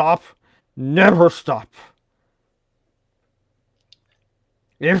 Never stop, never stop.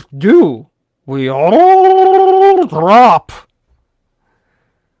 If do, we all drop.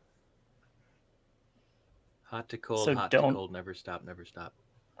 Hot to cold, So hot to don't- cold, never stop, never stop.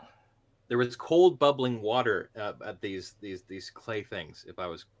 There was cold bubbling water at these clay things. If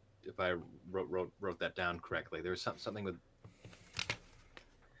I wrote that down correctly, there was something with.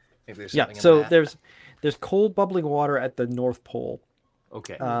 Maybe there's something. So in that. there's cold bubbling water at the North Pole,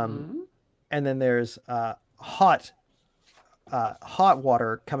 Okay. and then there's hot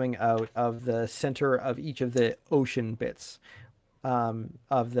water coming out of the center of each of the ocean bits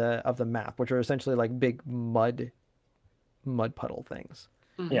of the map, which are essentially like big mud puddle things.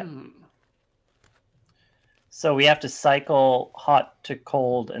 Yeah. So we have to cycle hot to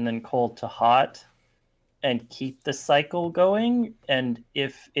cold and then cold to hot and keep the cycle going. And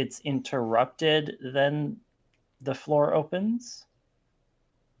if it's interrupted, then the floor opens.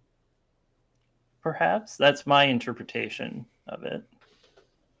 Perhaps that's my interpretation of it.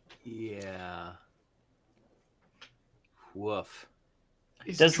 Yeah. Woof.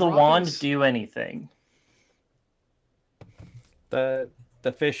 Does the wand do anything? The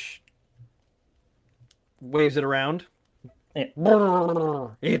fish waves it around. It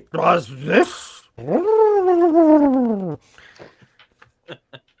does this.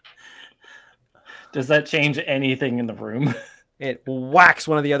 Does that change anything in the room? It whacks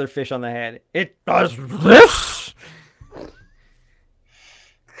one of the other fish on the head. It does this.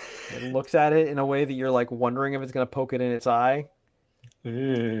 It looks at it in a way that you're like wondering if it's going to poke it in its eye.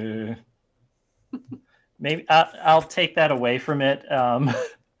 Maybe I'll take that away from it.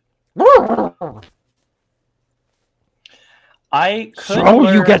 I could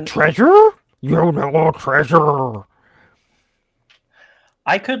So you get learn- treasure? You know treasure.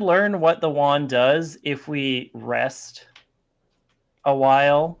 I could learn what the wand does if we rest a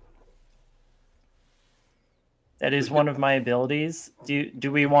while. That is one of my abilities.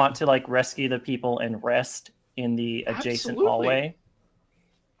 Do we want to like rescue the people and rest in the adjacent Absolutely. hallway?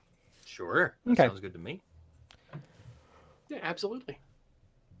 Sure. That Okay. sounds good to me. Yeah, absolutely.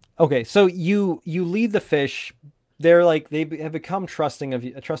 Okay, so you lead the fish. They're like they have become trusting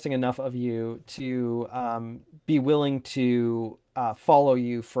enough of you to be willing to follow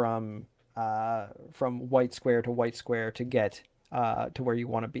you from white square to white square to get to where you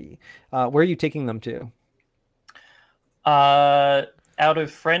want to be. Where are you taking them to? Out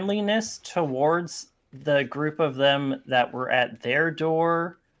of friendliness towards the group of them that were at their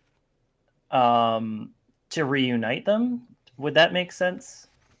door, to reunite them. Would that make sense?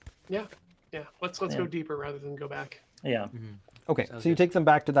 Yeah. Let's go deeper rather than go back. Yeah. Okay, Sounds so you good. take them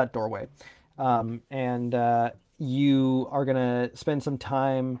back to that doorway, and you are gonna spend some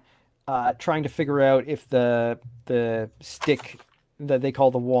time trying to figure out if the stick that they call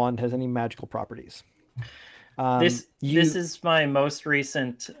the wand has any magical properties. This is my most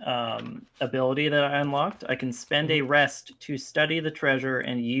recent ability that I unlocked. I can spend a rest to study the treasure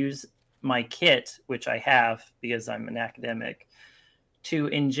and use my kit, which I have because I'm an academic, to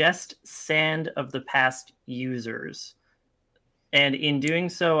ingest sand of the past users. And in doing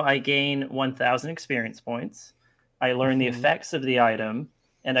so, I gain 1,000 experience points. I learn the effects of the item,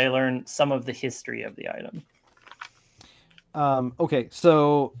 and I learn some of the history of the item. Okay,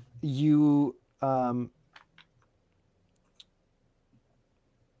 so you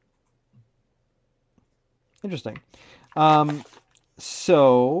interesting.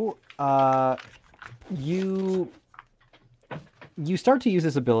 So you start to use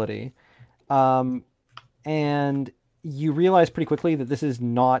this ability, and you realize pretty quickly that this is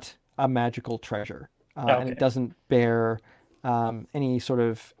not a magical treasure, and it doesn't bear any sort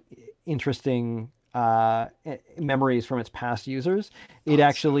of interesting memories from its past users. It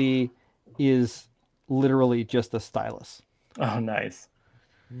actually is literally just a stylus. Oh, nice.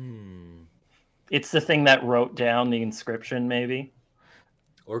 It's the thing that wrote down the inscription, maybe?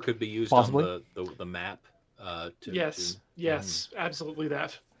 Or could be used Possibly. on the map. Yes, absolutely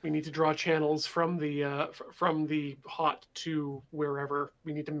that. We need to draw channels from the hot to wherever.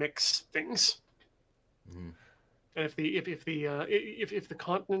 We need to mix things. And if the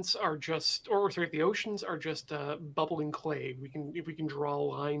continents are just, if the oceans are just bubbling clay, if we can draw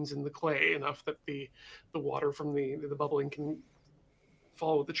lines in the clay enough that the water from the bubbling can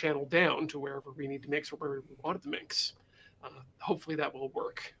follow the channel down to wherever we need to mix or wherever we want it to mix. Hopefully that will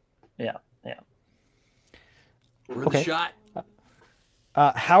work. Yeah. Worth a shot.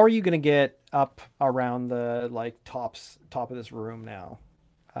 How are you going to get up around the top of this room now?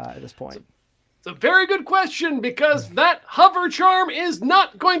 At this point, it's a very good question because that hover charm is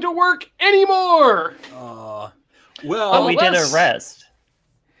not going to work anymore. Well, we did a rest.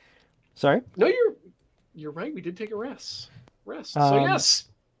 Sorry. No, you're right. We did take a rest. So yes.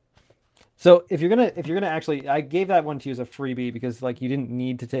 So if you're gonna actually, I gave that one to you as a freebie because you didn't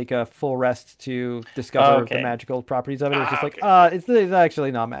need to take a full rest to discover the magical properties of it. It's just it's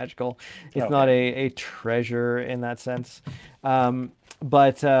actually not magical. It's not a treasure in that sense.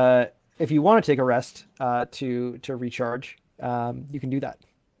 But if you want to take a rest to recharge, you can do that.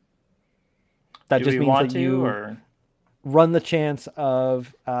 That just means that you run the chance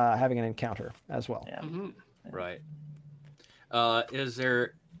of having an encounter as well. Yeah. Right.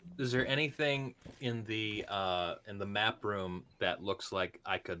 Is there anything in the map room that looks like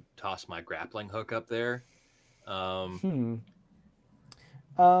I could toss my grappling hook up there?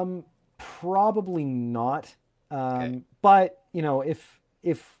 Probably not. But if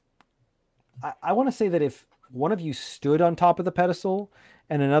I want to say that if one of you stood on top of the pedestal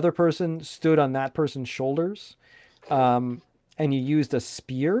and another person stood on that person's shoulders, and you used a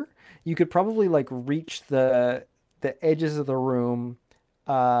spear, you could probably reach the edges of the room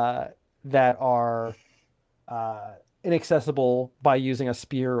that are inaccessible by using a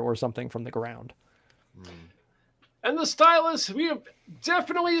spear or something from the ground. And the stylus we have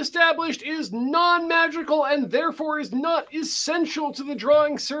definitely established is non-magical and therefore is not essential to the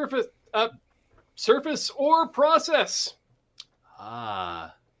drawing surface or process.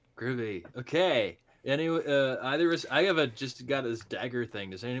 Groovy. Okay. Anyway, I have just got this dagger thing.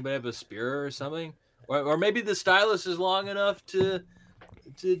 Does anybody have a spear or something? Or maybe the stylus is long enough to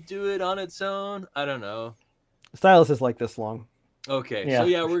do it on its own? I don't know. Stylus is like this long. Okay, so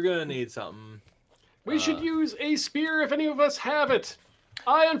we're gonna need something. We should use a spear if any of us have it.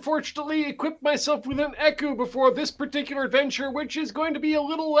 I unfortunately equipped myself with an Eku before this particular adventure, which is going to be a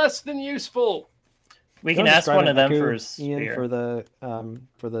little less than useful. We can ask one of them for Ian, for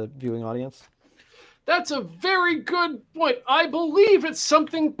the viewing audience. That's a very good point. I believe it's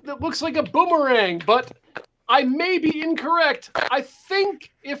something that looks like a boomerang, but I may be incorrect. I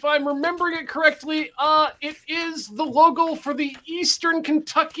think, if I'm remembering it correctly, it is the logo for the Eastern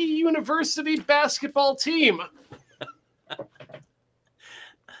Kentucky University basketball team.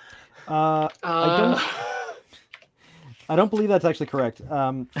 I don't believe that's actually correct.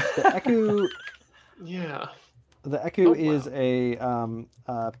 The Eku. Yeah. The Eku is a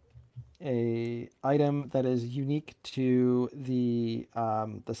item that is unique to the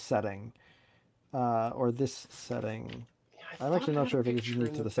setting. Or this setting. I'm actually not sure if it is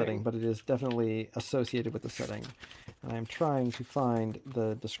unique to the setting, but it is definitely associated with the setting. And I'm trying to find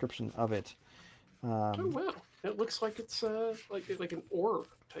the description of it. Oh wow! It looks like it's like an ore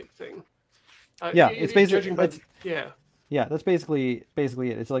type thing. It's basically Yeah, that's basically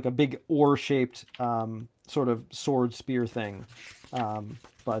it. It's like a big ore-shaped sort of sword spear thing,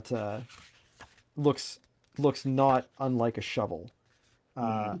 but looks not unlike a shovel.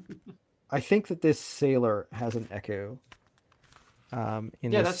 I think that this sailor has an Eku.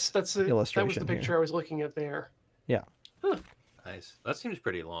 That's the illustration. That was the picture I was looking at there. Yeah. Huh. Nice. That seems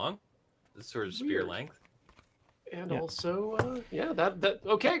pretty long. This sort of spear length. And also, that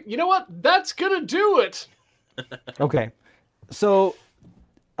okay. You know what? That's gonna do it. Okay. So,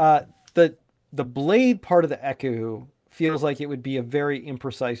 the blade part of the Eku feels like it would be a very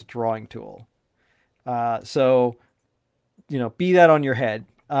imprecise drawing tool. So, be that on your head.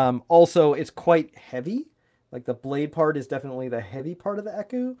 Also, it's quite heavy. Like the blade part is definitely the heavy part of the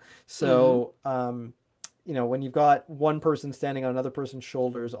Eku. So, when you've got one person standing on another person's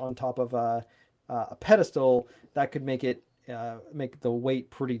shoulders on top of a pedestal, that could make it make the weight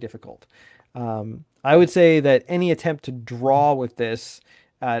pretty difficult. I would say that any attempt to draw with this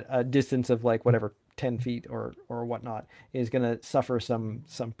at a distance of like whatever 10 feet or whatnot is going to suffer some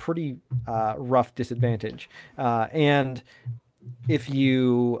pretty rough disadvantage. And if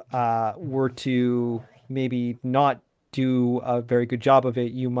you were to maybe not do a very good job of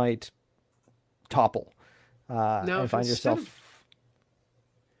it, you might topple and find yourself.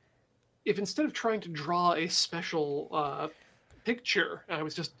 If instead of trying to draw a special picture, I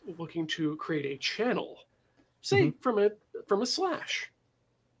was just looking to create a channel, say from a slash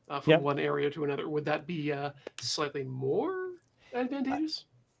from one area to another, would that be slightly more advantageous?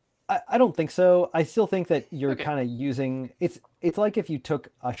 I don't think so. I still think that you're kind of using it's like if you took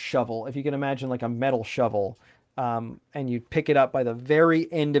a shovel, if you can imagine like a metal shovel, and you pick it up by the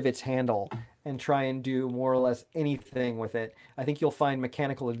very end of its handle and try and do more or less anything with it. I think you'll find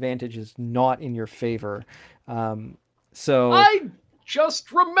mechanical advantage is not in your favor. So I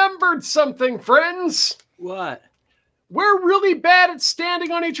just remembered something, friends. What? We're really bad at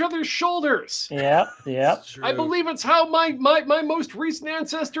standing on each other's shoulders. Yep. I believe it's how my most recent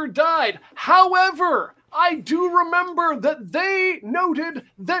ancestor died. However, I do remember that they noted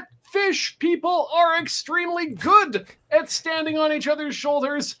that fish people are extremely good at standing on each other's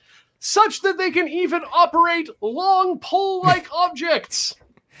shoulders, such that they can even operate long pole-like objects.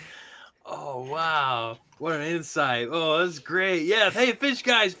 Oh, wow. What an insight. Oh, that's great. Yeah. Hey, fish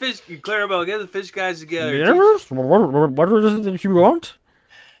guys, Clarabelle, get the fish guys together. Yes? What is it that you want?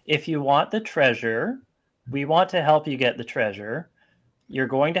 If you want the treasure, we want to help you get the treasure. You're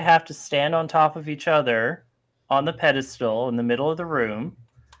going to have to stand on top of each other on the pedestal in the middle of the room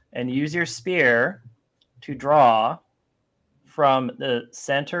and use your spear to draw from the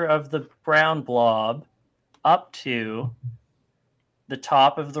center of the brown blob up to the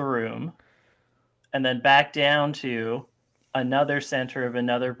top of the room, and then back down to another center of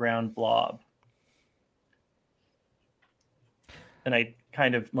another brown blob. And I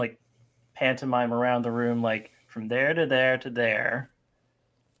kind of like pantomime around the room, like from there to there to there.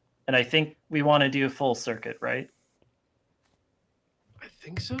 And I think we want to do a full circuit, right? I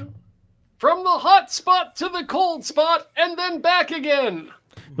think so. From the hot spot to the cold spot, and then back again.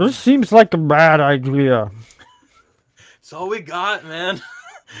 This seems like a bad idea. That's all we got, man.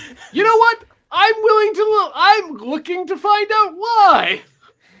 You know what? I'm looking to find out why.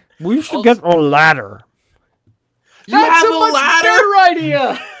 We should get a ladder. That's a much better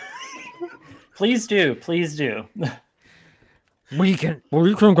idea. Please do. We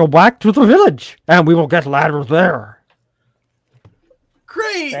can go back to the village, and we will get ladder there.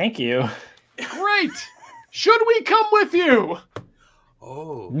 Great. Thank you. Great. Should we come with you?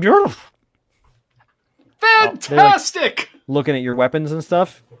 Oh. Yes. Fantastic. Looking at your weapons and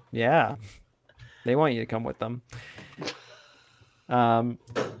stuff. Yeah. They want you to come with them. All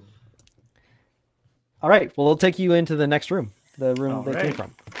right. Well, they'll take you into the next room, the room they came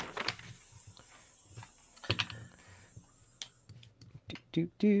from.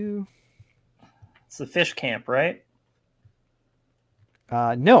 It's the fish camp, right?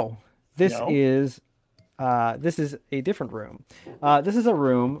 No. This is a different room. This is a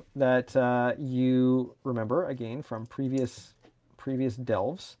room that you remember again from previous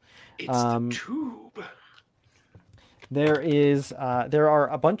delves. It's the tube. There are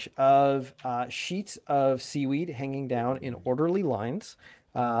a bunch of sheets of seaweed hanging down in orderly lines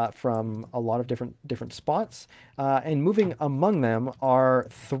from a lot of different spots, and moving among them are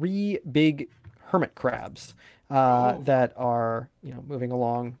 3 big hermit crabs that are moving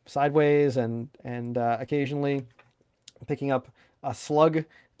along sideways and occasionally picking up a slug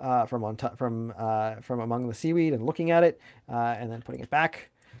from among the seaweed and looking at it and then putting it back,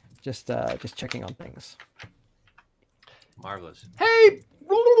 just checking on things. Marvelous. Hey,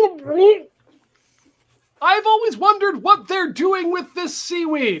 I've always wondered what they're doing with this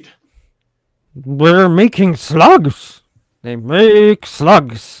seaweed. We're making slugs. They make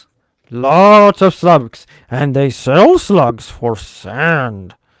slugs. Lots of slugs. And they sell slugs for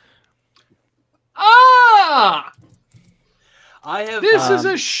sand. Ah! This is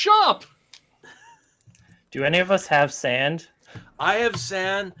a shop. Do any of us have sand? I have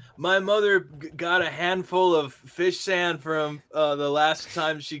sand. My mother got a handful of fish sand from the last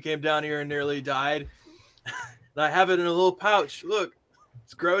time she came down here and nearly died. and I have it in a little pouch. Look,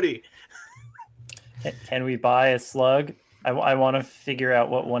 it's grody. Can we buy a slug? I want to figure out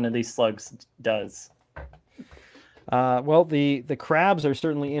what one of these slugs does. Well, the crabs are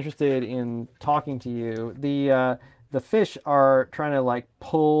certainly interested in talking to you. The fish are trying to like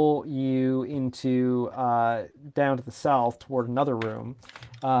pull you into down to the south toward another room,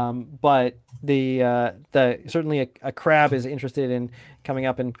 but the certainly a crab is interested in coming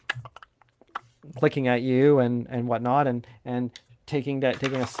up and clicking at you and whatnot, and taking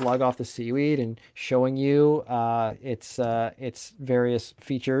a slug off the seaweed and showing you its various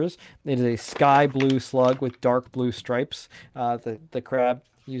features. It is a sky blue slug with dark blue stripes. The crab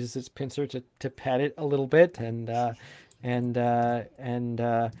uses its pincer to pet it a little bit and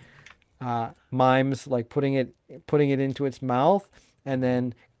mimes like putting it into its mouth, and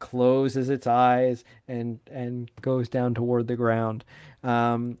then closes its eyes and goes down toward the ground.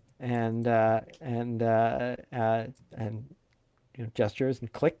 And gestures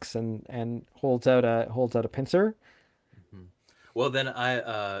and clicks and holds out a pincer. Well, then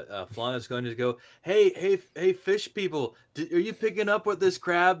Flan is going to go, hey, fish people, are you picking up what this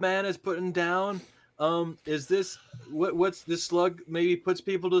crab man is putting down? Is this what's this slug maybe puts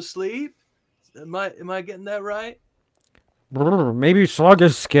people to sleep? Am I getting that right? Maybe slug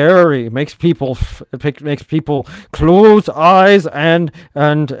is scary. Makes people close eyes and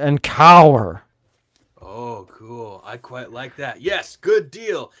cower. Oh, cool! I quite like that. Yes, good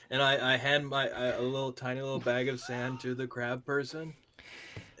deal. And I hand a little tiny little bag of sand to the crab person.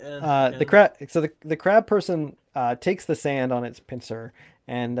 The crab person takes the sand on its pincer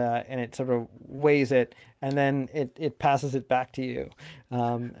and it sort of weighs it, and then it passes it back to you,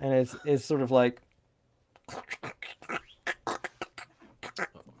 and it's sort of like.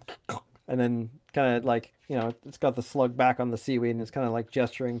 And then kind of like, it's got the slug back on the seaweed and it's kind of like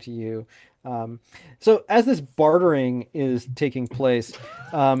gesturing to you. So as this bartering is taking place,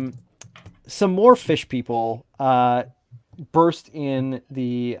 some more fish people burst in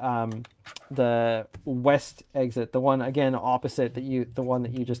the west exit, the one again opposite the one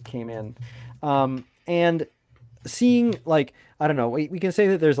that you just came in, and seeing like, I don't know, we can say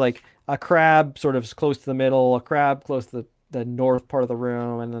that there's like a crab sort of close to the middle, a crab close to the north part of the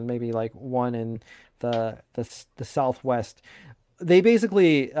room, and then maybe like one in the southwest. They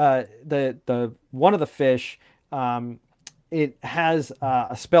basically the one of the fish, it has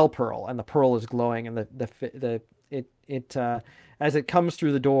a spell pearl, and the pearl is glowing, and it as it comes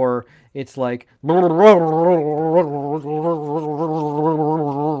through the door, it's like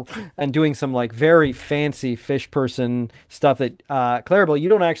and doing some like very fancy fish person stuff that Clarabelle, you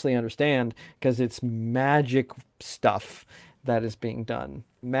don't actually understand because it's magic stuff that is being done.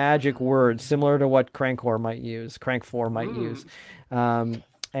 Magic words similar to what Crankor might use, Crank 4 might use. Why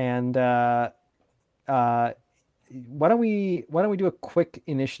don't we do a quick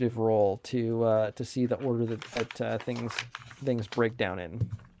initiative roll to see the order that things break down in.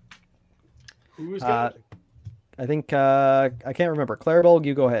 Who's got it? I think I can't remember. Clarabelle,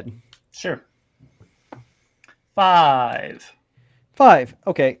 you go ahead. Sure. 5.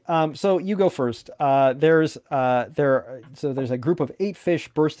 Okay. So you go first. There's a group of 8 fish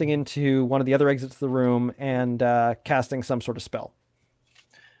bursting into one of the other exits of the room and casting some sort of spell.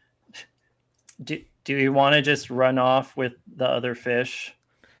 Do you want to just run off with the other fish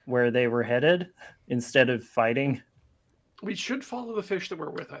where they were headed instead of fighting? We should follow the fish that we're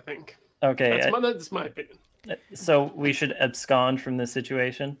with, I think. Okay. That's my opinion. So we should abscond from this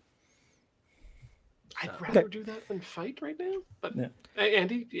situation? I'd rather do that than fight right now. But Yeah.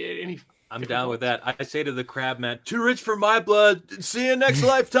 Andy, I'm down with that. I say to the crab man, "Too rich for my blood. See you next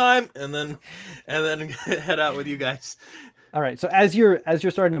lifetime," and then head out with you guys. All right. So as you're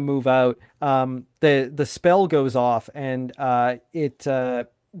starting to move out, the spell goes off, and it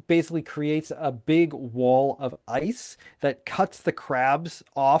basically creates a big wall of ice that cuts the crabs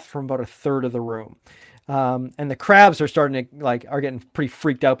off from about a third of the room. And the crabs are starting to are getting pretty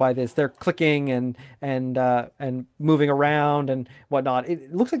freaked out by this. They're clicking and moving around and whatnot.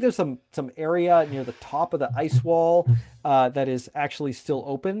 It looks like there's some area near the top of the ice wall that is actually still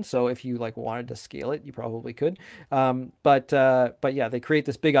open. So if you wanted to scale it, you probably could. But yeah, they create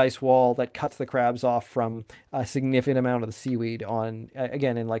this big ice wall that cuts the crabs off from a significant amount of the seaweed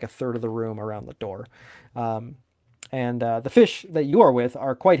again in like a third of the room around the door. And the fish that you are with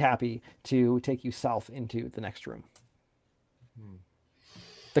are quite happy to take you south into the next room.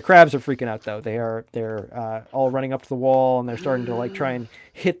 The crabs are freaking out though. They're all running up to the wall, and they're starting to try and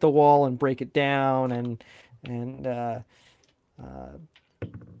hit the wall and break it down and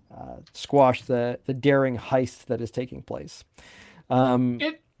squash the daring heist that is taking place.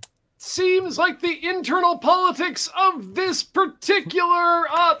 seems like the internal politics of this particular,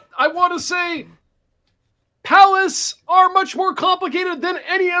 I want to say, palace are much more complicated than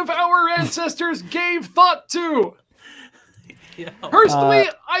any of our ancestors gave thought to. Personally,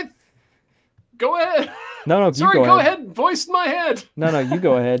 go ahead. No, Sorry, you go ahead. Voiced my head. No, you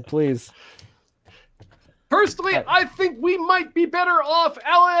go ahead, please. Personally, I think we might be better off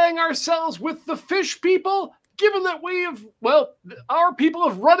allying ourselves with the fish people, given that our people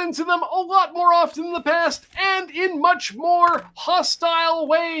have run into them a lot more often in the past and in much more hostile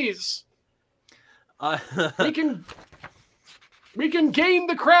ways. We can gain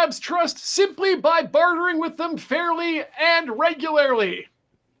the crab's trust simply by bartering with them fairly and regularly.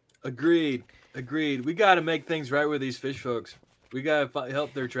 Agreed. We got to make things right with these fish folks. We got to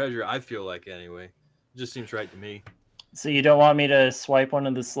help their treasure. I feel like anyway. It just seems right to me. So you don't want me to swipe one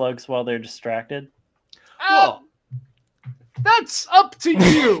of the slugs while they're distracted? Well, that's up to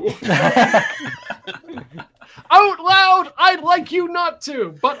you. Out loud, I'd like you not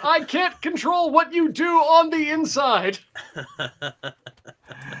to, but I can't control what you do on the inside.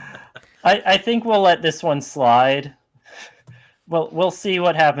 I think we'll let this one slide. Well, we'll see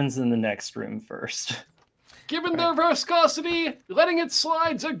what happens in the next room first. Given their viscosity, letting it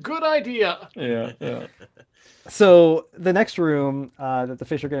slide's a good idea. Yeah. So the next room that the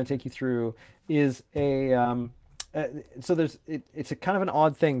fish are going to take you through is so it's a kind of an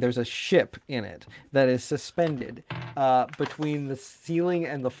odd thing. There's a ship in it that is suspended between the ceiling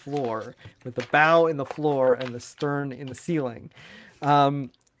and the floor, with the bow in the floor and the stern in the ceiling.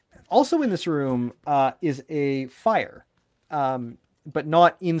 Also in this room is a fire, but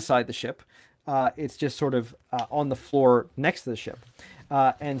not inside the ship. It's just sort of on the floor next to the ship.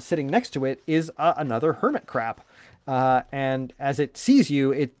 And sitting next to it is another hermit crab. And as it sees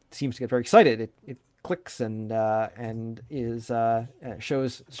you, it seems to get very excited. It clicks and is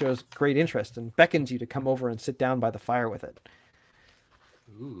shows great interest and beckons you to come over and sit down by the fire with it.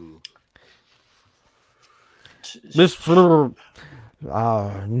 Ooh.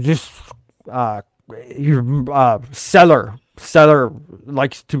 Your seller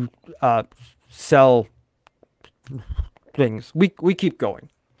likes to sell things. We keep going.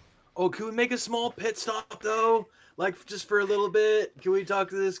 Oh, can we make a small pit stop though? Like just for a little bit? Can we talk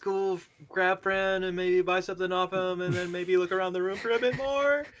to this cool crab friend and maybe buy something off him and then maybe look around the room for a bit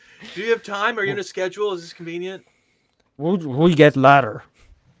more? Do you have time? Are you in a schedule? Is this convenient? We get ladder.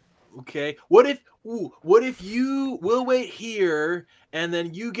 Okay. What if we'll wait here and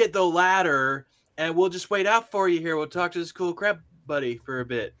then you get the ladder and we'll just wait out for you here. We'll talk to this cool crab buddy for a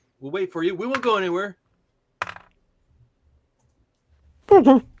bit. We'll wait for you. We won't go anywhere.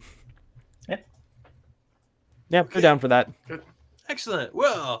 Yeah, go down for that. Excellent.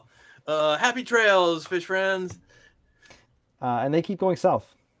 Well, happy trails, fish friends. And they keep going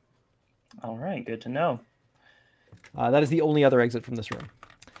south. All right, good to know. That is the only other exit from this room.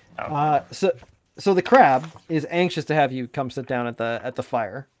 Okay. So the crab is anxious to have you come sit down at the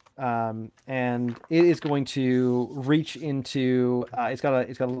fire, and it is going to reach into. It's got a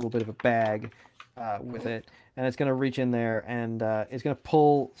little bit of a bag with it, and it's going to reach in there and it's going to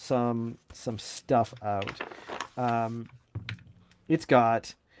pull some stuff out. It's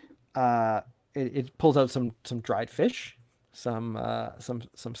got it pulls out some dried fish, some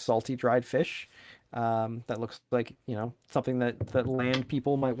salty dried fish. That looks like, something that land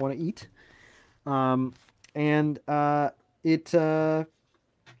people might want to eat. It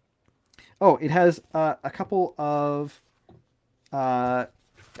has a couple of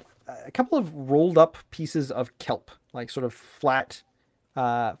rolled up pieces of kelp, like sort of flat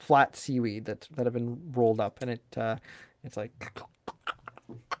seaweed that have been rolled up, and it's like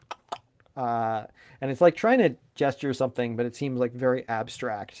and it's like trying to gesture something, but it seems like very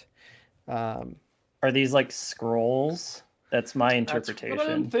abstract. Are these like scrolls? That's my interpretation. That's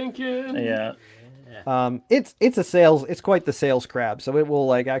what I'm thinking. Yeah. It's quite the sales crab, so it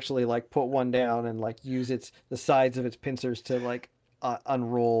will actually put one down and use the sides of its pincers to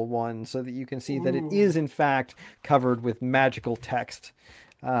unroll one so that you can see that it is in fact covered with magical text.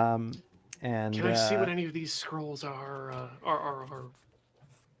 And can I see what any of these scrolls are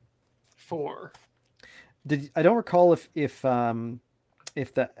for? I don't recall if an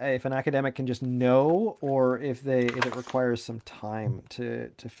academic can just know, or if it requires some time to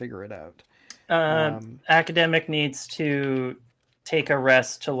figure it out. Academic needs to take a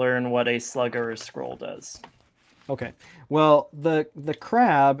rest to learn what a slug or a scroll does. Okay. Well, the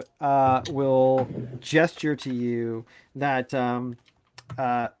crab will gesture to you that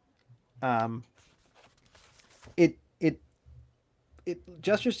it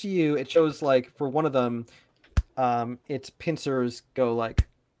gestures to you. It shows for one of them, its pincers go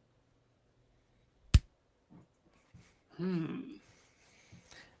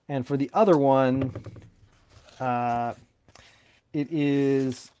And for the other one, it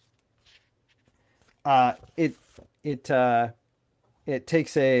is it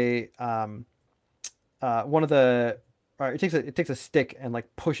takes a one of the it takes a stick and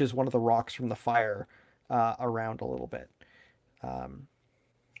like pushes one of the rocks from the fire around a little bit.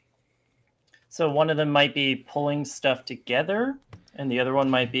 So one of them might be pulling stuff together, and the other one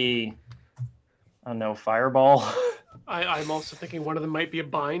might be, I don't know, fireball. I'm also thinking one of them might be a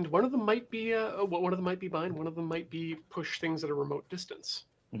bind. One of them might be one of them might be bind. One of them might be push things at a remote distance.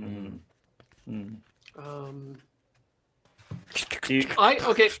 Okay.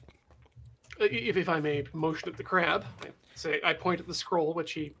 If I may motion at the crab, I point at the scroll,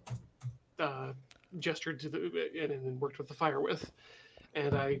 which he gestured to and then worked with the fire with,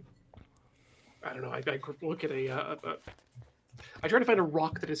 and I don't know. I look at I try to find a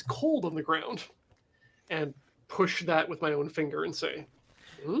rock that is cold on the ground, and push that with my own finger and say,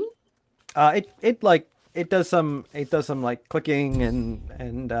 It does some like clicking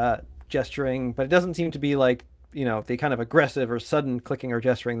and gesturing, but it doesn't seem to be like, the kind of aggressive or sudden clicking or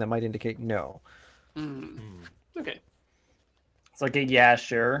gesturing that might indicate no. Okay. It's like a yeah,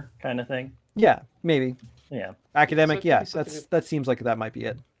 sure kind of thing. Yeah, maybe. Yeah. Academic, So yeah. something That seems like that might be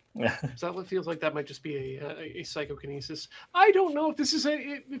it. Yeah. So that feels like that might just be a psychokinesis. I don't know if this is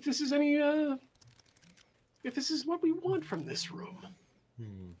if this is what we want from this room.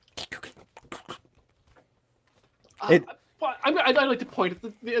 I'd like to point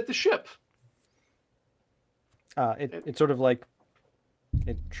at the ship. It sort of like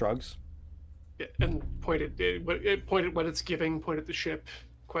it shrugs. Yeah, and point at what it's giving. Point at the ship.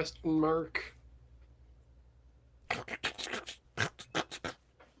 Question mark.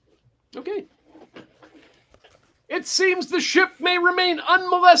 Okay. It seems the ship may remain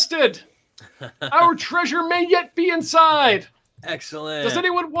unmolested. Our treasure may yet be inside. Excellent. Does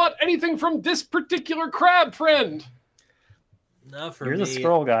anyone want anything from this particular crab friend? Not for You're me. the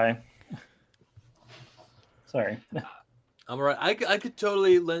scroll guy. Sorry. I'm all right. I could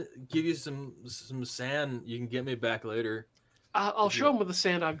totally give you some sand. You can get me back later. I'll show him with the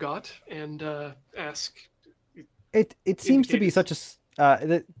sand I've got and ask. It seems to be Indicators. such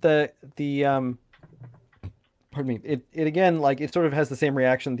a pardon me. It again, like, it sort of has the same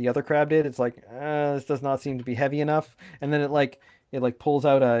reaction the other crab did. It's like, this does not seem to be heavy enough. And then it pulls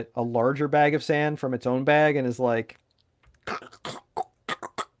out a larger bag of sand from its own bag and is like,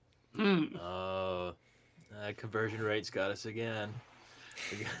 Oh, conversion rate's got us again.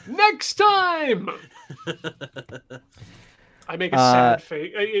 Next time. I make a sad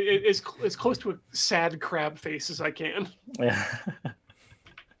face, as close to a sad crab face as I can. Yeah.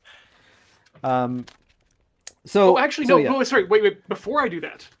 So Actually, so no, yeah. no, sorry, wait. Before I do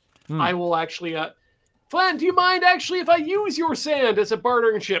that, I will actually, Flan, do you mind actually if I use your sand as a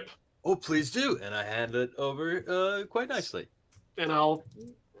bartering chip? Oh, please do. And I hand it over quite nicely. And I'll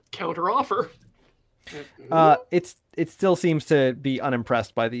counter offer. It still seems to be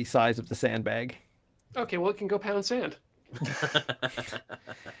unimpressed by the size of the sandbag. Okay, well, it can go pound sand.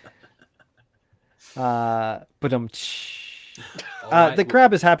 But Alright. the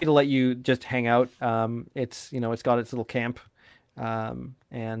crab is happy to let you just hang out. It's got its little camp, and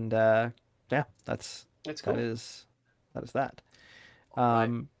yeah, That's cool. that is that.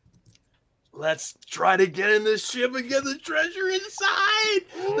 Alright. Let's try to get in this ship and get the treasure inside.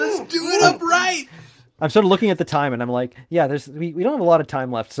 Let's do it upright. I'm sort of looking at the time, and I'm like, yeah, we don't have a lot of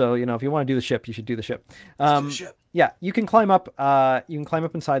time left, so if you want to do the ship, you should do the ship. Let's do the ship. Yeah, you can climb up. You can climb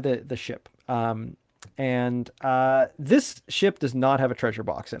up inside the ship. And this ship does not have a treasure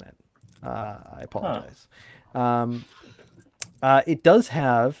box in it. I apologize. It does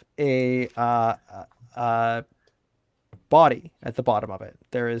have a body at the bottom of it.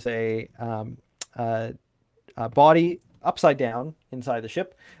 There is a body upside down inside the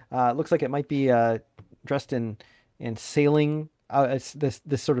ship. It looks like it might be dressed in sailing. It's this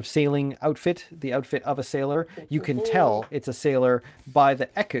sort of sailing outfit, the outfit of a sailor. You can tell it's a sailor by the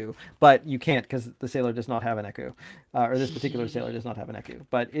eku, but you can't because the sailor does not have an eku, or this particular sailor does not have an eku.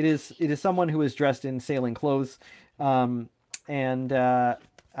 But it is someone who is dressed in sailing clothes, and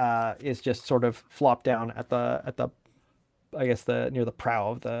is just sort of flopped down at the I guess near the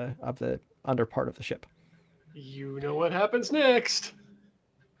prow of the under part of the ship. You know what happens next.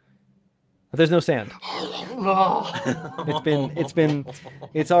 There's no sand. Oh,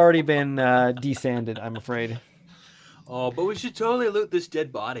 It's already been desanded, I'm afraid. Oh, but we should totally loot this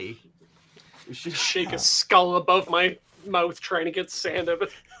dead body. We should shake a skull above my mouth trying to get sand of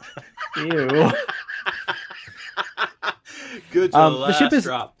it. Ew. Good to the The last ship is-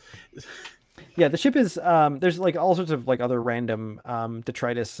 drop. Yeah, the ship is there's like all sorts of like other random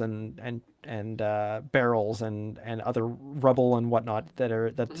detritus and barrels and other rubble and whatnot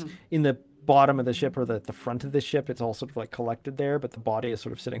that's in the bottom of the ship or the front of the ship. It's all sort of like collected there, but the body is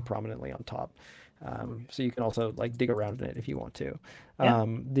sort of sitting prominently on top. So you can also like dig around in it if you want to.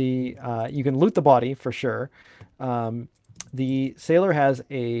 Yeah. You can loot the body for sure. The sailor has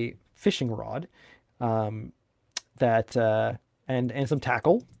a fishing rod that and some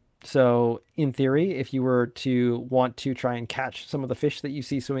tackle. So in theory, if you were to want to try and catch some of the fish that you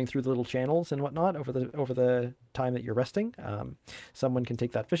see swimming through the little channels and whatnot over the time that you're resting, someone can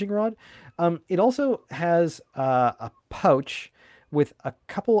take that fishing rod. It also has a pouch with a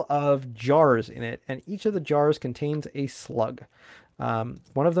couple of jars in it, and each of the jars contains a slug.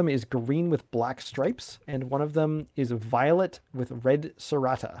 One of them is green with black stripes, and one of them is violet with red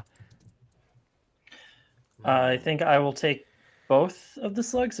serrata. I think I will take both of the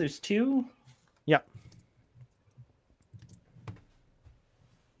slugs. There's 2. Yeah.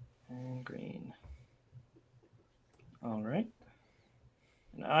 And green. All right.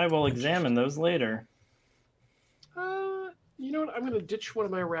 And I will examine those later. You know what? I'm going to ditch one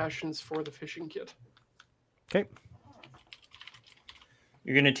of my rations for the fishing kit. Okay.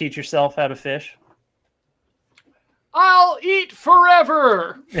 You're going to teach yourself how to fish? I'll eat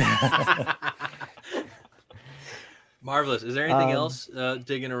forever! Marvelous. Is there anything else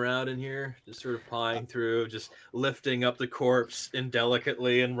digging around in here? Just sort of pawing through, just lifting up the corpse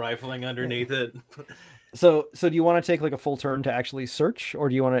indelicately and rifling underneath it. So do you want to take like a full turn to actually search, or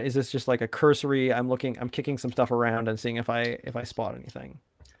do you want to? Is this just like a cursory? I'm kicking some stuff around and seeing if I spot anything.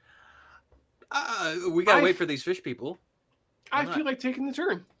 We gotta wait for these fish people. I feel like taking the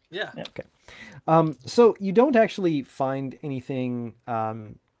turn. Yeah. Okay. So you don't actually find anything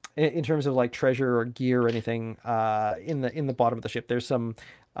in terms of like treasure or gear or anything in the bottom of the ship. There's some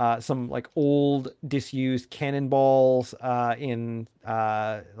like old disused cannonballs in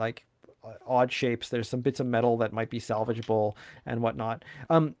like odd shapes. There's some bits of metal that might be salvageable and whatnot.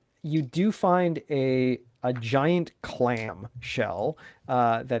 You do find a giant clam shell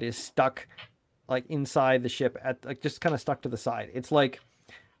that is stuck like inside the ship at like just kind of stuck to the side. It's like,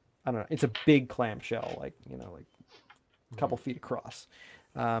 I don't know, it's a big clam shell, like, like a couple feet across.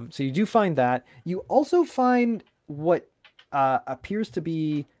 So you do find that. You also find what appears to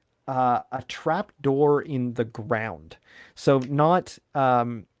be a trap door in the ground. So not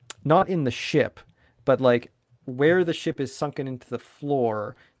in the ship, but like where the ship is sunken into the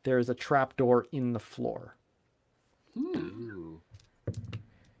floor, there is a trap door in the floor. Ooh.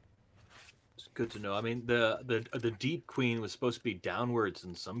 It's good to know. I mean, the Deep Queen was supposed to be downwards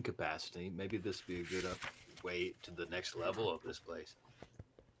in some capacity. Maybe this would be a good way to the next level of this place.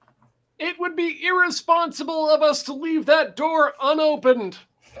 It would be irresponsible of us to leave that door unopened.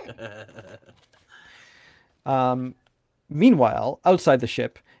 Meanwhile, outside the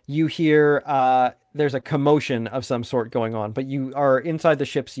ship, you hear there's a commotion of some sort going on, but you are inside the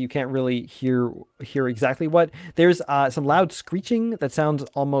ship, so you can't really hear exactly what. There's some loud screeching that sounds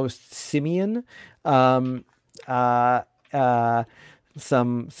almost simian. Some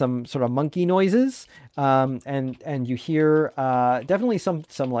sort of monkey noises, and you hear definitely some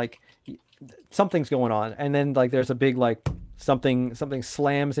like something's going on, and then like there's a big like something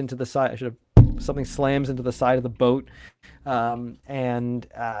slams into the side. Something slams into the side of the boat, and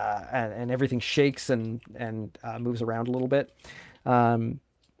everything shakes and moves around a little bit.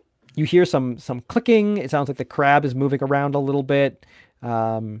 You hear some clicking. It sounds like the crab is moving around a little bit.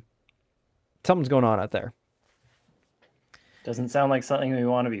 Something's going on out there. Doesn't sound like something we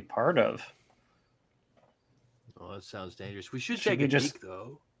want to be part of. Oh, that sounds dangerous. We should take a peek,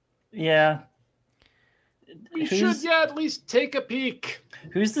 though. Yeah. We should at least take a peek.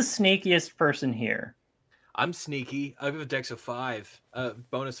 Who's the sneakiest person here? I'm sneaky. I have a dex of 5.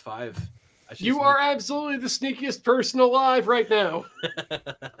 Bonus 5. You are absolutely the sneakiest person alive right now.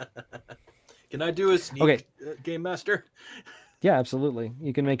 Can I do a sneak, Game Master? Yeah, absolutely.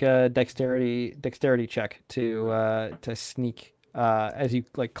 You can make a dexterity check to sneak as you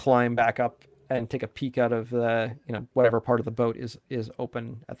like climb back up and take a peek out of the whatever part of the boat is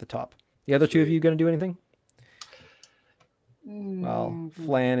open at the top. The other two of you going to do anything? Well,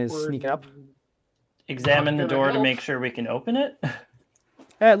 Flan is sneaking up. Examine the door to make sure we can open it.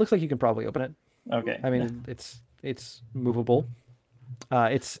 It looks like you can probably open it. Okay. I mean, it's movable.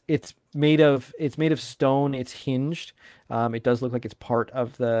 It's made of stone. It's hinged. It does look like it's part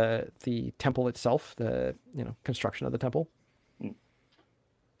of the temple itself. The construction of the temple.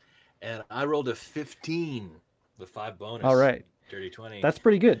 And I rolled a 15 with 5 bonus. All right. Dirty 20. That's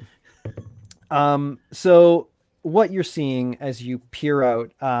pretty good. So what you're seeing as you peer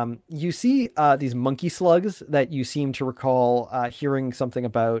out, you see these monkey slugs that you seem to recall hearing something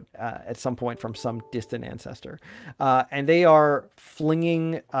about at some point from some distant ancestor. And they are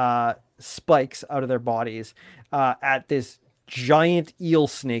flinging spikes out of their bodies at this giant eel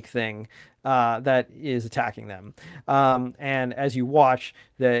snake thing that is attacking them. And as you watch,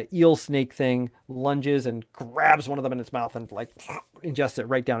 the eel snake thing lunges and grabs one of them in its mouth and like ingests it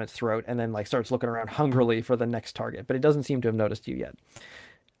right down its throat, and then like starts looking around hungrily for the next target. But it doesn't seem to have noticed you yet.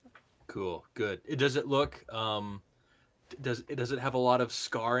 Cool, good. Does it look? Does it have a lot of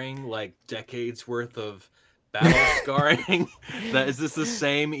scarring, like decades worth of battle scarring? Is this the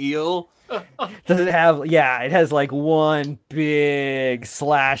same eel? Does it have? Yeah, it has like one big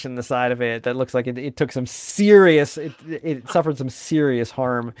slash in the side of it that looks like it took some serious. It suffered some serious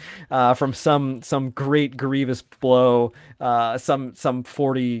harm from some great grievous blow some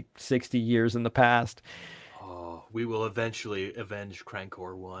 40, 60 years in the past. Oh, we will eventually avenge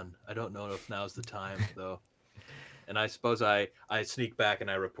Crankor 1. I don't know if now's the time though. And I suppose I sneak back and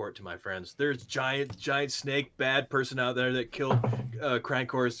I report to my friends. There's giant snake bad person out there that killed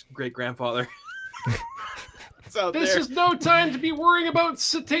Crankor's great grandfather. This is no time to be worrying about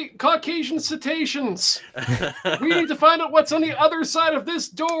Caucasian cetaceans. We need to find out what's on the other side of this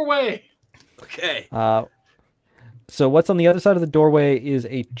doorway. Okay. So what's on the other side of the doorway is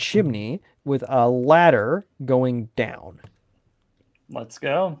a chimney with a ladder going down. Let's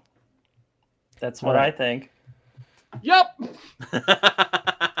go. That's what I think. Yep.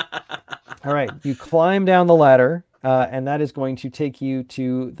 All right, you climb down the ladder, and that is going to take you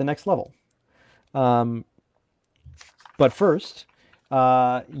to the next level. But first,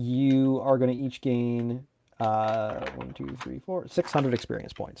 you are going to each gain 600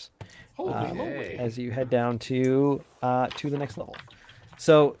 experience points. Holy moly. As you head down to the next level.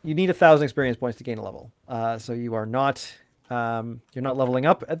 So you need 1,000 experience points to gain a level. So you are not you're not leveling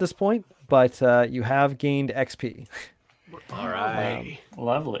up at this point, but you have gained XP. All right.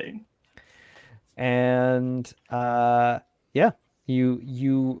 Lovely. And yeah,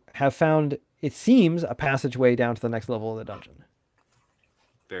 you have found, it seems, a passageway down to the next level of the dungeon.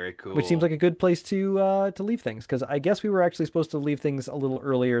 Very cool. Which seems like a good place to leave things, because I guess we were actually supposed to leave things a little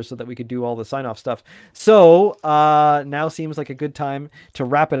earlier so that we could do all the sign-off stuff. So now seems like a good time to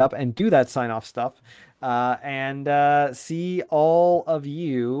wrap it up and do that sign-off stuff, and see all of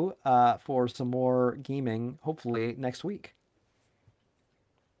you for some more gaming, hopefully next week.